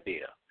stupid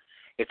idea.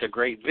 It's a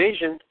great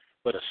vision,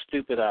 but a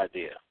stupid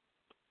idea.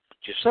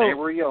 Just stay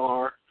where you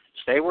are,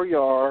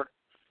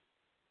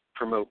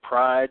 promote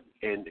pride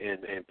and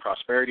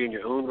prosperity in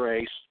your own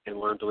race, and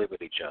learn to live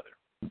with each other.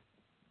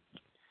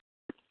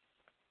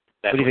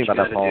 That's what do you think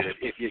about that, Paul?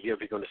 If you're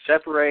going to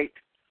separate,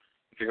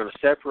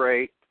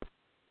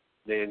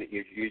 then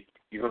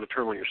you're going to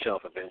turn on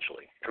yourself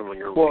eventually. Turn on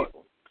your own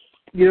people.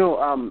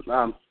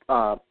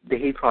 The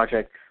Hate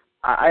Project.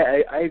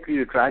 I agree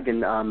with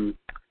Dragon.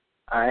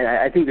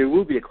 I think there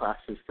will be a class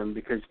system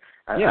because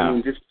I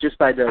mean just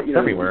by the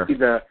everywhere. You see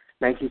the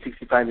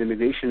 1965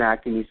 Immigration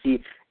Act, and you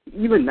see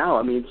even now.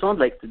 I mean, it's not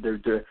like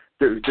the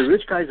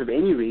rich guys of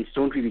any race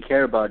don't really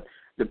care about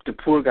the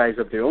poor guys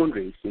of their own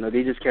race.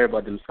 They just care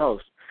about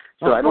themselves.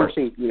 So I don't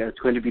think it's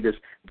going to be this.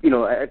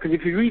 Because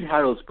if you read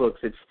Harold's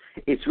books,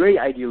 it's very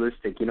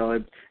idealistic.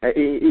 In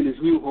his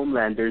new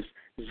homeland, there's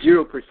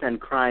 0%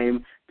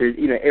 crime. There's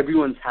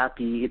everyone's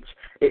happy.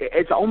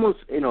 It's almost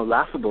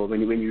laughable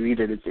when you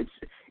read it.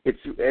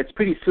 It's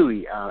pretty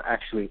silly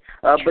actually.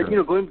 But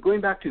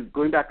going back to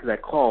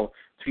that call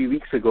 3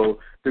 weeks ago,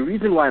 the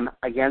reason why I'm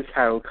against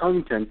Harold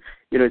Covington,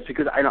 it's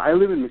because I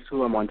live in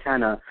Missoula,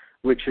 Montana,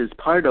 which is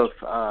part of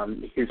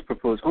his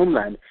proposed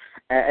homeland.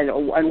 And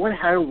what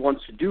Harold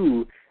wants to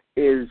do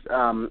is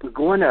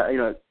go on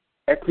a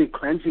ethnic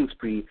cleansing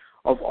spree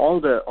of all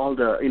the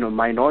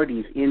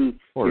minorities in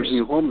his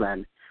new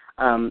homeland.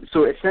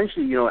 So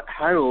essentially,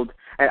 Harold,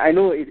 and I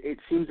know it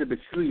seems a bit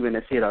silly when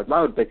I say it out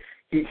loud, but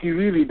he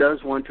really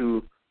does want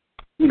to,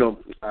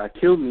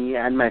 kill me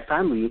and my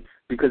family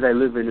because I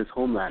live in his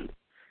homeland.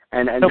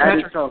 And so that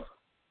itself.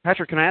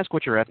 Patrick, can I ask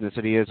what your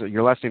ethnicity is?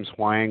 Your last name's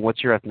Huang.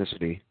 What's your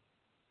ethnicity?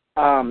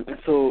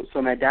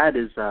 So my dad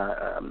is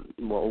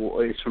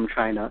from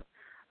China,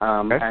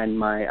 and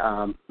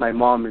my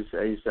mom is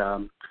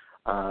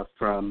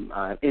from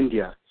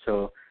India.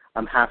 So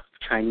I'm half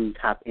Chinese,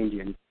 half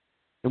Indian.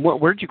 And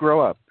where did you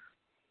grow up?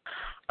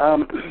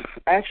 I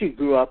actually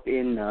grew up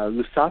in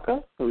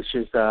Lusaka, which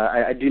is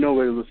do you know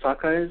where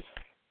Lusaka is?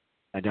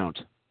 I don't.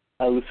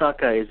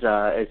 Lusaka is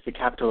the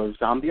capital of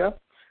Zambia,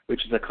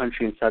 which is a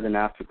country in southern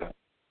Africa.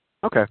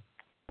 Okay.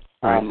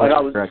 All right, but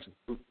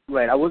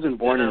I wasn't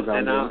born in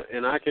Zambia.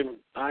 And I can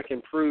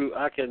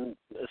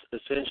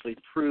essentially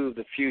prove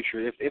the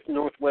future. If the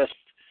Northwest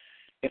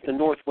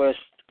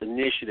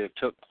Initiative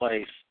took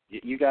place,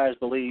 you guys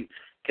believe?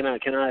 Can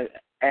I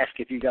ask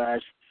if you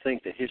guys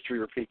think that history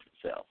repeats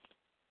itself?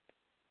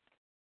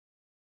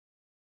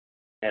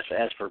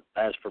 As for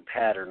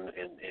pattern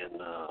and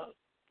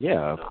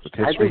yeah,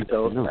 I think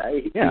so. No.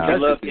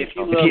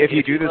 If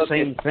you do the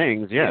same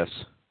things, yes.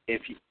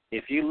 If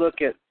you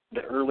look at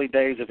the early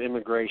days of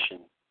immigration,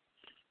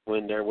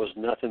 when there was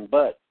nothing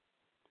but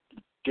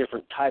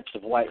different types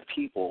of white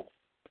people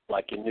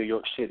like in New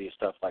York City and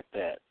stuff like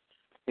that.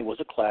 It was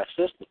a class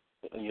system,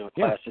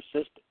 classist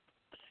system.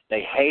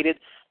 They hated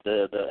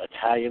the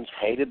Italians,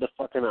 hated the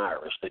fucking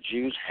Irish. The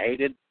Jews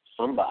hated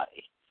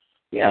somebody.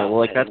 Yeah, well,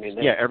 like that's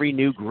every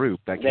new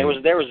group that there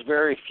was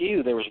very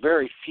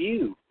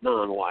few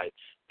non-whites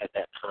at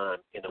that time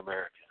in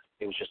America.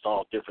 It was just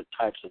all different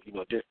types of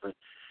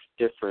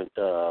different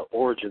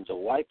origins of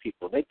white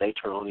people. They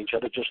turn on each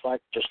other just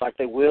like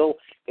they will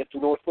if the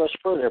Northwest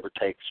Front ever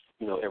takes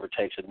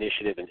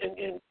initiative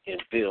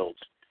and builds.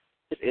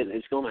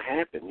 It's going to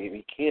happen.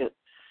 You can't.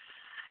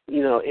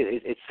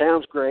 It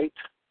sounds great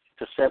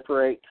to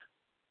separate,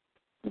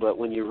 but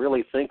when you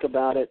really think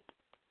about it,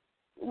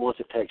 once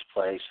it takes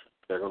place,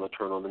 they're going to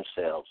turn on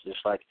themselves.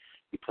 Just like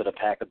you put a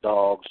pack of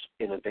dogs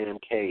in a damn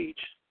cage,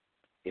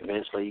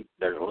 eventually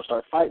they're going to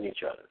start fighting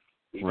each other.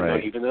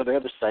 Even though they're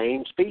the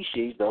same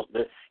species,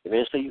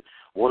 eventually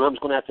one of them's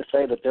going to have to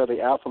say that they're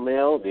the alpha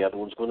male, the other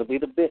one's going to be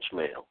the bitch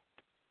male,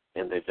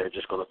 and they're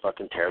just going to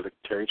fucking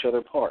tear each other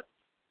apart.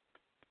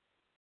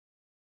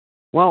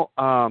 Well,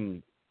 I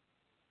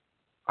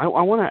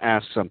want to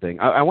ask something.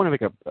 I want to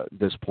make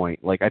this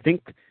point. Like, I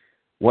think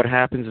what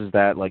happens is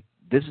that, like,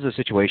 this is a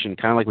situation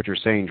kind of like what you're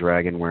saying,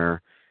 Dragon,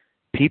 where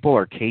people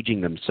are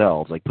caging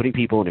themselves, like putting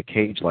people in a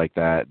cage like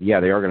that. Yeah,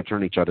 they are going to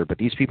turn each other, but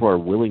these people are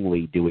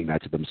willingly doing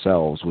that to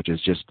themselves, which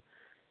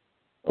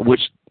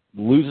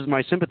loses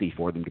my sympathy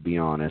for them, to be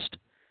honest.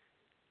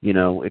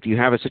 If you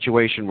have a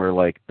situation where,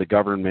 like, the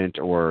government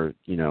or,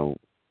 the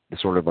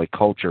sort of, like,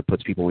 culture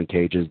puts people in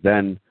cages,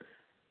 then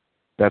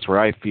that's where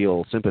I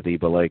feel sympathy.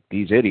 But, like,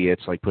 these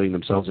idiots, like, putting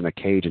themselves in a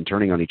cage and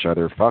turning on each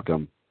other, fuck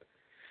them.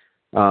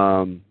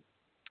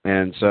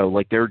 And so,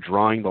 like, they're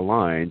drawing the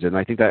lines, and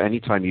I think that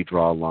anytime you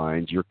draw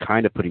lines, you're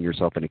kind of putting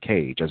yourself in a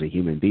cage as a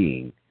human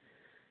being.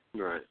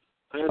 Right.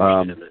 I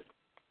understand that.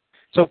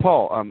 So,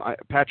 Paul,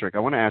 Patrick, I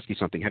want to ask you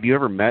something. Have you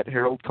ever met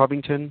Harold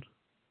Covington?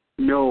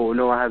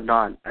 No, I have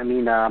not. I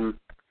mean, do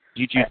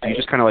you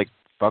just kind of, like,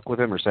 fuck with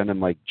him or send him,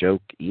 like,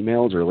 joke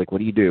emails, or, like, what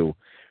do you do?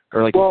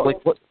 Or, like,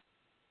 what?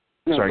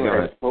 No, sorry, go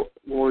ahead. What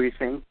were you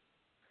saying?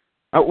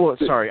 Oh, well,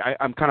 sorry,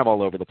 I'm kind of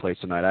all over the place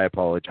tonight. I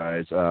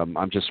apologize.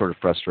 I'm just sort of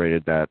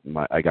frustrated that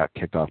I got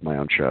kicked off my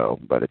own show,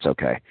 but it's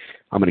okay.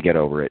 I'm going to get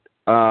over it.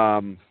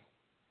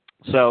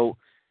 So,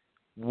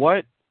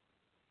 what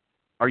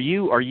are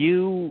you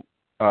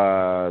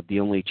the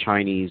only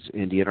Chinese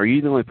Indian? Are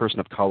you the only person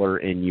of color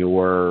in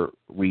your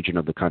region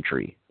of the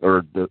country,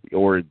 or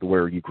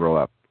where you grow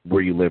up,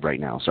 where you live right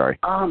now? Sorry.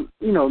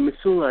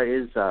 Missoula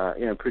is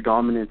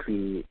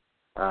predominantly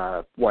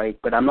white,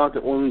 but I'm not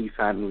the only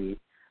family.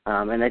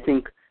 And I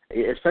think,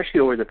 especially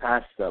over the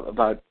past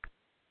about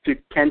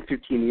 10,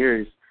 15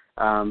 years,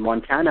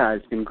 Montana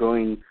has been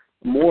growing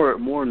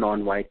more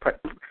non-white,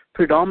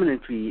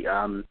 predominantly,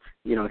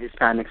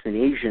 Hispanics and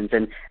Asians.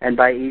 And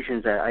by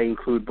Asians, I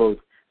include both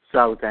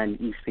South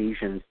and East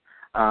Asians.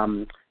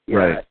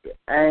 Right.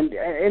 And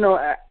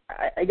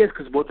I guess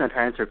because both my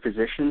parents are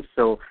physicians,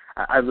 so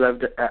I've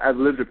lived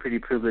a pretty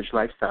privileged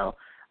lifestyle.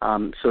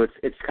 So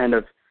it's kind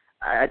of,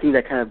 I think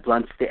that kind of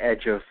blunts the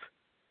edge of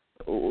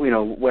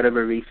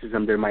whatever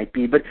racism there might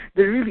be, but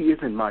there really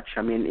isn't much.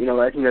 I mean,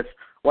 I think that's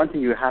one thing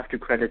you have to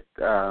credit.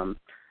 You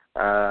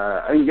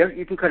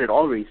can credit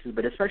all races,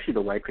 but especially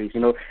the white race.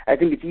 I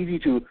think it's easy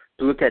to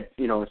look at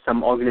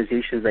some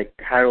organizations like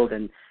Harold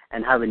and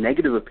have a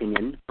negative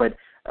opinion, but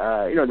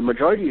the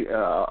majority,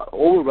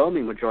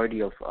 overwhelming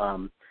majority of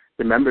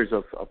the members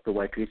of the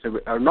white race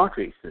are not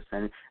racist,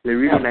 and they're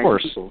really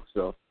nice people.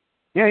 So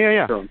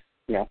yeah. So,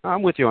 yeah,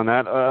 I'm with you on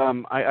that.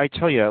 I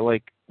tell you,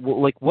 like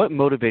what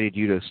motivated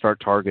you to start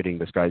targeting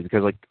this guy?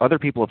 Because, like, other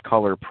people of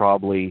color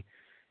probably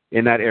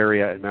in that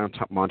area in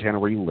Montana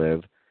where you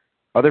live,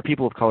 other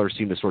people of color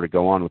seem to sort of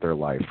go on with their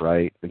life,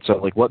 right? And so,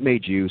 like, what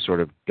made you sort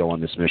of go on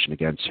this mission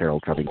against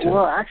Harold Covington?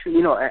 Well,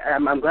 actually,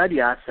 I'm glad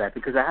you asked that,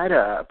 because I had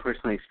a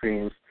personal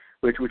experience,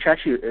 which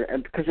actually,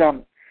 because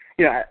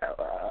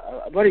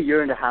about a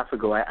year and a half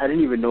ago, I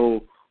didn't even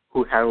know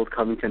who Harold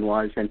Covington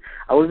was, and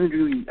I wasn't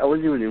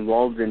even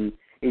involved in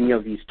any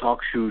of these talk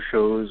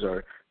shows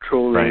or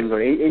trolling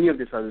or any of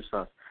this other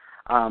stuff.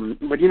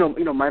 But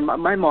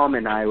my mom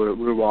and I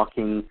were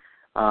walking.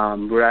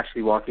 We're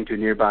actually walking to a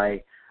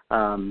nearby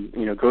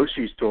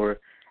grocery store,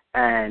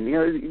 and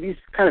these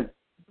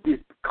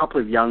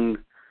couple of young,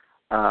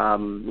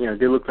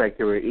 they looked like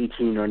they were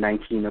 18 or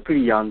 19, or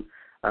pretty young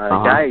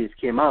guys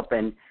came up,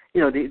 and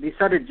they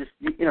started just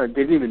they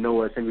didn't even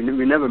know us, and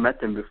we never met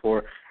them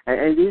before,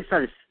 and they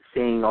started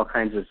saying all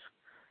kinds of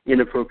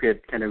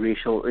inappropriate kind of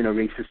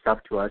racist stuff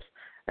to us,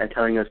 and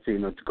telling us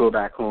to go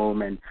back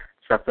home and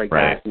stuff like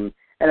that, and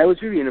it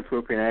was really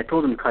inappropriate. And I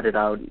told them to cut it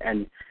out,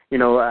 and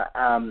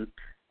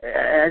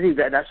I think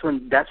that's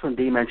when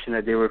they mentioned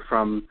that they were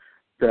from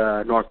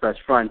the Northwest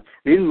Front.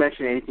 They didn't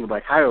mention anything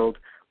about Harold,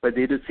 but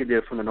they did say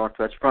they're from the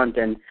Northwest Front,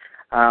 and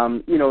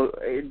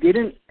they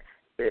didn't.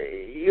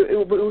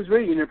 It was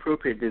very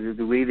inappropriate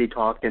the way they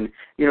talked, and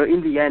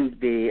in the end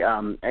they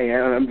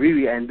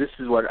and this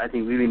is what I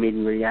think really made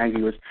me very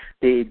angry, was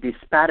they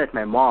spat at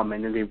my mom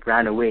and then they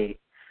ran away.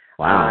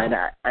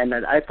 Wow. And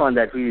I found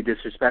that really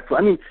disrespectful.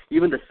 I mean,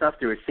 even the stuff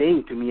they were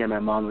saying to me and my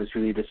mom was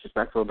really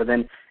disrespectful. But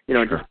then,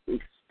 just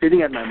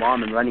sitting at my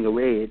mom and running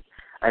away,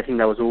 I think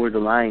that was over the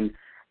line.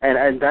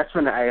 And that's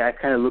when I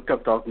kind of looked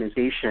up the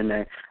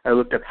organization. I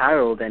looked up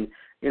Harold, and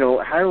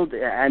Harold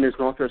and his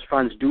Northwest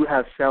Fronts do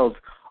have cells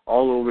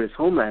all over his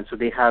homeland. So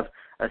they have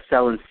a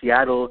cell in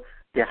Seattle,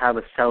 they have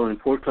a cell in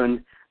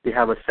Portland, they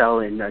have a cell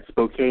in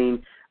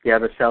Spokane, they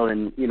have a cell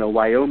in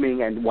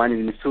Wyoming, and one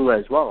in Missoula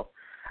as well.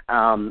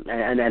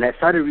 And I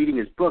started reading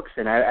his books,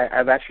 and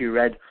I've actually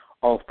read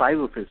all 5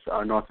 of his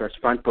Northwest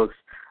Front books.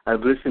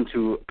 I've listened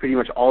to pretty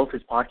much all of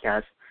his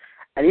podcasts.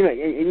 And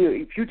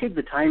if you take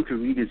the time to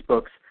read his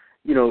books,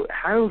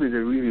 Harold is a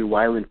really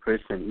violent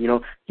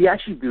person. He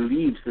actually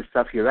believes the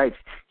stuff he writes.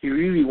 He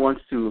really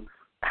wants to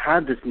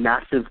have this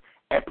massive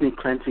ethnic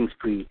cleansing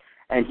spree,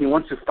 and he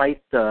wants to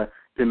fight the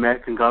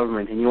American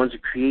government, and he wants to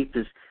create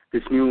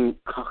this new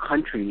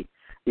country.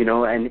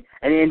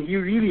 And he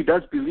really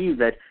does believe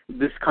that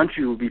this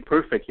country will be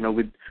perfect,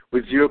 with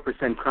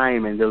 0%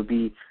 crime, and there'll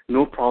be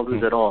no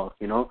problems at all,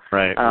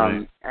 Right.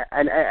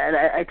 And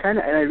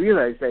I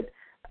realized that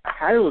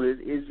Harold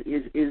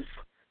is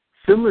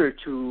similar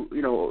to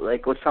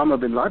like Osama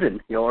bin Laden,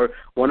 or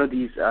one of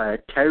these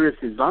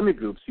terrorist Islamic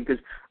groups, because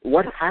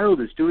what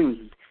Harold is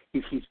doing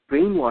is he's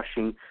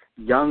brainwashing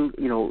young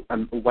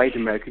white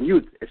American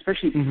youth,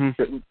 especially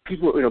the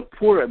people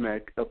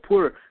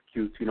poor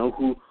youth,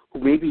 who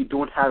maybe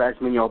don't have as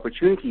many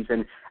opportunities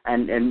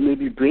and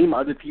maybe blame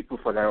other people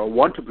for that, or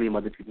want to blame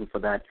other people for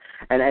that.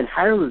 And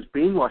Harold is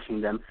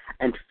brainwashing them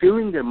and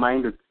filling their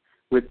mind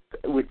with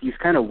these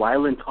kind of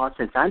violent thoughts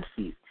and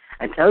fantasies,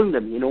 and telling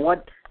them,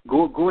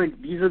 go and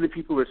these are the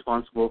people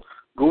responsible.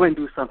 Go and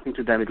do something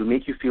to them. It'll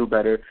make you feel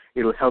better.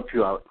 It'll help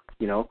you out.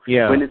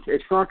 Yeah. When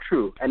it's not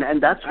true,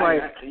 and that's why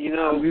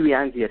I'm really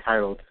angry at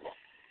Harold.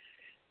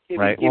 Give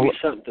Right. me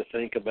something to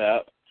think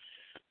about.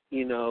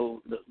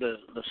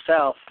 The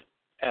South,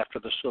 after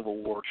the Civil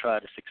War,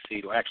 tried to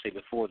succeed, or actually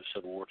before the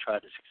Civil War,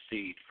 tried to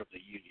succeed from the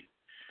Union.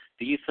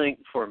 Do you think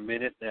for a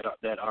minute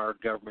that our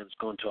government's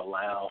going to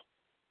allow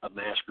a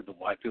mass group of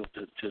white people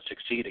to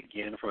succeed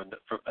again?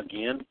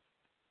 Again?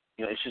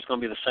 It's just going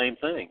to be the same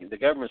thing. The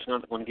government's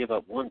not going to give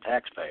up one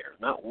taxpayer,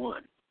 not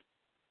one.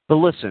 But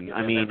listen,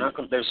 I mean,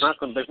 there's not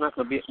going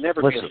to be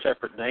never be a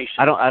separate nation.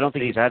 I don't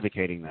think he's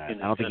advocating that.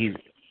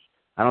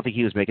 I don't think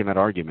he was making that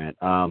argument.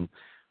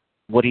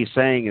 What he's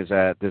saying is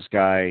that this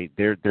guy,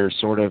 they're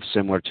sort of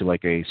similar to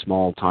like a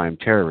small time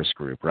terrorist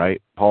group,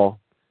 right, Paul?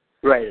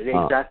 Right.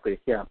 Exactly.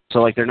 Yeah. So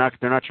like they're not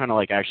trying to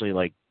like actually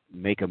like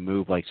make a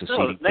move like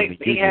seceding from the Union.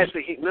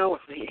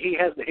 He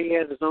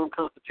has his own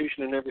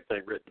constitution and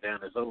everything written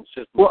down, his own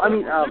system. Well, I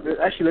mean,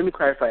 actually, let me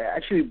clarify.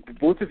 Actually,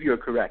 both of you are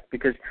correct,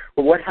 because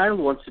what Harold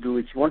wants to do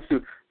is he wants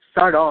to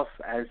start off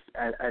as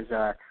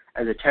a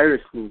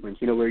terrorist movement.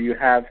 Where you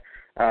have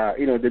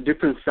the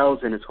different cells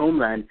in his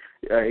homeland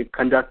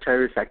conduct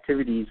terrorist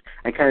activities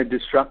and kind of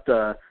disrupt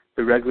the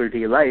regular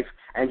day life,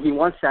 and he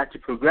wants that to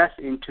progress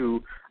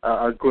into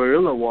a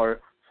guerrilla war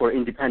for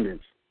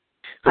independence.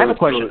 So I have a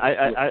question.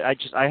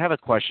 I have a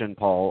question,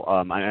 Paul.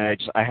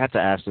 I had to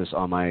ask this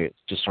on my,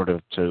 just sort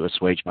of to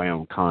assuage my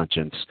own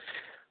conscience.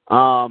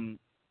 I'm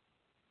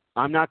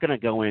not going to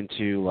go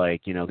into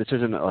like, this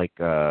isn't like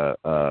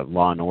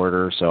Law and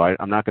Order, so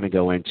I'm not going to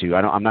go into.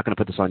 I'm not going to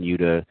put this on you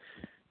to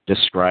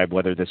describe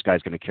whether this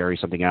guy's going to carry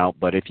something out.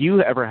 But if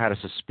you ever had a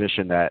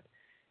suspicion that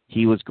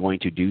he was going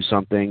to do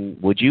something,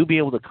 would you be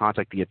able to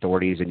contact the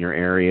authorities in your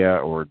area,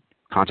 or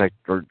contact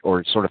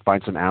or sort of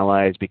find some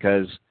allies?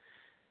 Because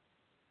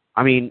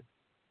I mean,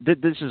 this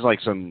is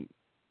like some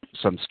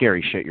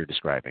scary shit you're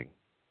describing.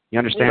 You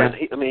understand?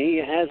 Yeah, he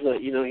has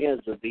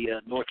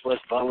the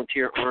Northwest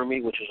Volunteer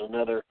Army, which is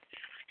another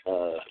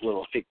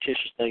little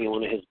fictitious thing in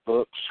one of his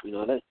books.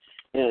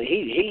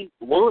 He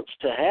wants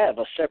to have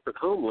a separate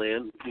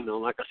homeland.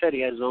 Like I said,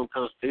 he has his own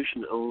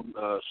constitution, own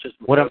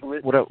system of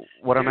government.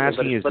 What I'm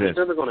asking is but this. It's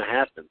never going to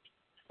happen.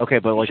 Okay,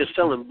 but he's just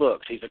selling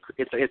books.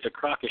 It's a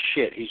crock of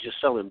shit. He's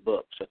just selling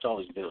books. That's all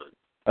he's doing.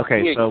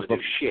 Okay, he ain't so gonna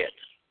do shit.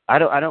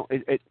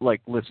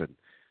 Listen,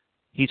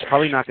 he's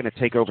probably not going to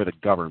take over the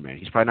government.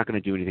 He's probably not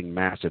going to do anything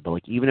massive. But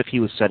like, even if he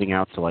was setting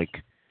out to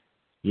like,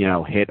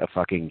 hit a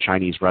fucking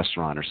Chinese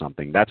restaurant or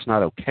something, that's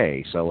not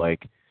okay. So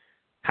like,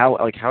 how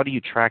do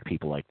you track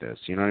people like this?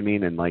 You know what I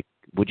mean? And like,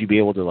 would you be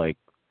able to like,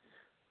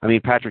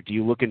 Patrick, do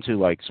you look into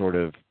like sort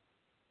of,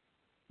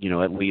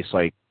 at least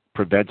like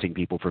preventing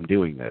people from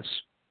doing this?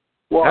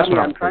 Well,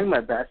 I'm trying my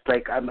best.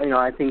 Like,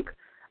 I think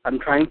I'm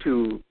trying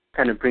to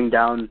kind of bring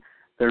down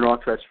the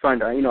Northwest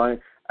Front.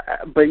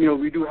 But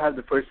we do have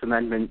the First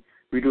Amendment.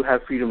 We do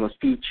have freedom of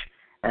speech,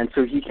 and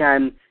so he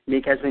can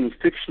make as many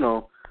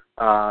fictional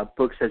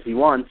books as he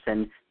wants,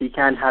 and he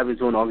can have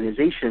his own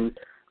organization.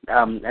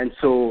 And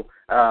so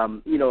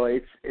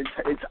it's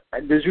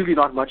there's really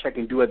not much I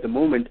can do at the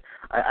moment.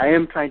 I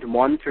am trying to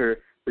monitor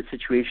the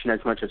situation as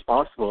much as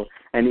possible,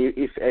 and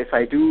if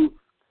I do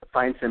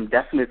find some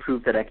definite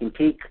proof that I can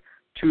take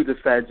to the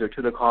feds or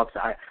to the cops,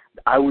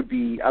 I would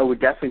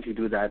definitely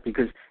do that,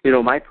 because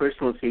my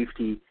personal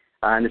safety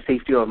and the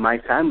safety of my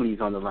family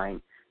is on the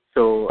line.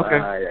 So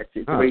Okay.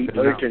 it's a very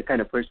urgent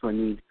kind of personal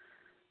need.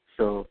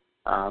 So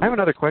I have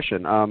another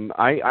question.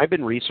 I've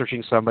been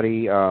researching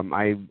somebody.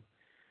 I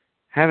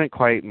haven't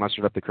quite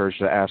mustered up the courage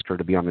to ask her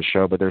to be on the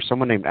show, but there's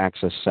someone named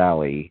Access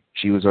Sally.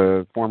 She was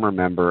a former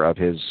member of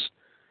his.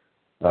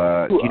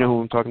 Do you know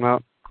who I'm talking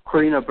about?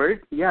 Corina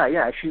Bird?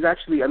 Yeah. She's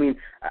actually. I mean,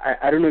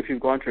 I don't know if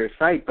you've gone to her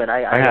site, but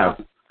I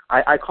have.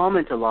 I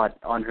comment a lot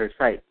on her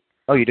site.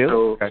 Oh, you do?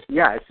 So, okay.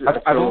 Yeah.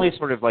 I've only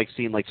sort of like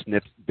seen like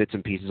bits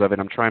and pieces of it.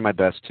 I'm trying my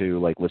best to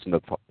like listen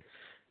to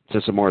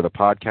some more of the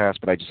podcast,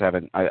 but I just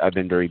haven't. I've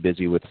been very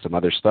busy with some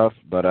other stuff.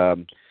 But I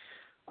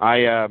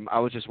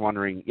was just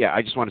wondering. Yeah,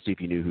 I just want to see if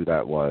you knew who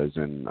that was,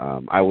 and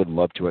I would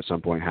love to at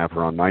some point have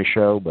her on my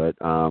show. But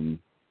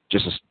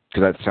just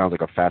because that sounds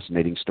like a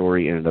fascinating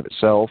story in and of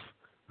itself,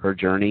 her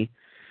journey.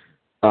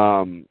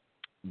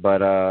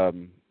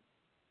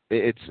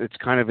 It's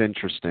kind of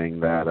interesting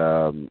that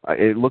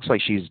it looks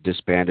like she's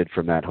disbanded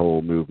from that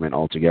whole movement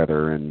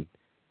altogether, and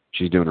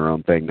she's doing her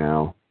own thing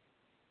now.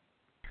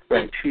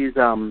 Right. She is.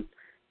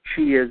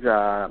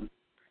 Well,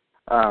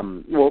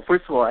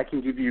 first of all, I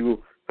can give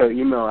you her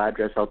email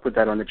address. I'll put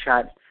that on the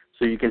chat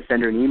so you can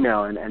send her an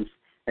email and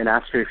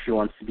ask her if she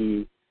wants to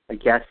be a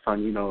guest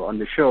on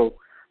the show.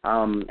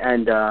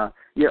 I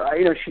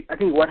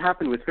think what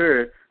happened with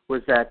her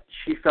was that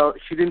she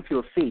didn't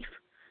feel safe.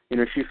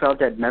 She felt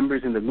that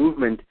members in the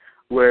movement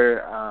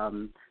were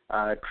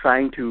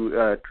trying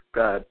to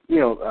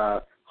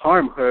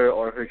harm her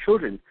or her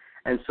children,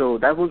 and so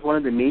that was one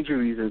of the major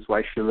reasons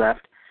why she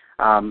left.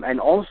 And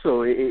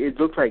also, it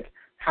looked like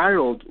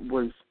Harold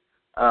was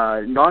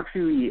not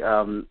really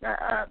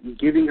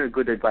giving her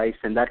good advice,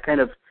 and that kind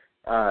of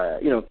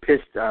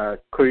pissed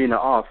Corina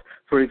off.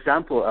 For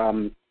example,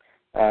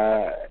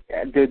 there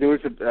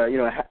was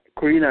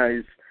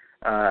Corina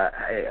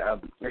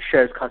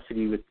shares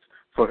custody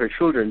for her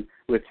children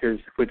with her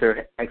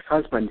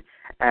ex-husband,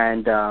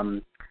 and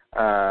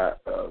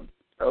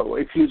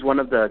it seems one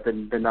of the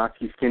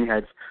Nazi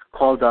skinheads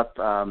called up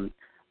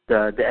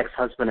the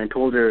ex-husband and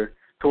told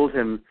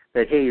him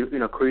that, hey,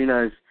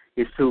 Corina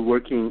is still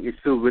working, is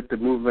still with the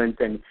movement,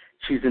 and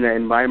she's in an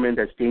environment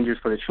that's dangerous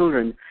for the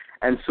children.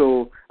 And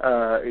so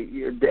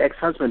the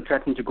ex-husband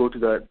threatened to go to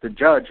the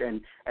judge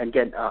and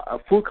get a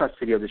full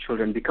custody of the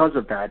children because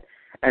of that.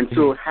 And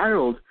so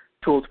Harold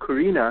told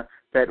Corina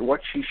that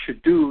what she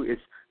should do is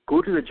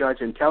go to the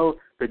judge and tell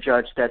the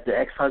judge that the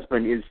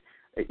ex-husband is,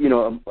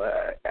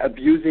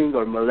 abusing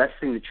or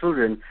molesting the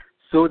children,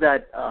 so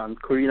that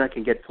Corina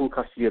can get full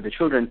custody of the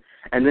children,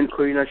 and then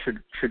Corina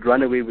should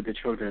run away with the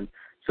children,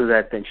 so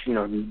that then she,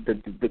 to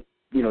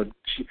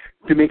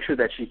make sure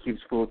that she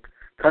keeps full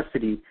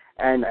custody.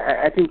 And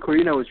I think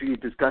Corina was really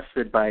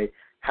disgusted by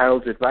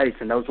Harold's advice,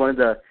 and that was one of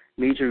the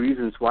major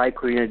reasons why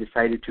Corina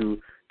decided to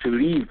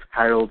leave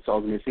Harold's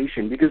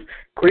organization, because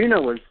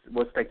Corina was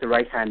like the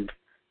right hand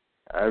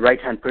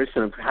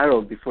person of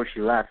Harold before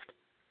she left.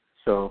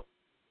 So.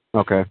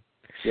 Okay.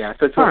 Yeah.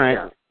 So it's all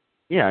right.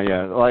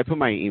 Yeah. Well, I put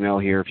my email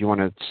here if you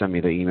want to send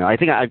me the email. I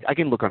think I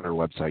can look on her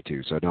website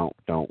too, so don't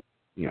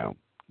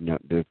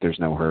there's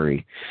no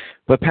hurry.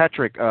 But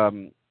Patrick,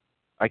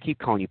 I keep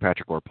calling you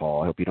Patrick or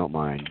Paul. I hope you don't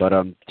mind. But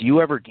do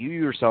you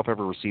yourself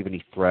ever receive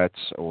any threats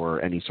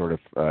or any sort of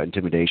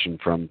intimidation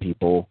from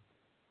people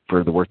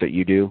for the work that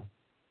you do?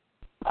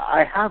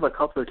 I have a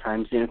couple of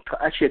times.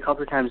 Actually, a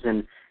couple of times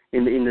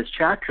in this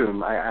chat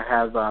room. I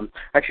have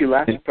actually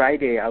last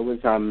Friday I was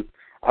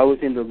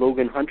in the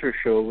Logan Hunter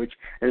show,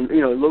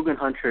 Logan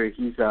Hunter,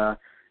 he's a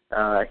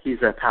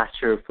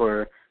pastor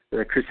for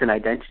the Christian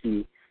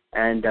Identity,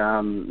 and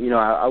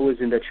I was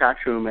in the chat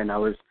room and I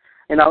was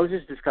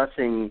just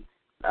discussing.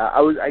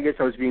 I was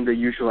being the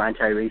usual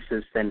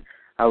anti-racist, and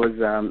I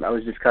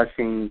was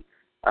discussing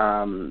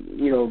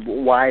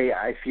why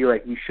I feel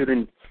like we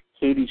shouldn't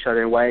hate each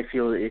other, and why I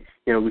feel we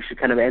should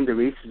kind of end the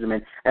racism,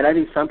 and I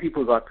think some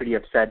people got pretty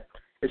upset,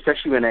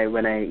 especially when I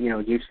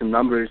gave some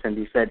numbers, and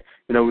they said,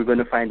 we're going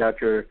to find out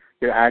your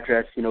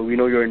address, we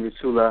know you're in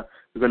Missoula,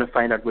 we're going to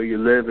find out where you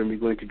live, and we're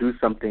going to do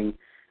something.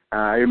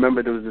 I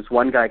remember there was this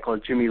one guy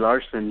called Jimmy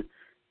Larson.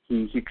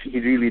 He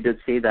really did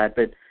say that.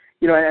 But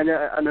and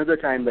another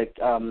time, like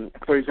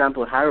for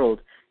example, Harold,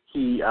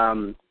 he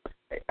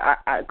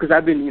because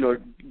I've been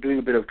doing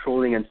a bit of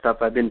trolling and stuff,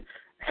 I've been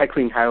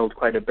heckling Harold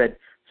quite a bit.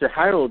 So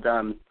Harold,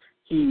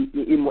 he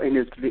in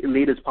his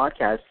latest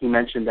podcast, he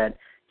mentioned that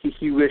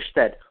he wished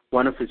that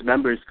one of his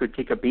members could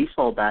take a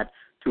baseball bat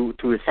to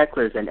his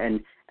hecklers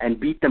and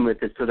beat them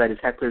with it, so that his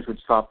hecklers would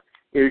stop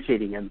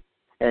irritating him.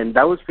 And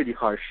that was pretty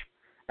harsh.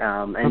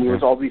 And it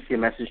was obviously a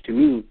message to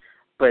me.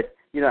 But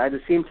at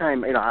the same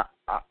time,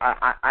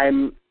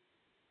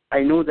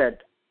 I know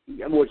that,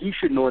 well, he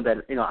should know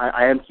that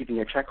I am keeping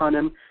a check on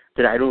him,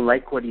 that I don't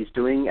like what he's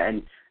doing,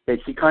 and that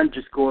he can't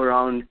just go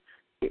around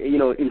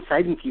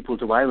inciting people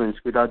to violence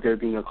without there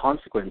being a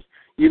consequence.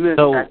 Even if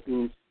that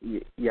means,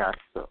 yeah.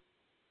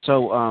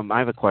 So I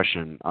have a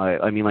question.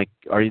 I mean, like,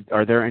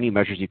 are there any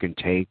measures you can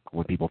take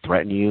when people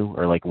threaten you,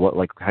 or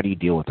how do you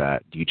deal with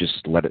that? Do you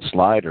just let it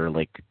slide, or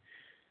like?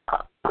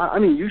 I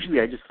mean,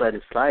 usually I just let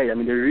it slide. I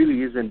mean, there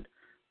really isn't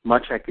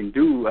much I can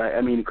do.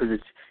 I mean, because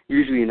it's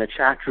usually in a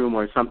chat room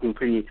or something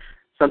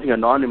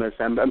anonymous.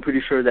 I'm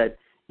pretty sure that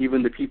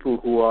even the people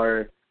who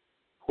are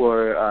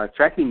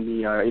threatening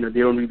me are, they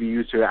don't really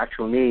use their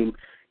actual name,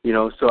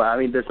 So I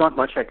mean, there's not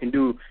much I can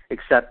do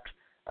except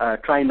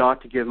try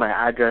not to give my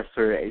address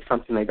or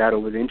something like that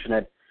over the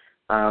internet.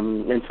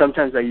 And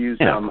sometimes I use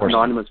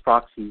anonymous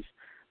proxies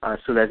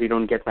so that they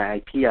don't get my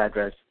IP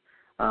address.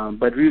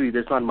 But really,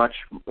 there's not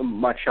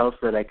much else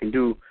that I can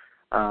do.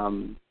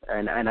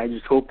 And I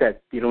just hope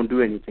that they don't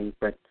do anything.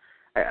 But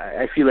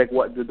I feel like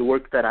what the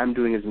work that I'm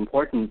doing is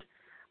important,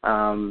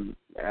 and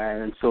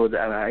so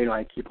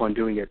I keep on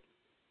doing it.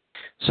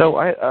 So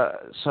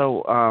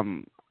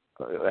and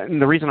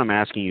the reason I'm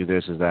asking you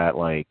this is that,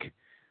 like,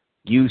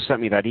 you sent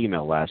me that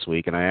email last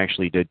week, and I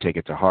actually did take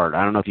it to heart.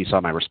 I don't know if you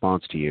saw my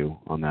response to you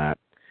on that,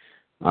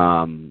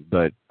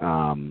 but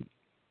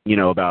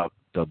about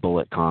the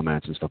bullet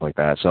comments and stuff like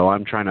that. So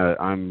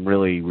I'm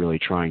really, really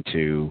trying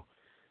to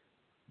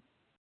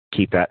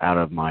keep that out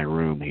of my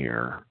room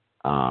here.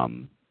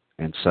 And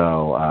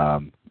so,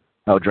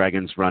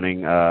 Dragon's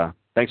running.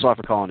 Thanks a lot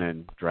for calling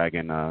in,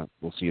 Dragon.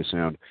 We'll see you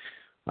soon.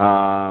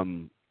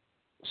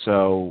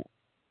 So,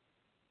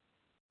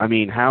 I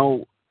mean,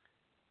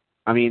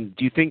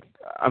 do you think,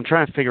 I'm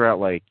trying to figure out,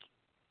 like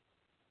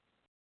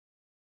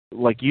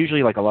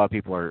usually, like, a lot of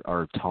people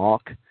are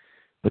talk,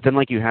 but then,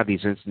 like, you have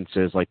these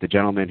instances, like the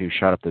gentleman who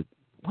shot up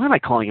why am I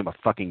calling him a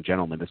fucking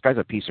gentleman? This guy's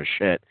a piece of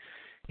shit.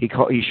 He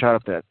shot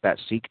up that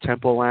Sikh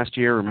temple last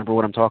year. Remember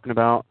what I'm talking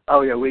about?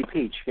 Oh yeah, Wade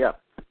Peach, yeah.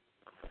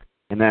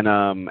 And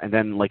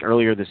then like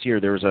earlier this year,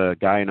 there was a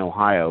guy in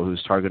Ohio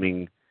who's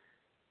targeting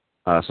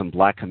some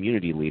black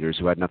community leaders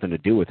who had nothing to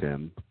do with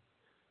him.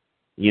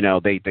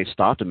 They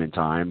stopped him in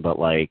time, but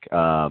like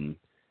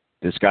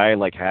this guy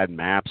like had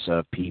maps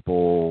of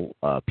people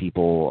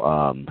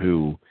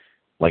who,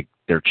 like,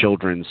 their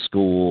children's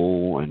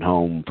school and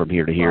home from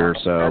here to here.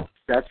 So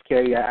that's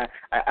scary.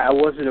 I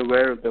wasn't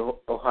aware of the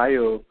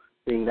Ohio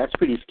thing. That's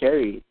pretty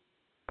scary.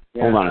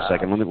 Yeah. Hold on a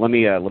second. Let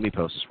me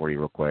post this for you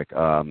real quick.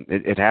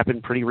 It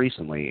happened pretty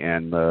recently,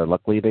 and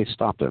luckily they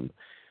stopped him.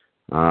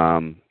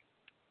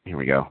 Here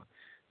we go.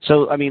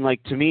 So I mean,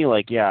 like, to me,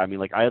 like, yeah, I mean,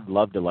 like, I'd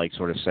love to, like,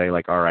 sort of say,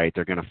 like, all right,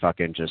 they're gonna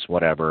fucking just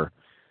whatever.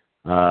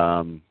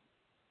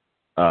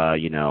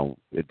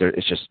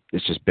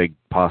 It's just big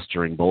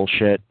posturing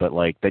bullshit. But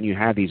like, then you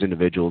have these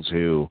individuals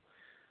who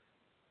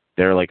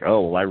they're like,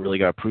 oh, well, I really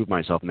got to prove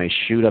myself, and they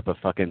shoot up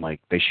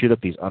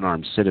these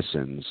unarmed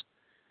citizens,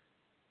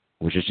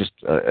 which is just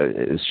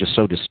it's just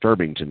so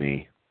disturbing to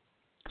me.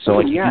 So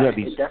like, yeah, you have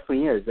these... it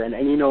definitely is, and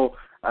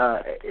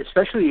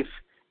especially if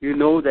you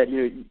know that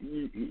you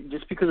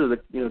just because of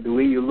the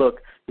way you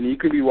look, you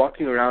could be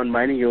walking around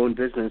minding your own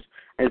business,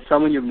 and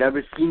someone you've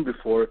never seen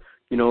before,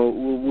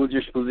 will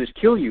just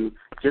kill you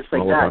just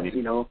like that.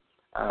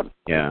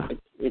 Yeah,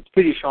 it's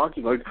pretty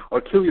shocking,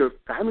 or kill your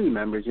family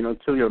members,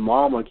 kill your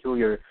mom or kill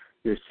your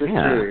sister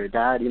or your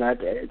dad.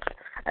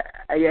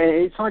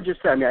 It's not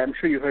just that. I mean, I'm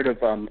sure you heard of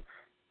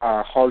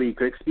Holly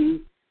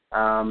Grigsby.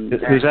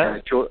 Who's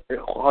that?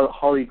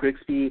 Holly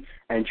Grigsby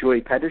and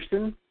Joey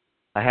Pedersen.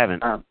 I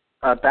haven't.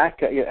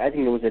 Back, I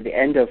think it was at the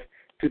end of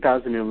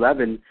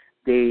 2011.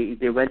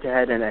 They went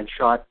ahead and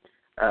shot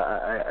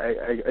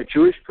a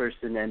Jewish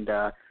person and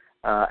a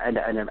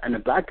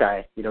black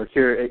guy.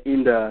 Here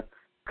in the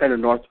kind of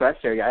northwest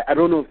area. I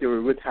don't know if they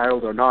were with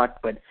Harold or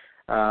not, but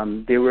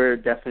they were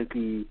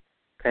definitely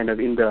kind of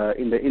in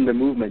the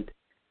movement.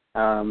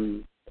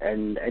 And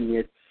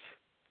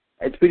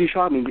it's pretty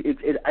shocking.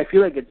 I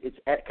feel like it's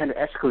kind of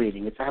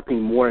escalating. It's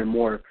happening more and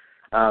more.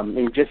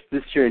 And just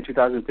this year in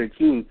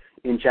 2013,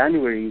 in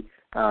January,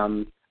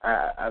 I'm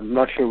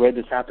not sure where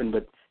this happened,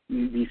 but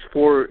these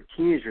four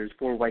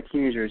white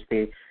teenagers,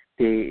 they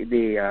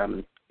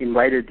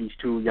invited these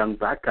two young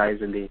black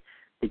guys and they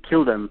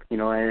killed them.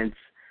 And it's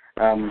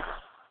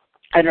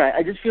I don't know.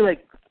 I just feel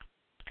like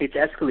it's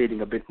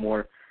escalating a bit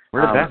more.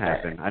 Where did that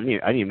happen? I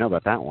didn't even know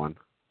about that one.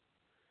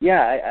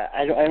 Yeah,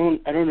 I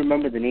don't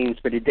remember the names,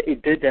 but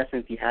it did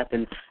definitely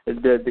happen.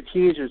 The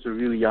teenagers were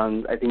really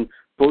young. I think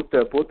both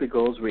the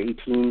girls were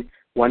 18.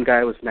 One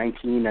guy was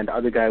 19, and the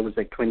other guy was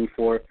like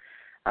 24.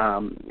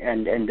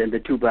 And then the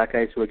two black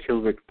guys who were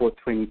killed were both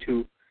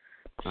 22.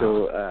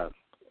 So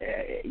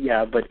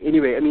yeah, but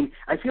anyway, I mean,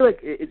 I feel like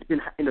it's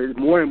been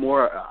more and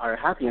more are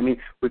happening. I mean,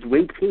 with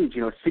Wade Page,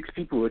 6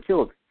 people were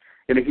killed.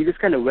 He just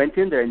kind of went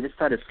in there and just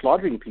started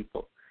slaughtering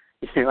people.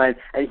 And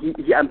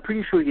he I'm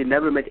pretty sure he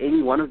never met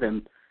any one of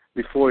them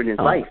before in his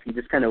life. He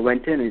just kind of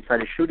went in and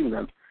started shooting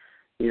them,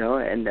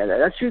 and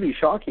that's really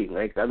shocking.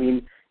 Like, I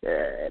mean,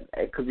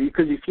 because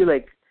you feel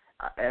like,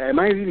 am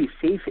I really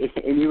safe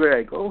anywhere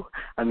I go?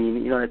 I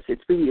mean,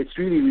 it's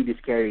really, really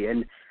scary.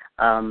 And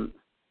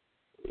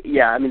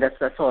yeah, I mean,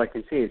 that's all I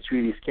can say. It's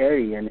really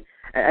scary. And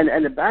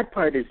the bad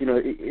part is,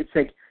 it's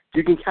like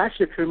you can catch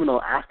the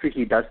criminal after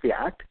he does the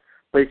act,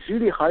 but it's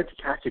really hard to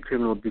catch the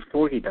criminal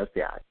before he does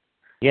the act.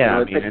 Yeah,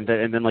 I mean,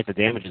 and then like the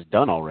damage is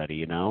done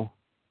already,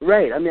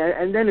 Right. I mean,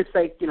 and then it's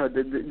like,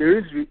 there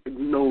is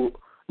no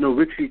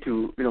victory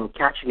to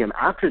catching him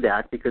after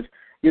that, because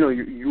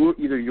you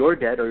either you're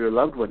dead or your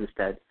loved one is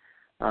dead.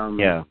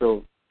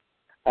 So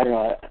I don't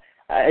know.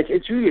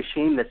 It's really a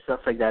shame that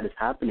stuff like that is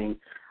happening.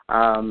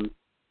 And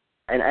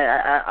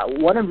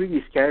what I'm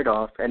really scared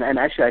of, and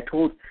actually I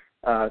told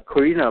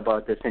Corina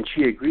about this, and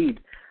she agreed,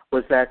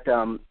 was that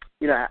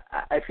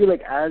I feel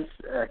like as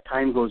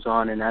time goes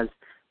on and as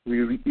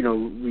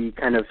we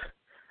kind of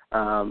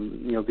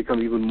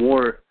become even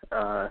more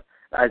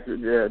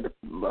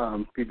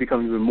we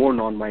become even more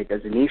non-white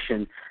as a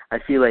nation, I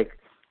feel like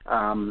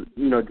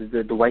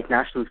the white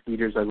nationalist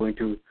leaders are going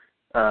to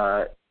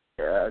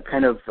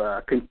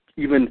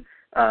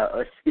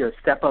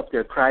step up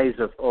their cries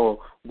of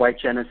white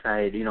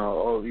genocide,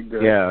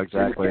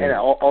 exactly, and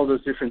all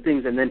those different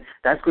things, and then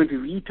that's going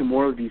to lead to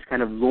more of these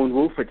kind of lone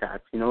wolf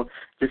attacks,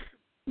 just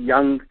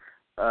young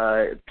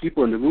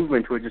people in the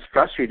movement who are just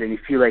frustrated and you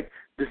feel like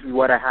this is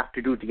what I have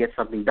to do to get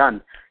something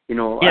done.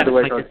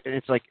 Otherwise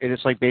it's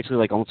like basically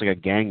like almost like a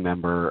gang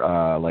member,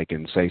 like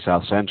in say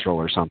South Central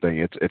or something.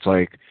 It's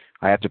like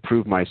I have to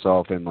prove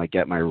myself and like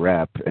get my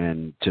rep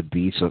and to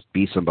be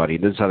somebody.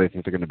 This is how they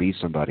think they're going to be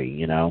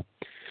somebody.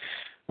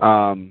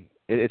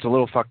 It's a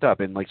little fucked up.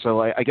 And like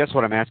so, I guess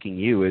what I'm asking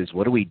you is,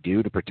 what do we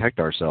do to protect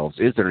ourselves?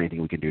 Is there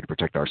anything we can do to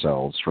protect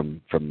ourselves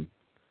from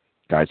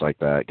guys like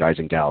that, guys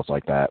and gals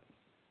like that?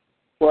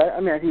 Well,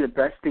 I mean, I think the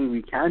best thing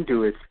we can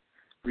do is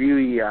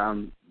really,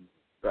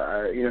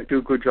 do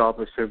a good job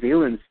of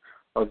surveillance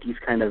of these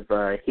kind of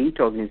hate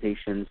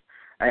organizations.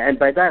 And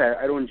by that,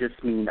 I don't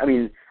just mean,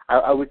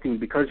 I would think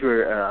because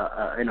we're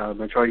in a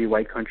majority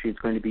white country, it's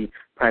going to be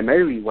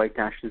primarily white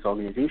nationalist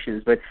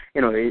organizations. But,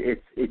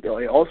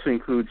 it also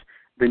includes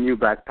the new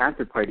Black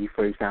Panther Party,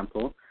 for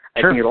example.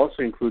 Sure. I think it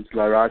also includes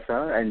La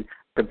Raza and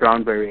the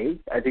Brown Beret.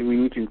 I think we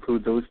need to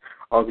include those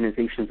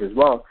organizations as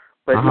well.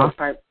 But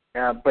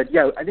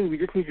I think we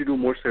just need to do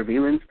more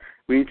surveillance.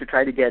 We need to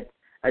try to get.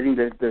 I think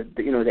the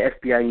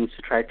FBI needs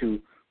to try to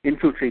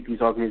infiltrate these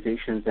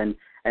organizations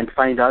and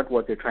find out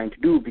what they're trying to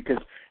do, because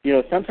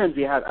sometimes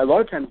a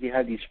lot of times they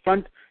have these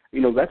front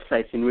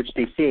websites in which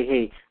they say,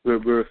 hey,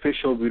 we're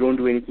official, we don't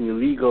do anything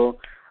illegal.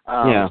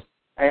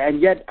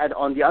 And yet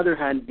on the other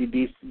hand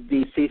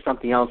they say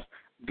something else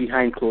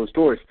behind closed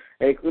doors.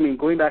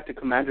 Going back to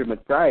Commander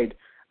McBride.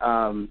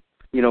 When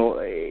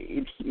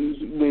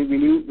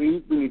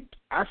you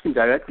ask him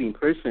directly in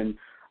person,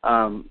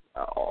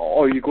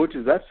 or you go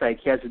to the website,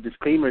 he has a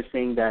disclaimer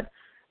saying that,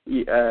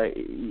 we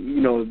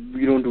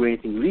don't do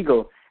anything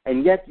illegal.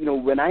 And yet,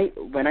 when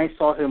I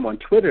saw him on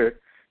Twitter,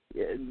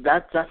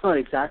 that's not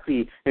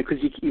exactly, because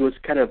he was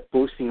kind of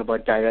boasting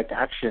about direct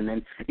action,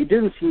 and it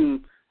didn't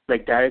seem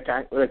like direct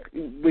action. Like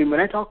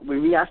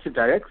when we asked him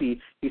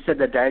directly, he said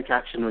that direct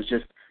action was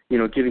just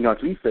giving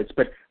out leaflets.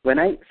 But when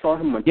I saw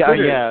him on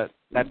Twitter,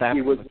 that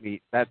happened with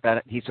me.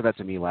 That he said that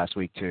to me last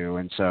week too,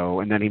 and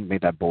then he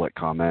made that bullet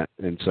comment,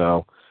 and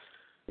so.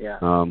 Yeah,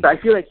 but I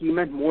feel like he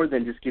meant more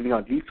than just giving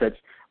out leaflets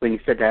when he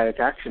said direct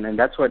action, and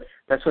that's what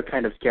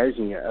kind of scares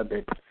me a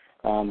bit.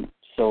 Do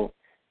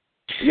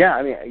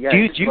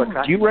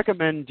you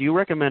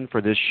recommend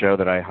for this show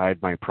that I hide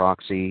my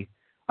proxy?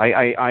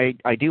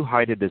 I do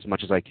hide it as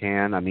much as I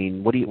can.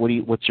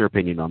 What's your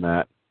opinion on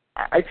that?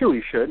 I feel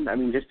you should.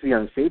 Just to be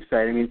on the safe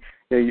side.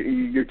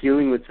 You're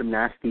dealing with some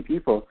nasty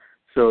people,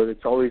 so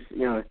it's always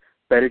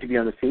better to be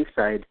on the safe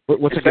side.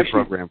 What's a good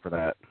program for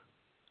that?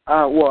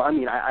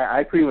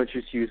 I pretty much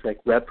just use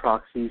like web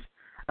proxies.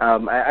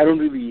 I don't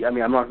really. I'm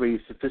not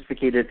really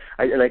sophisticated.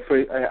 I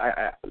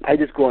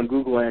just go on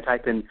Google and I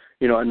type in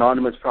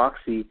anonymous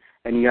proxy,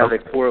 and you have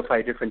like 4 or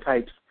 5 different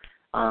types.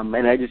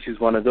 And I just use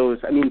one of those.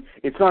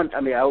 It's not.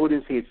 I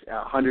wouldn't say it's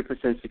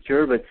 100%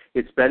 secure, but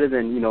it's better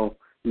than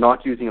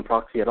not using a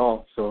proxy at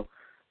all. So.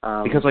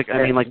 Because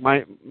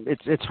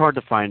it's hard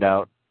to find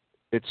out.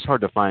 It's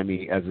hard to find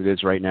me as it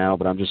is right now,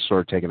 but I'm just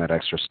sort of taking that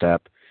extra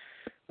step.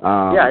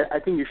 I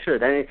think you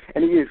should. And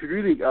if you're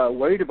really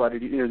worried about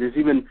it, there's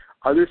even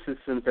other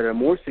systems that are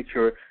more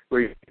secure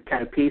where you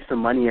kind of pay some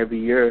money every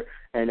year,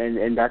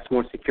 and that's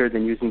more secure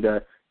than using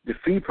the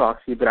free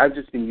proxy. But I've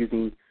just been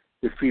using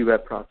the free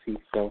web proxy.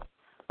 So.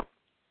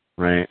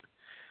 Right.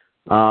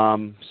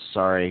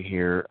 Sorry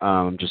here.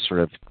 I'm just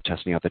sort of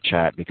testing out the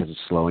chat because it's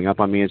slowing up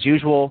on me as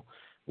usual.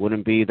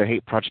 Wouldn't be the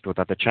Hate Project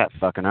without the chat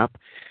fucking up.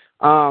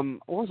 What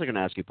was I going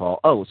to ask you, Paul?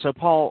 Oh, so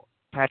Paul,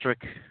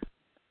 Patrick,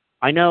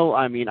 I know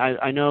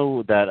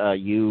that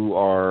you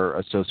are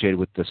associated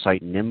with the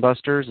site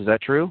Nimbusters. Is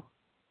that true?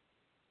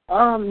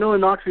 No,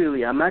 not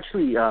really. I'm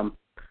actually,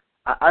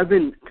 I've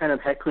been kind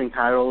of heckling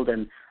Harold,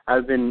 and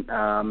I've been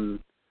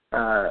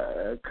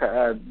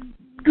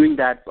doing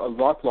that a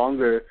lot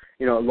longer,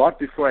 a lot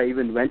before I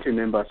even went to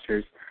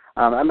Nimbusters.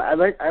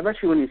 I've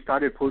actually only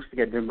started posting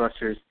at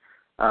Nimbusters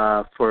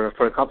for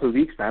a couple of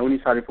weeks now. I only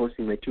started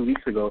posting like 2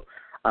 weeks ago.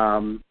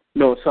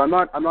 No, so I'm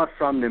not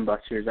from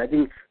Nimbusters. I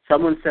think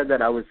someone said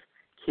that I was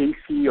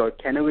Casey or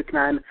Kennewick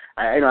Man.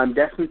 I'm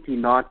definitely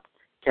not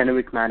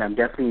Kennewick Man. I'm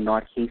definitely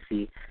not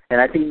Casey. And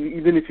I think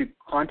even if you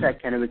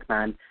contact Kennewick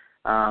Man,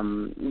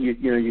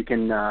 you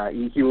can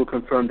he will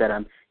confirm that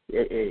I'm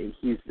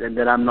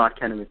not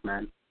Kennewick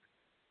Man.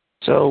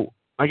 So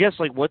I guess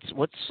what's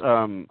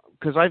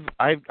because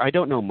I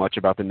don't know much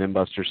about the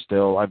Nimbusters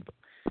still.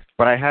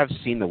 But I have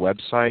seen the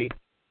website,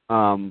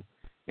 and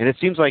it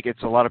seems like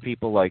it's a lot of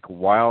people, like,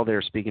 while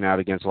they're speaking out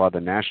against a lot of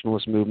the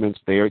nationalist movements,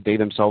 they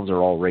themselves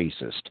are all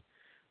racist.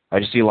 I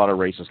just see a lot of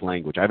racist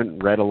language. I haven't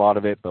read a lot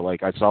of it, but,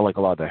 like, I saw, like,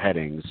 a lot of the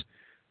headings.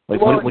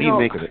 Like, well, what do you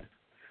make of it?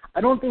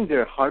 I don't think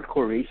they're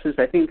hardcore racist.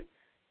 I think,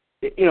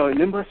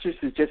 Nimbusters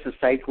is just a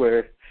site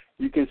where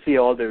you can see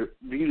all the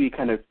really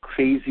kind of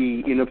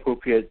crazy,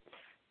 inappropriate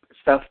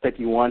stuff that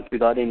you want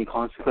without any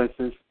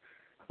consequences.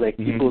 Like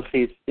people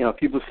say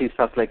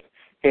stuff like,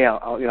 "Hey,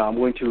 I'm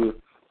going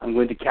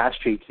to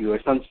castrate you," or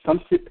some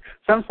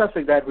stuff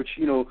like that. Which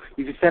if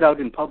you set out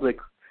in public,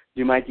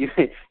 you might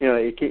it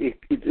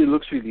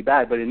looks really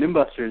bad. But in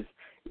Nimbusters,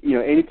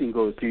 anything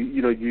goes.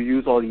 You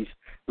use all these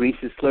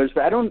racist slurs,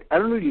 but I don't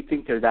really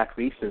think they're that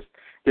racist.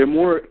 They're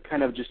more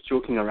kind of just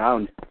joking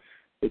around.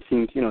 It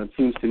seems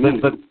to me.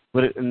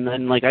 But and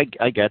then, like,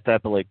 I get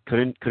that, but, like,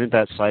 couldn't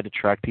that site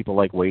attract people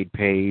like Wade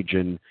Page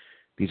and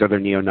these other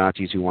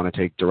neo-Nazis who want to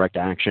take direct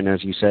action,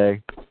 as you say?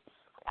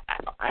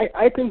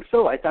 I think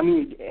so. I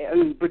mean,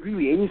 but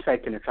really any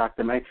site can attract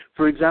them.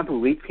 For example,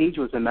 Wade Page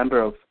was a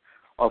member of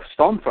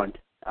Stormfront,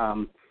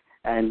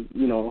 and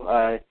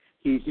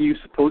he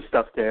used to post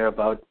stuff there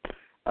about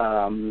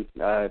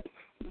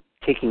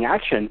taking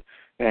action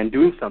and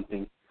doing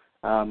something.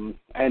 And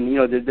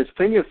there's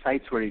plenty of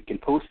sites where you can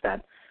post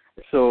that.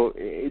 So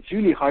it's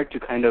really hard to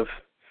kind of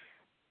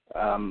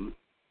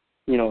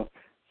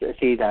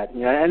say that.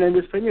 And then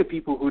there's plenty of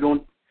people who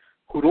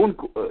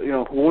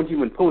won't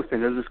even post,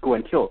 and they'll just go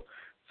and kill.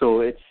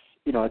 So it's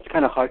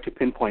kind of hard to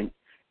pinpoint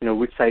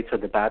which sites are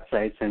the bad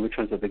sites and which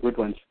ones are the good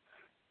ones.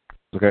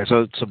 Okay,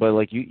 so but,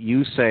 like,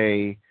 you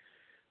say,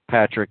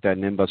 Patrick, that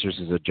Nimbusters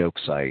is a joke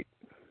site.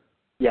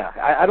 Yeah,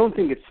 I don't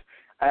think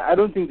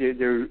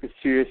they're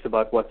serious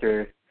about what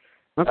they're.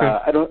 Okay.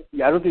 I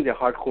don't think they're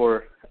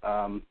hardcore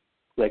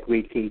like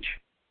Wade Page.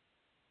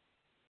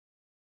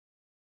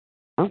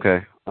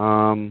 Okay.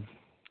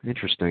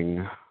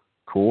 Interesting.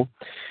 Cool.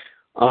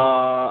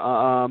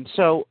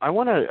 So I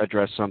want to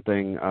address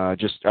something. I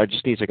just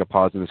need to take a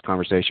pause in this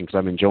conversation because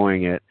I'm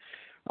enjoying it.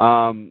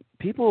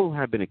 People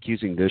have been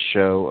accusing this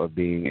show of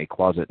being a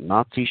closet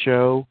Nazi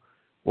show,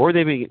 or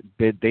they've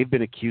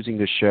been accusing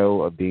this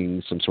show of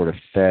being some sort of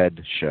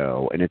Fed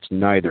show, and it's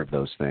neither of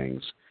those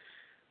things.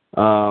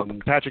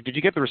 Patrick, did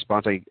you get the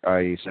response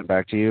I sent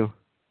back to you?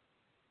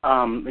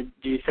 Did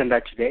you send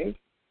that today?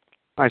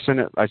 I sent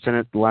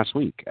it last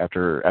week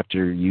after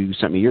you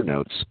sent me your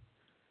notes.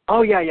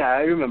 Oh yeah,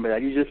 I remember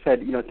that. You just said,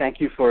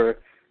 thank you for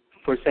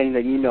sending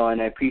that email,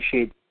 and I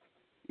appreciate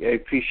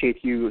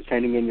you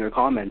sending in your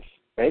comments,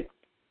 right?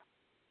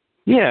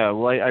 Yeah,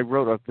 well, I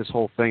wrote up this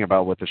whole thing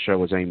about what the show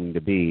was aiming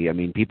to be. I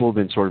mean, people have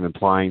been sort of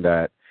implying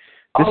that.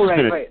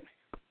 Right.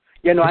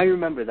 Yeah, no, I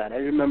remember that,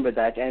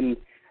 and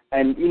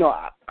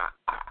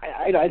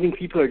I think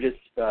people are just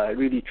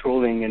really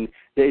trolling, and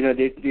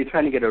they're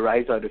trying to get a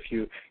rise out of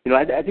you.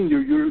 I think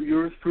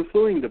you're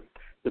fulfilling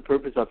the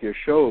purpose of your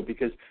show,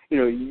 because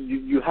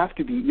you have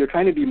to be. You're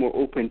trying to be more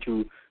open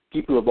to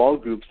people of all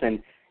groups,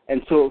 and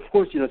so of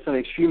course some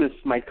extremists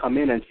might come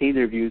in and say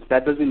their views.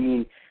 That doesn't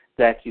mean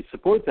that you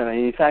support them, and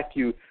in fact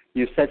you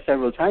said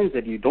several times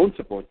that you don't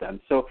support them.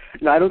 So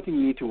I don't think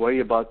you need to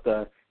worry about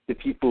the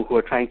people who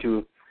are trying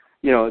to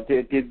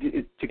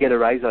to get a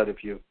rise out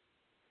of you.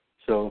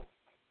 So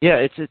yeah,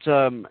 it's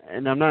and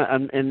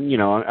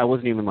I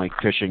wasn't even like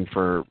fishing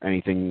for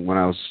anything when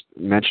I was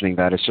mentioning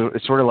that. It's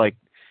sort of like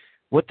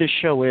what this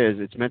show is.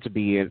 It's meant to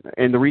be,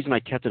 and the reason I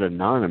kept it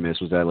anonymous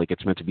was that, like,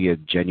 it's meant to be a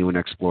genuine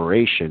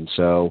exploration.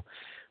 So,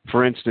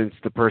 for instance,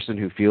 the person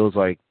who feels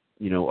like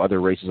other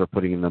races are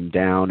putting them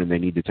down and they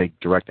need to take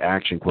direct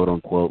action, quote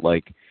unquote,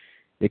 like,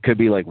 it could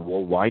be like,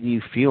 well, why do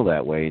you feel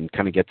that way, and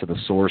kind of get to the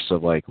source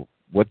of, like,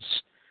 what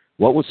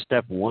was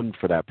step one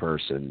for that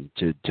person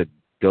to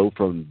go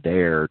from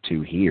there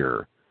to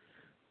here,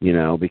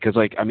 because,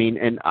 like, I mean,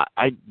 and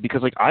I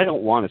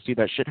don't want to see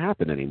that shit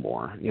happen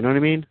anymore. You know what I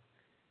mean?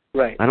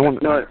 Right. I don't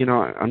want,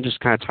 I'm just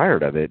kind of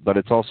tired of it, but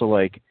it's also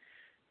like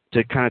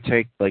to kind of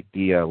take like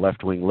the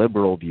left-wing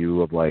liberal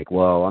view of like,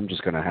 well, I'm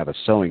just going to have a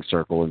sewing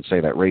circle and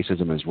say that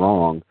racism is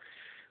wrong.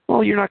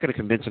 Well, you're not going to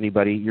convince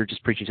anybody. You're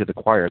just preaching to the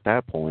choir at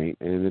that point.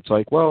 And it's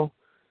like, well,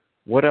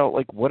 what else?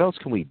 Like, what else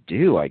can we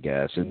do? I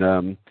guess,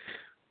 and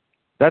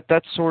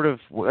that's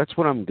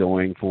what I'm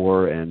going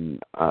for.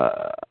 And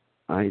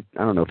I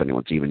don't know if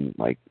anyone's even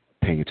like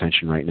paying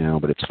attention right now,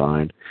 but it's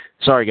fine.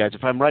 Sorry, guys,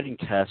 if I'm writing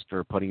tests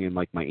or putting in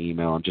like my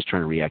email, I'm just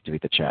trying to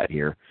reactivate the chat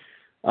here.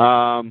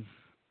 Yeah,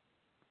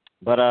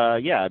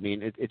 I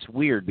mean, it's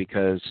weird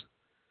because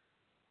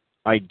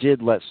I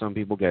did let some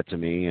people get to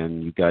me,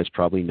 and you guys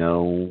probably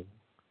know,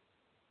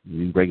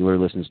 you regular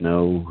listeners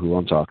know who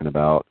I'm talking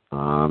about,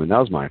 and that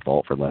was my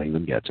fault for letting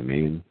them get to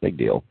me, and big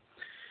deal.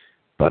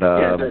 But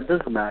yeah, it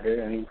doesn't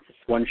matter. I mean, it's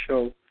just one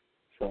show,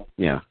 so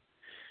yeah.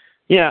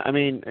 I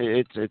mean,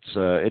 it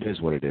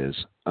is what it is.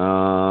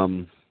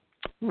 All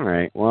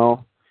right,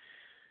 well,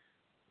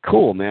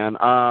 cool, man.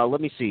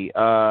 Let me see.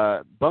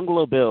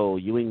 Bungalow Bill,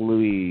 Ewing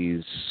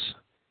Louise,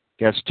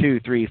 guess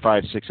 2, 3,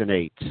 5, 6, and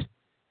 8.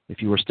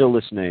 if you were still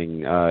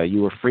listening,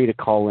 you were free to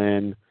call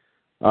in.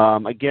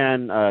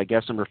 Again,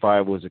 guest number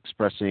 5 was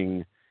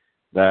expressing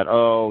that,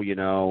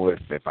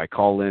 if I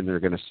call in, they're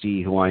going to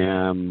see who I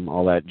am,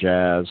 all that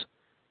jazz.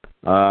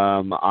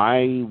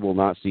 I will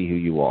not see who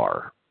you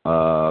are.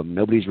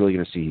 Nobody's really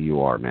going to see who you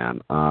are,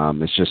 man.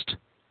 It's just,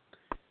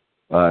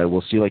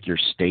 we'll see like your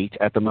state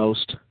at the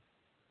most,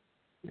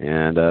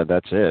 and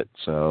that's it.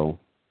 So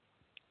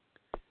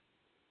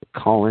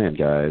call in,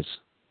 guys.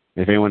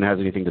 If anyone has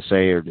anything to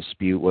say or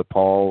dispute what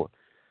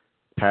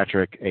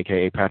Patrick,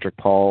 a.k.a. Patrick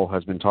Paul,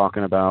 has been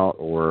talking about,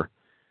 or,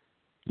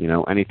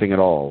 anything at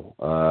all,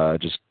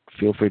 just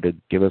feel free to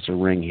give us a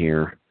ring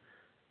here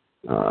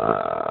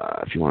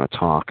if you want to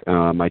talk.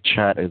 My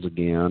chat is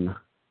again...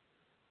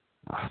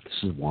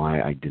 this is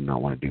why I did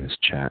not want to do this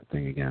chat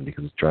thing again,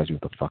 because it drives me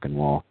up the fucking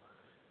wall.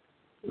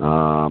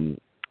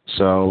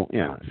 So,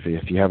 yeah,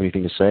 if you have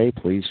anything to say,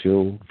 please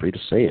feel free to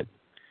say it.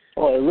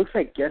 Well, it looks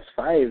like guest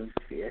 5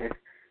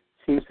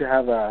 seems to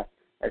have a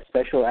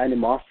special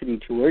animosity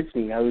towards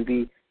me. I would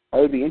be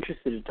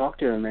interested to talk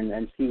to him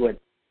and see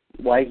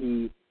why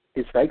he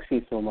dislikes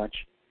me so much.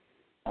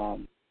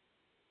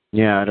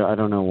 Yeah, I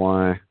don't know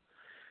why.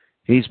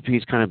 He's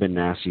kind of been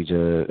nasty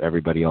to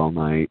everybody all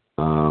night.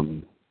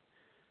 And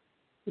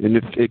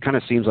it kind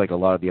of seems like a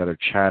lot of the other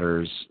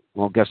chatters,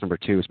 well, guest number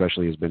 2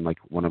 especially, has been like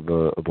one of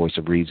a voice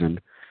of reason.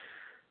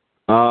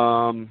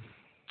 Well,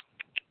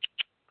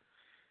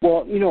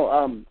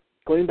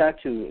 going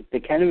back to the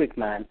Kennewick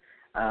man,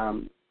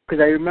 because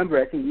I remember,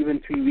 I think even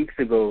 3 weeks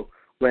ago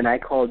when I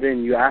called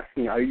in, you asked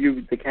me, "Are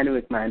you the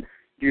Kennewick man?"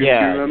 Do you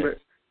remember?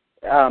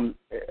 I'm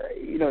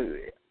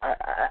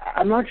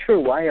not sure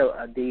why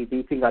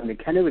they think I'm the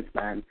Kennewick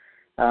man.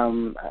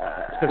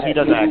 Because he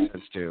does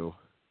accents too.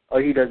 Oh,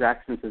 he does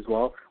accents as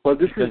well. Well,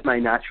 this is my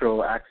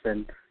natural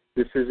accent.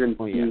 This isn't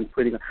me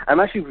putting on. I'm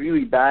actually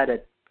really bad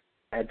at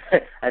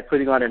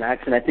putting on an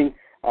accent. I think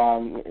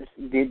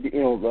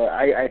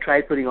I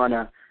tried putting on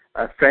a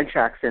French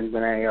accent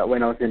when I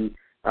was in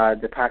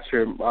the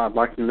Pastor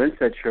Martin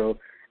Lindstedt show,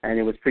 and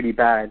it was pretty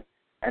bad.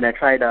 And I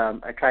tried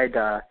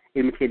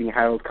imitating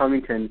Harold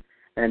Cummington,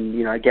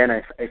 and again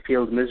I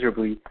failed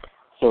miserably.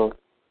 So,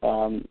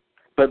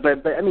 but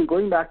I mean,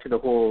 going back to the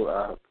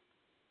whole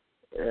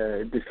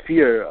the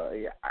fear,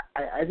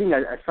 I think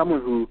as someone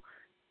who,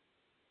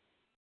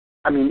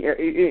 I mean,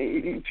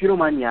 if you don't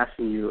mind me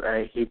asking you,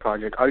 Hey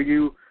Project, are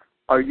you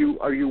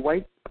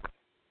white?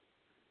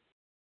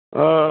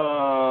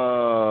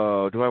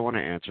 Oh, do I want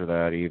to answer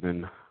that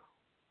even?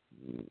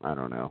 I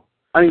don't know.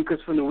 I mean,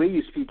 because from the way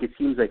you speak, it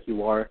seems like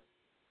you are.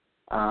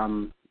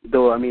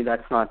 Though, I mean,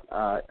 that's not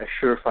a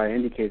surefire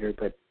indicator,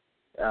 but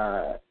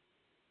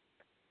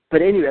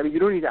anyway, I mean, you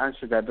don't need to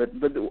answer that. But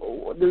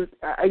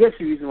I guess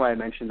the reason why I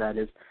mentioned that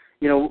is,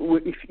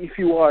 if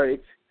you are,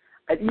 it's,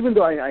 even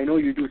though I know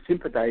you do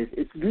sympathize,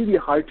 it's really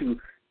hard to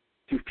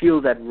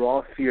feel that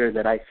raw fear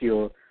that I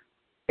feel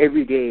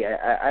every day.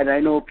 And I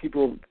know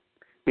people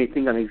may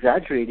think I'm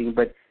exaggerating,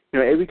 but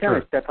every time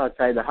I step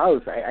outside the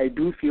house, I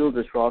do feel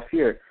this raw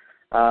fear.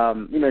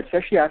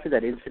 Especially after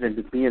that incident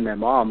with me and my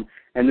mom,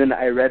 and then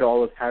I read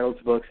all of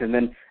Harold's books, and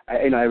then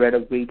I read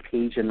of Wade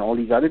Page and all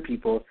these other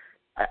people.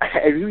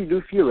 I really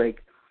do feel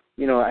like,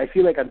 I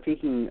feel like I'm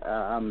taking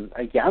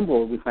a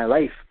gamble with my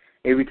life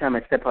every time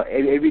I step out,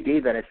 every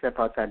day that I step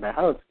outside my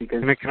house.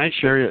 Because can I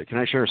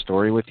share a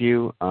story with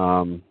you?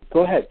 Go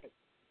ahead.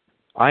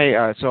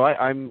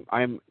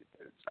 I'm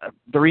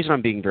the reason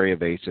I'm being very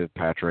evasive,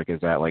 Patrick, is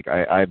that like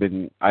I've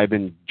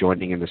been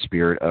joining in the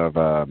spirit of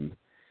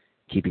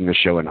keeping the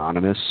show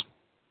anonymous.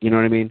 You know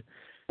what I mean?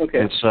 Okay.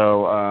 And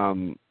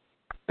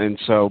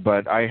so,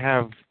 but I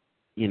have,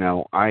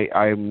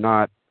 I'm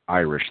not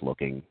Irish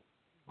looking.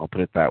 I'll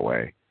put it that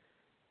way.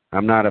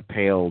 I'm not a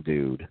pale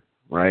dude,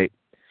 right?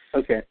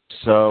 Okay.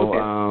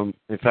 So,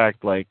 in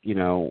fact, like,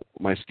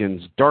 my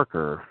skin's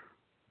darker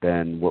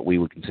than what we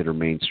would consider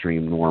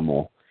mainstream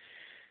normal.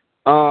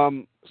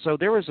 So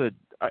there was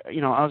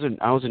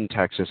I was in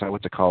Texas. I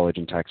went to college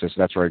in Texas.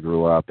 That's where I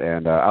grew up,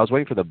 and I was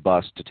waiting for the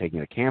bus to take me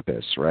to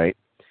campus, right?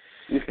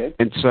 Okay.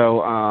 And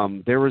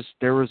so there was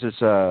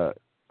this.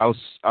 I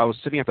was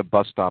sitting at the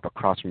bus stop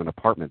across from an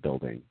apartment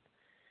building,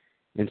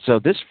 and so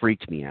this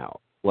freaked me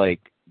out. Like,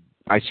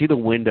 I see the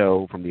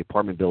window from the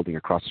apartment building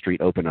across the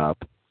street open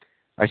up.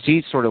 I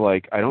see sort of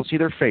like, I don't see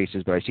their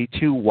faces, but I see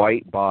two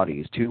white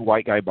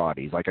guy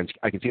bodies. Like,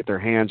 I can see that their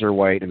hands are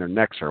white and their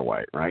necks are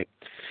white, right?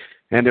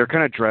 And they're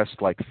kind of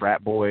dressed like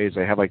frat boys.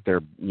 They have like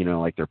their,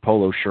 like their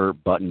polo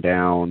shirt buttoned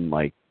down,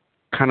 like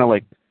kind of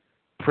like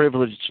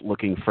privileged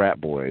looking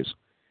frat boys.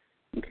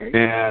 Okay.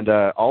 And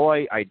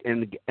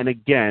and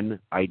again,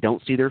 I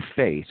don't see their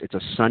face. It's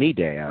a sunny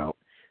day out.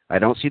 I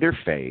don't see their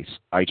face.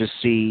 I just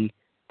see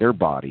their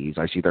bodies.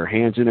 I see their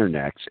hands and their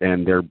necks,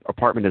 and their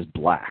apartment is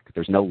black.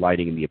 There's no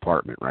lighting in the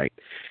apartment, right?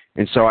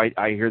 And so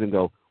I hear them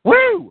go,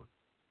 "Woo!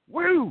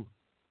 Woo!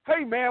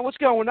 Hey, man, what's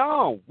going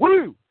on?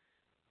 Woo!"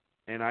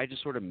 And I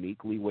just sort of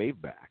meekly wave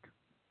back.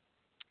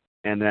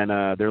 And then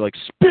they're like,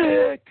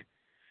 "Spick!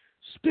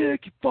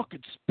 Spick, you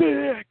fucking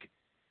spick!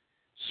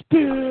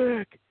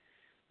 Spick!"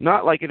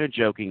 not like in a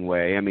joking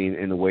way. I mean,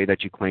 in the way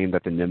that you claim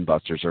that the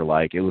Nimbusters are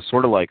like. It was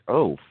sort of like,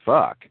 oh,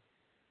 fuck.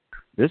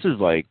 This is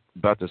like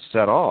about to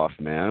set off,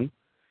 man.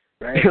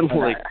 Right.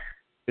 And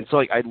it's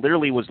like I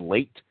literally was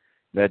late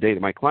that day to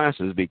my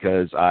classes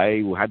because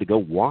I had to go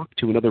walk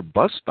to another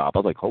bus stop. I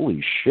was like,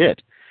 holy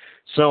shit.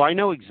 So I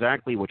know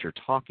exactly what you're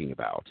talking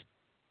about.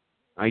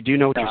 I do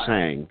know what you're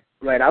saying.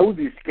 Right. I would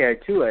be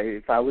scared, too.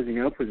 If I was in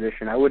your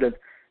position, I would have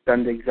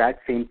done the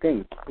exact same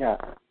thing. Yeah.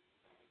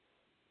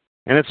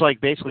 And it's like,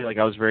 basically, like,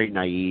 I was very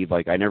naive.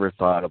 Like, I never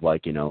thought of,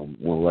 like,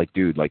 well, like,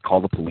 dude, like, call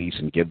the police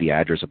and give the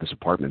address of this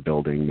apartment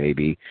building,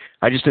 maybe.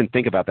 I just didn't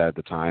think about that at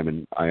the time.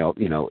 And,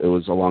 it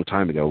was a long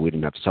time ago. We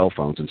didn't have cell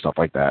phones and stuff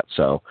like that.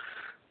 So,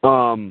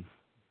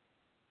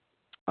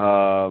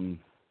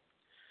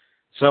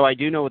 so I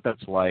do know what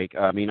that's like.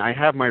 I mean, I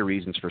have my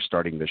reasons for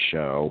starting this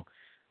show.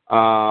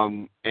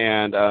 And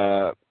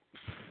I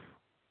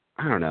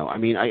don't know. I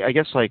mean, I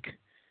guess, like,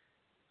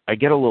 I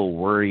get a little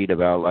worried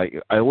about,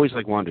 like, I always,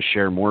 like, wanted to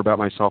share more about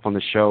myself on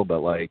the show, but,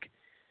 like,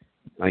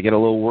 I get a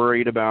little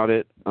worried about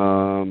it.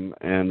 And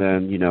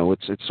then,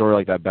 it's sort of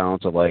like that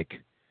balance of, like,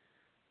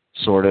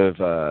 sort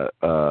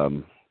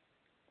of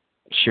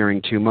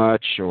sharing too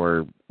much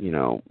or,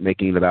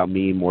 making it about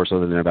me more so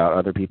than about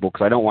other people,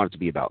 because I don't want it to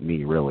be about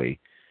me, really.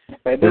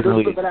 Right,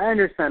 but I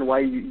understand why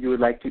you would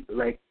like to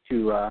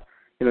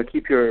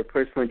keep your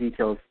personal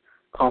details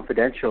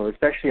confidential,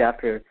 especially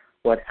after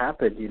what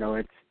happened.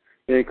 It's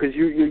because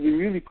you're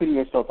really putting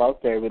yourself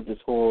out there with this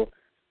whole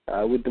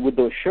with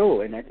those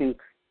show, and I think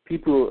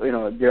people,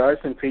 there are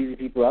some crazy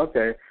people out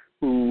there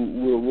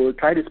who will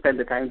try to spend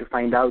the time to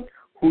find out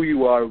who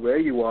you are, where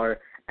you are,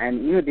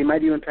 and they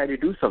might even try to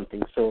do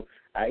something. So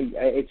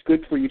it's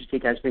good for you to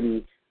take as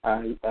many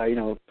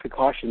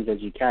precautions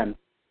as you can.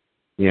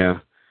 Yeah.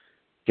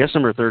 Guest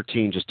number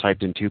 13 just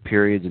typed in 2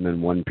 periods and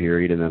then 1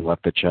 period and then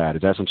left the chat.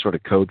 Is that some sort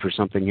of code for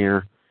something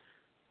here?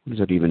 What does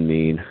that even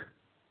mean?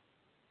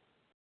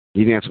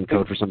 Do you think that's some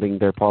code for something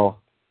there, Paul?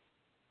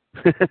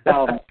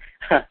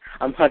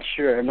 I'm not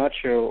sure. I'm not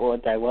sure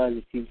what that was.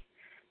 It seems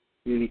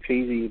really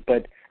crazy.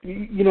 But,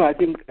 I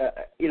think,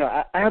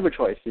 I have a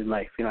choice in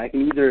life. I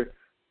can either,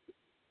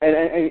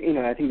 and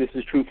I think this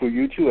is true for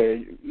you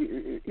too,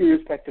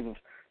 irrespective of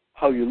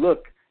how you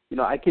look,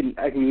 I can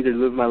either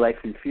live my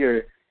life in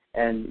fear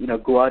and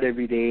go out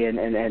every day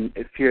and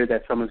fear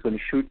that someone's going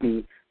to shoot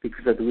me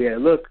because of the way I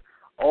look,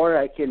 or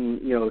I can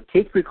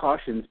take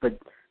precautions, but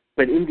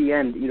in the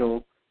end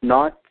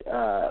not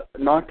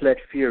let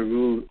fear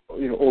rule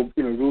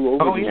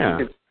rule over me. Yeah.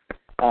 Because,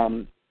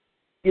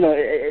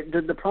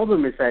 the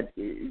problem is that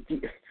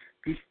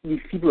these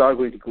people are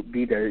going to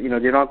be there.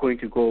 They're not going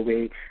to go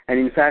away, and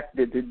in fact,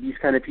 these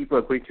kind of people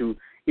are going to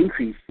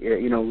increase.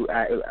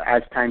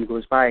 As time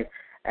goes by,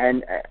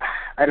 and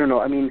I don't know.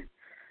 I mean.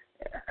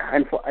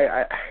 And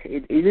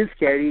it is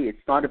scary.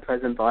 It's not a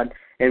pleasant thought,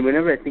 and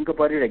whenever I think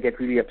about it, I get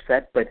really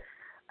upset. But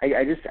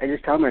I just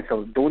tell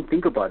myself, don't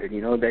think about it.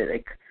 That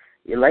like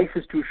your life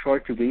is too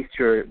short to waste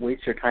your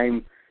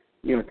time,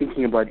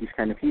 thinking about these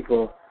kind of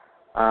people.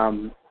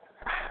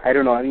 I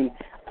don't know. I mean,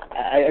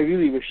 I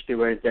really wish they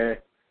weren't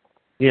there.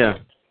 Yeah.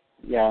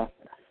 Yeah.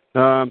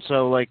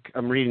 So like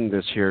I'm reading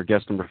this here.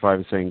 Guest number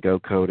 5 is saying, "Go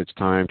code. It's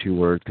time. 2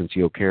 words.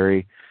 Conceal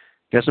carry."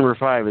 Guest number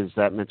 5, is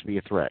that meant to be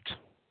a threat?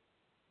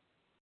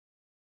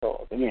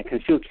 So yeah,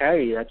 concealed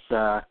carry. That's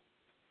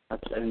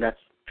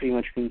pretty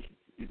much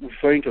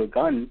referring to a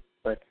gun,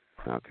 but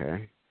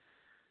okay.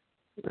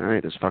 All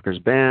right, this fucker's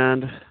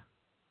banned,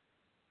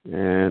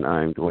 and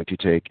I'm going to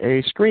take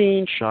a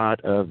screenshot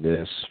of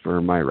this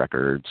for my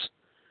records.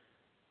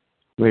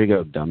 Way to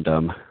go,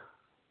 dum-dum.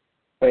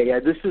 But yeah,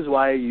 this is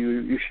why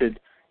you should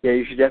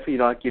definitely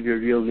not give your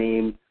real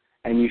name,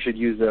 and you should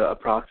use a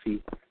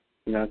proxy,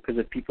 because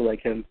of people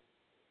like him.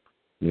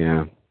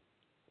 Yeah.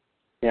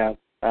 Yeah.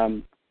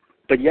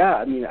 But yeah,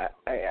 I mean,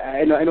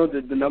 I know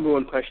that the number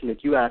one question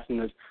that you asked me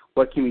was,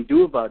 what can we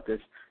do about this?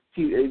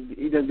 See,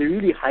 they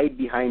really hide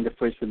behind the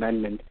First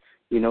Amendment.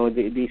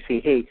 They say,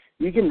 hey,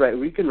 we can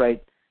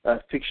write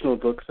fictional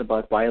books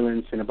about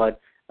violence and about,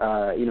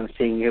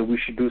 saying, hey, we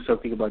should do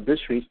something about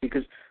this race,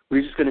 because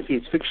we're just going to say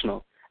it's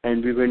fictional.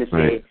 And we're going to say,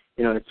 right.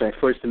 It's my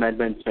First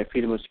Amendment, it's my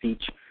freedom of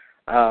speech.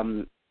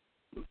 But,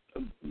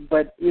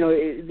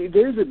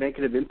 there is a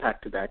negative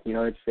impact to that.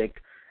 It's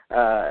like,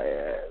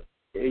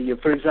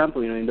 for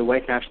example, in the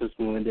white nationalist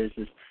movement, there's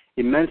this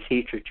immense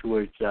hatred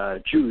towards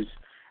Jews.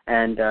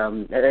 And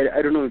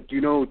I don't know, do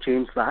you know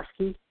James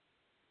Lasky?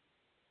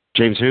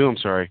 James who? I'm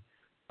sorry.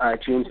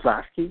 James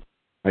Lasky.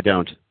 I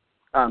don't.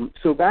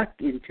 So back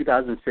in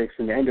 2006,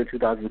 in the end of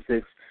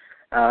 2006,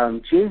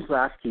 James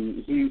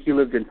Lasky, he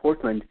lived in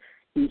Portland.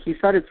 He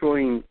started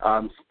throwing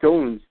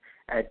stones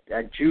at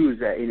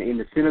Jews in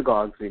the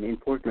synagogues in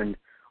Portland,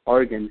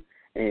 Oregon,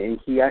 and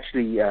he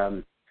actually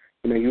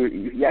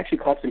he actually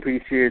caught some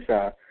pretty serious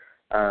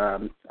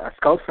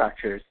skull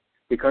fractures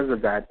because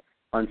of that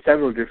on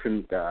several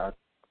different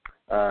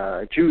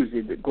Jews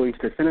going to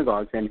the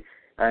synagogues, and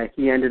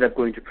he ended up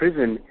going to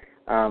prison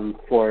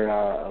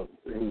for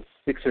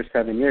 6 or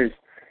 7 years,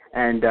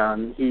 and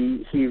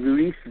he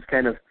released this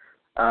kind of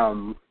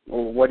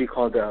what do you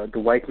call the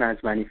white man's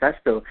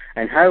manifesto,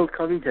 and Harold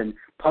Covington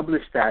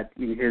published that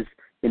in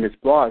his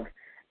blog,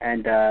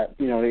 and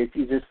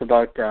it's just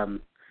about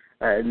and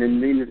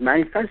then his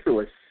manifesto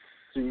was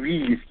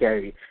really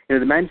scary.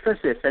 The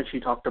manifesto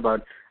essentially talked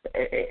about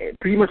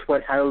pretty much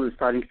what Harold is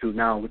starting to do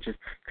now, which is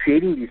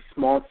creating these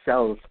small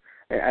cells,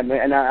 and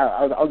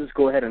I'll just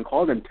go ahead and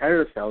call them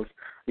terror cells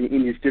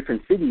in these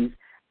different cities.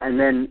 And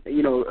then,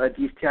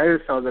 these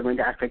terror cells are going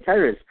to act like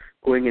terrorists,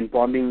 going and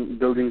bombing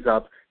buildings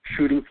up,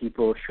 shooting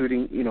people,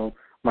 shooting,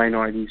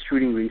 minorities,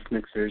 shooting race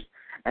mixers,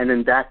 and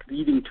then that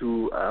leading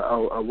to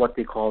what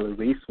they call a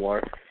race war.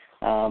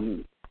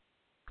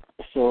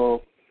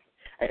 So,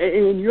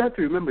 and you have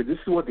to remember, this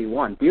is what they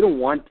want. They don't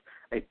want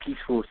a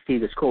peaceful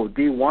status quo.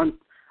 They want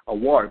a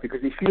war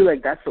because they feel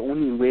like that's the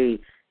only way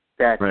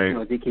that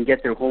they can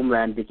get their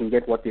homeland, they can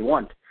get what they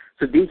want.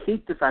 So they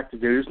hate the fact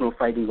that there is no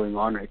fighting going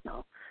on right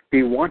now.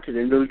 They want it,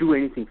 and they'll do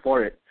anything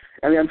for it.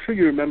 I mean, I'm sure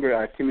you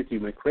remember Timothy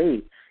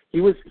McVeigh. He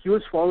was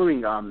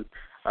following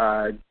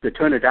the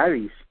Turner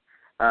Diaries.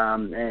 I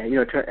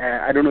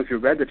don't know if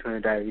you've read the Turner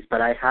Diaries,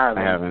 but I have.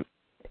 I haven't.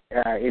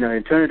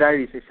 In Turner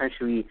Diaries,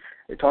 essentially,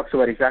 it talks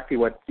about exactly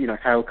what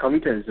Harold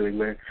Covington is doing,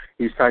 where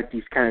you start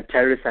these kind of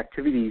terrorist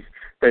activities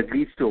that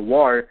leads to a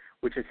war,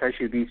 which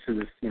essentially leads to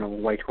this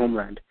white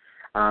homeland.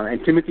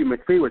 And Timothy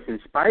McVeigh was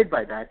inspired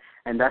by that,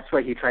 and that's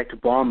why he tried to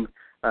bomb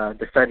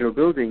the federal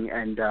building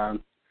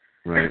and.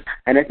 Right.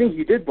 And I think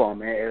he did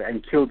bomb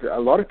and killed a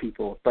lot of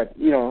people, but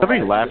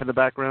Somebody laugh in the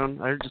background.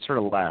 I just heard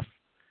a laugh.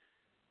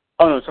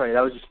 Oh no, sorry,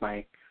 that was just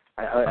my.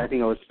 I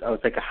think I was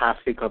like a half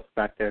hiccup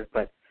back there,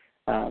 but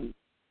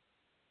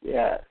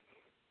yeah.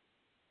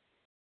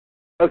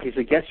 Okay,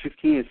 so guest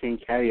 15 is saying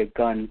carry a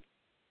gun.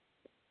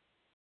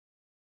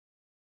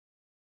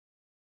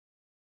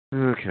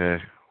 Okay.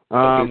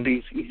 So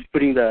he's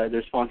putting the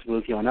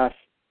responsibility on us.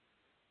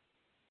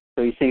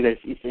 So he's saying that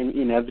it's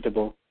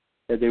inevitable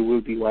that there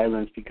will be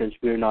violence because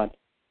we're not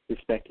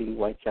respecting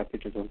white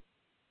separatism.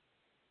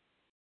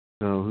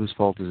 So whose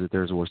fault is it?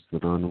 There's a voice to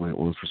the non-white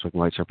ones respecting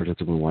white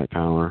separatism and white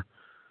power.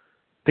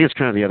 I think it's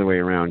kind of the other way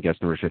around. Guess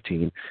number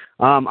 15.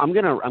 I'm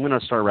gonna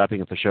start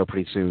wrapping up the show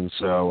pretty soon.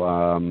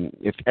 So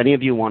if any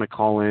of you want to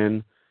call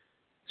in,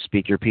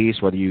 speak your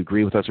piece, whether you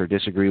agree with us or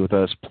disagree with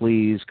us,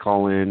 please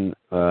call in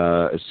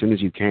as soon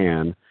as you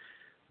can.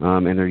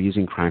 And they're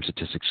using crime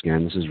statistics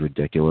again. This is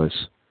ridiculous.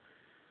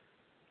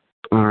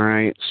 All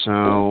right,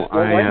 so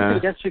why don't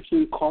you guest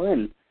 15 call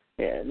in?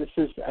 Yeah, this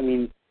is. I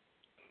mean.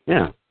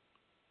 Yeah.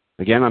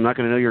 Again, I'm not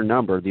going to know your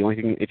number. The only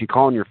thing, if you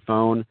call on your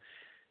phone,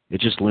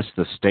 it just lists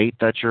the state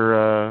that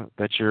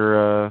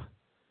you're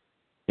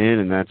in,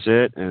 and that's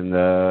it. And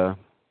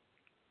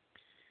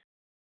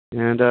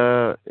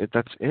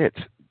that's it.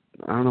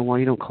 I don't know why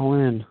you don't call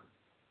in.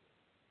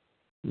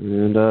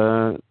 And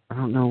I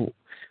don't know.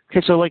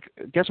 Okay, so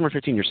guess number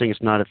 15. You're saying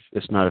it's not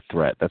a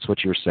threat. That's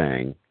what you're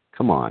saying.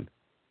 Come on.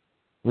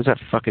 What does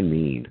that fucking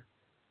mean?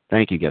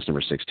 Thank you, guest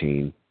number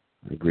 16.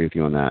 I agree with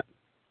you on that.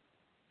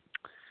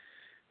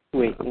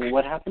 Wait,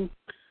 what happened?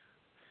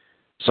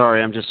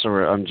 Sorry, I'm just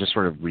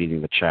sort of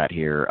reading the chat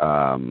here.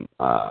 I'm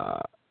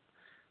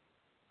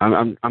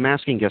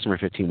asking guest number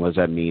 15. What does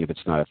that mean if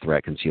it's not a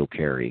threat? Concealed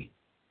carry.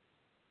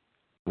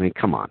 I mean,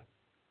 come on.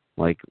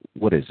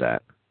 What is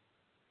that?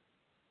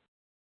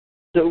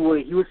 So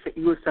he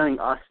was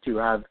telling us to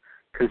have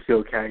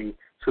concealed carry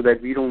so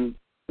that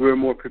we're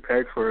more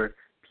prepared for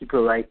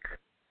people like.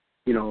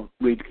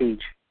 Wade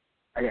Page.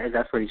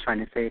 That's what he's trying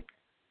to say.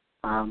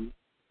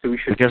 So we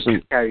should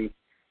carry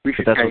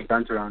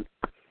guns around.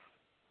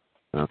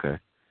 Okay.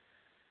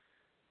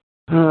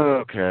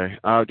 Okay.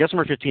 Guest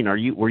number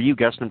 15. Were you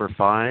guest number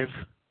 5?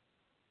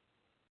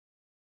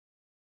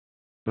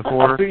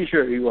 Before? I'm pretty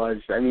sure he was.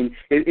 I mean,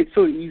 it's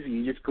so easy.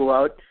 You just go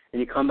out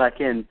and you come back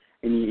in,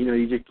 and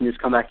you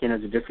just come back in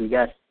as a different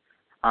guest.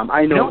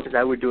 I know because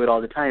I would do it all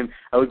the time.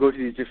 I would go to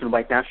these different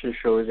white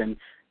nationalist shows and.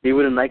 They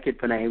wouldn't like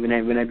it when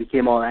I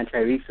became all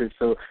anti-racist,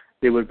 so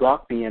they would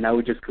block me, and I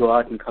would just go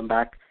out and come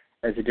back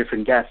as a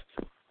different guest.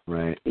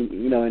 Right.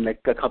 In a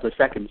couple of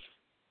seconds.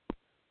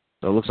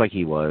 So it looks like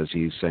he was.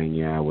 He's saying,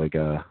 yeah,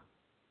 wow,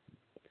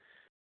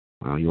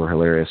 you were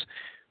hilarious.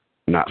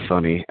 Not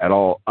funny at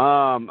all.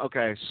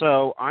 Okay,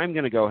 so I'm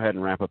going to go ahead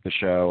and wrap up the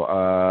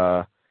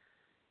show.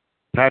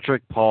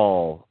 Patrick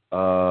Paul,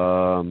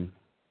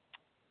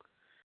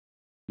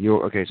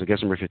 okay, so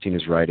guest number 15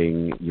 is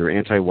writing, you're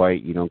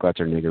anti-white, you don't got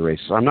their nigger race.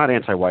 So I'm not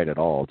anti-white at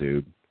all,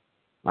 dude.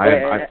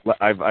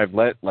 I've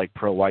let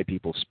pro-white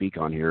people speak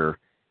on here,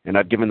 and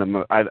I've given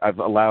them, I've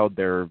allowed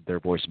their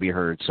voice to be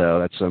heard. So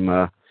that's some.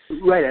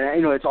 Right,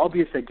 and it's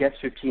obvious that guest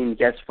 15,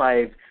 guest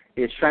 5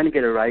 is trying to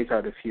get a rise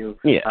out of you.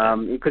 Yeah.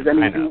 Because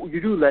you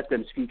do let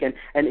them speak, and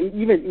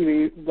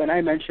even when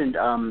I mentioned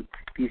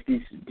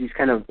these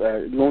kind of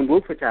lone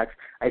wolf attacks,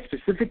 I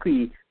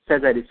specifically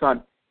said that it's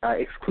not.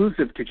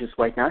 Exclusive to just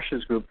white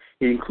nationalist group.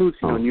 It includes,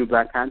 New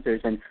Black Panthers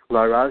and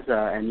La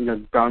Raza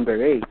and, Brown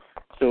Beret.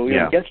 So,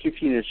 guest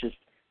 15 is just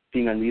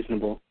being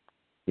unreasonable.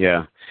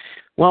 Yeah.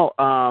 Well,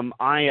 I'm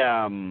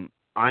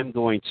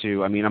going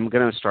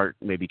to start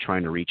maybe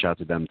trying to reach out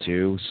to them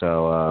too.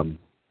 So,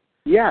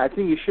 Yeah, I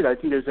think you should. I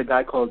think there's a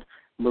guy called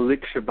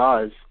Malik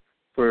Shabazz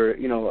for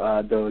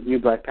the new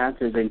Black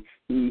Panthers, and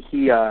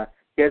he has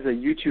a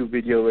YouTube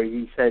video where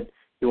he said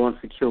he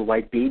wants to kill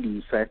white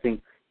babies. So I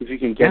think if you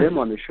can get him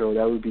on the show,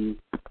 that would be.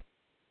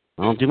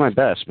 I'll do my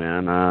best,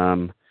 man.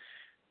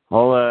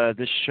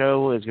 This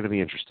show is going to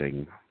be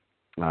interesting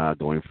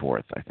going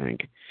forth, I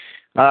think.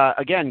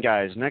 Again,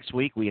 guys, next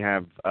week we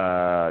have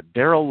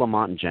Daryl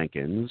Lamont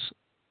Jenkins,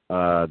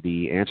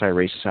 the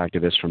anti-racist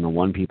activist from the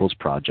One People's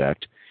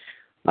Project.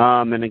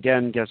 And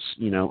again,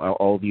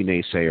 all of you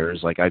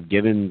naysayers, like I've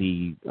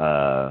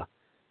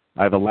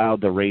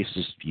allowed the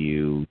racist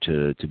view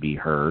to be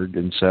heard,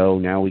 and so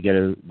now we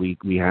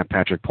have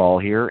Patrick Paul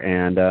here,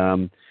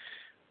 and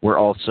we're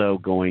also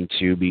going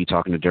to be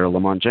talking to Daryl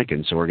Lamont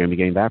Jenkins, so we're going to be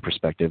getting that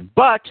perspective.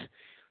 But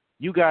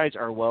you guys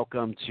are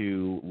welcome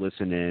to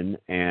listen in,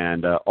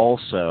 and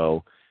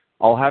also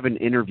I'll have an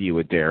interview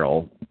with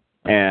Daryl,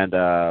 and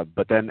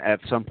but then at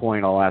some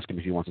point I'll ask him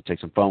if he wants to take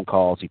some phone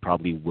calls. He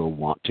probably will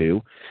want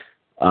to.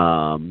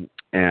 And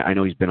I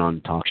know he's been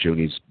on Talk Show, and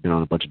he's been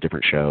on a bunch of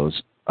different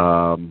shows.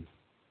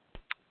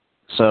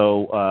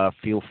 So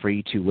feel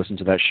free to listen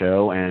to that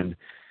show and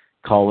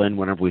call in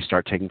whenever we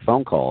start taking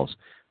phone calls.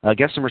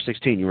 Guest number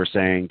 16, you were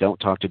saying, don't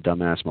talk to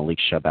dumbass Malik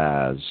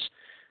Shabazz.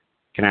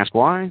 Can I ask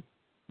why?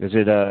 Is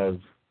it I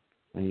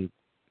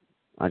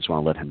just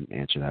want to let him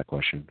answer that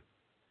question.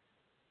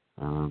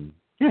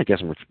 Yeah,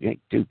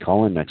 dude,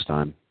 call in next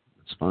time.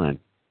 It's fine.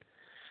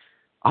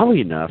 Oddly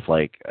enough,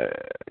 like,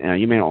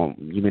 you may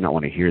not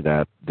want to hear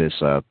this,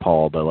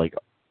 Paul, but like,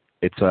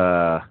 it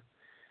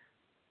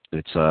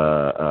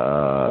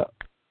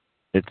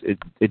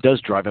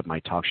does drive up my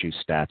talk show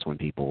stats when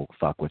people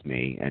fuck with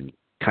me and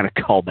kind of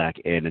call back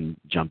in and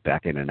jump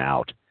back in and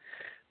out.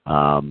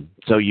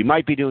 So you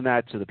might be doing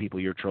that to the people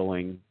you're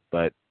trolling,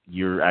 but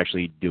you're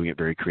actually doing it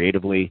very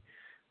creatively.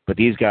 But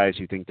these guys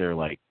who think they're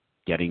like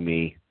getting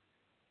me,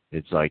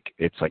 it's like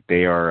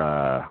they're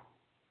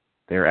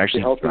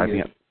actually driving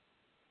it.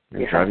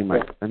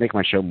 They make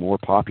my show more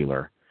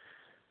popular.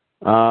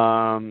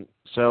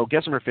 So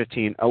guest number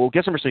 15.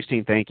 Guest number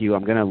 16. Thank you.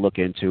 I'm going to look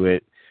into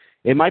it.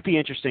 It might be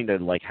interesting to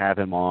like have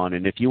him on,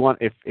 and if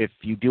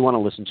you do want to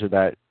listen to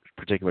that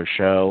particular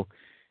show,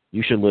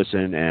 you should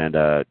listen and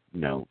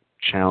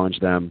challenge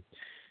them.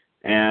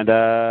 And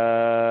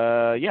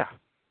yeah,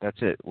 that's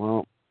it.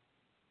 Well,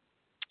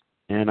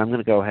 and I'm going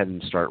to go ahead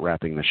and start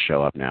wrapping this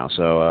show up now.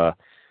 So,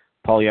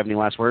 Paul, you have any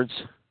last words?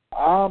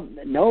 No.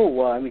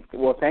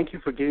 Thank you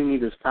for giving me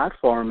this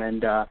platform,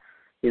 and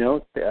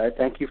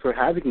thank you for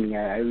having me.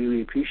 I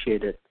really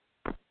appreciate it.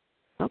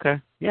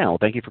 Okay. Yeah. Well,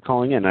 thank you for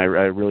calling in. I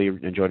really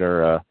enjoyed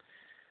our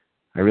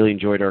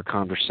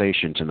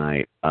conversation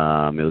tonight.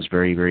 It was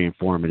very, very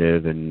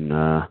informative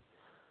and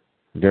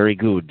very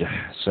good.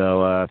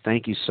 So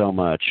thank you so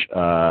much.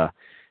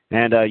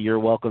 And you're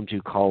welcome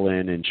to call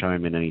in and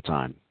chime in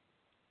anytime.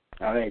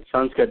 All right.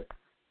 Sounds good.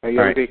 You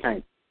have a great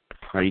time.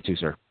 All right. You too,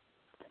 sir.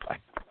 Bye.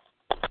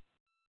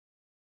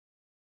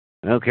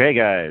 Okay,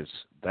 guys.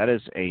 That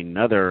is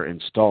another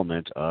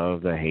installment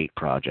of the Hate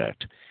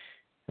Project.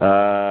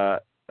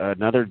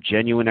 Another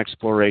genuine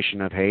exploration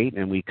of hate,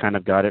 and we kind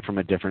of got it from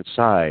a different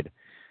side.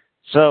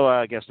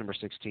 So, guest number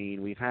 16,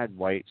 we've had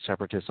white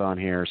separatists on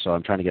here, so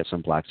I'm trying to get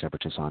some black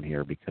separatists on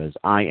here because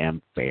I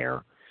am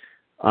fair.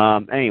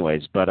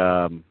 Anyways, but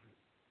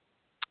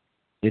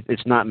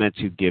it's not meant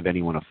to give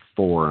anyone a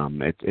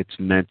forum. It's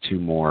meant to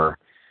more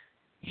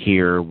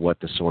hear what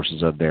the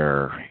sources of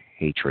their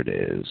hatred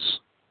is,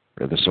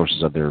 or the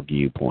sources of their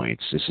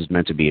viewpoints. This is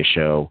meant to be a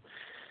show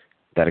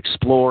that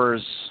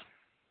explores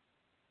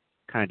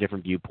kind of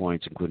different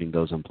viewpoints, including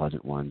those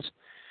unpleasant ones.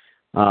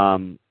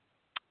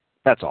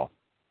 That's all.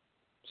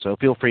 So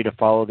feel free to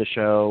follow the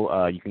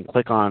show. You can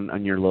click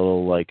on your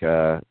little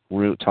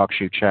talk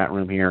show chat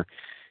room here.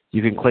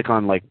 You can click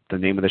on like the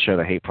name of the show,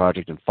 The Hate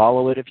Project, and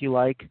follow it if you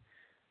like.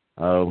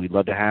 We'd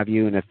love to have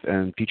you. And if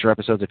in future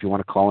episodes, if you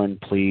want to call in,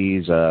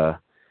 please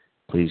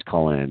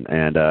call in.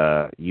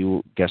 And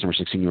you, guest number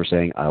 16, you were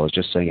saying, I was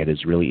just saying it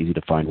is really easy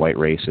to find white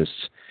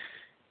racists.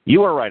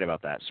 You are right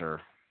about that,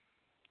 sir.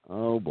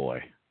 Oh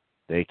boy.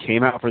 They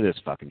came out for this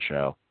fucking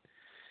show.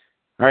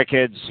 All right,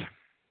 kids.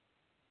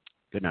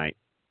 Good night.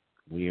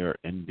 We are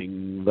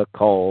ending the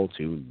call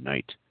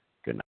tonight.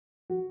 Good night.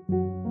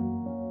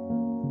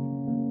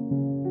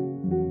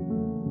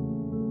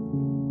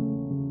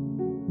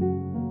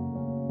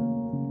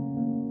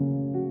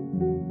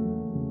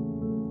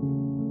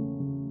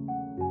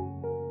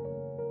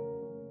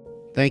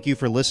 Thank you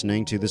for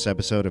listening to this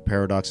episode of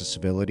Paradox of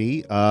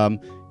Civility.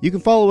 You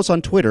can follow us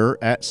on Twitter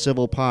at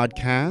Civil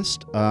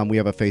Podcast. We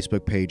have a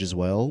Facebook page as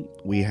well.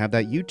 We have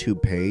that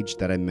YouTube page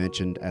that I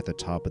mentioned at the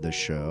top of the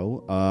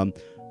show.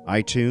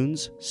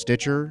 iTunes,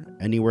 Stitcher,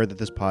 anywhere that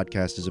this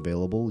podcast is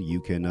available.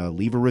 You can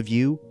leave a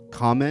review,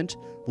 comment,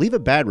 leave a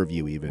bad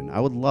review even.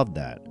 I would love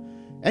that.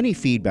 Any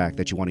feedback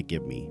that you want to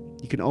give me,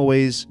 you can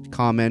always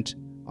comment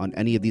on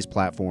any of these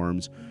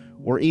platforms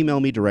or email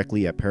me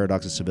directly at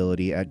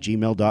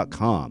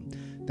paradoxofcivility@gmail.com.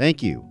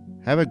 Thank you.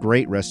 Have a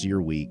great rest of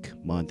your week,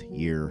 month,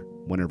 year,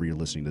 whenever you're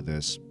listening to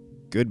this.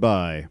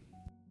 Goodbye.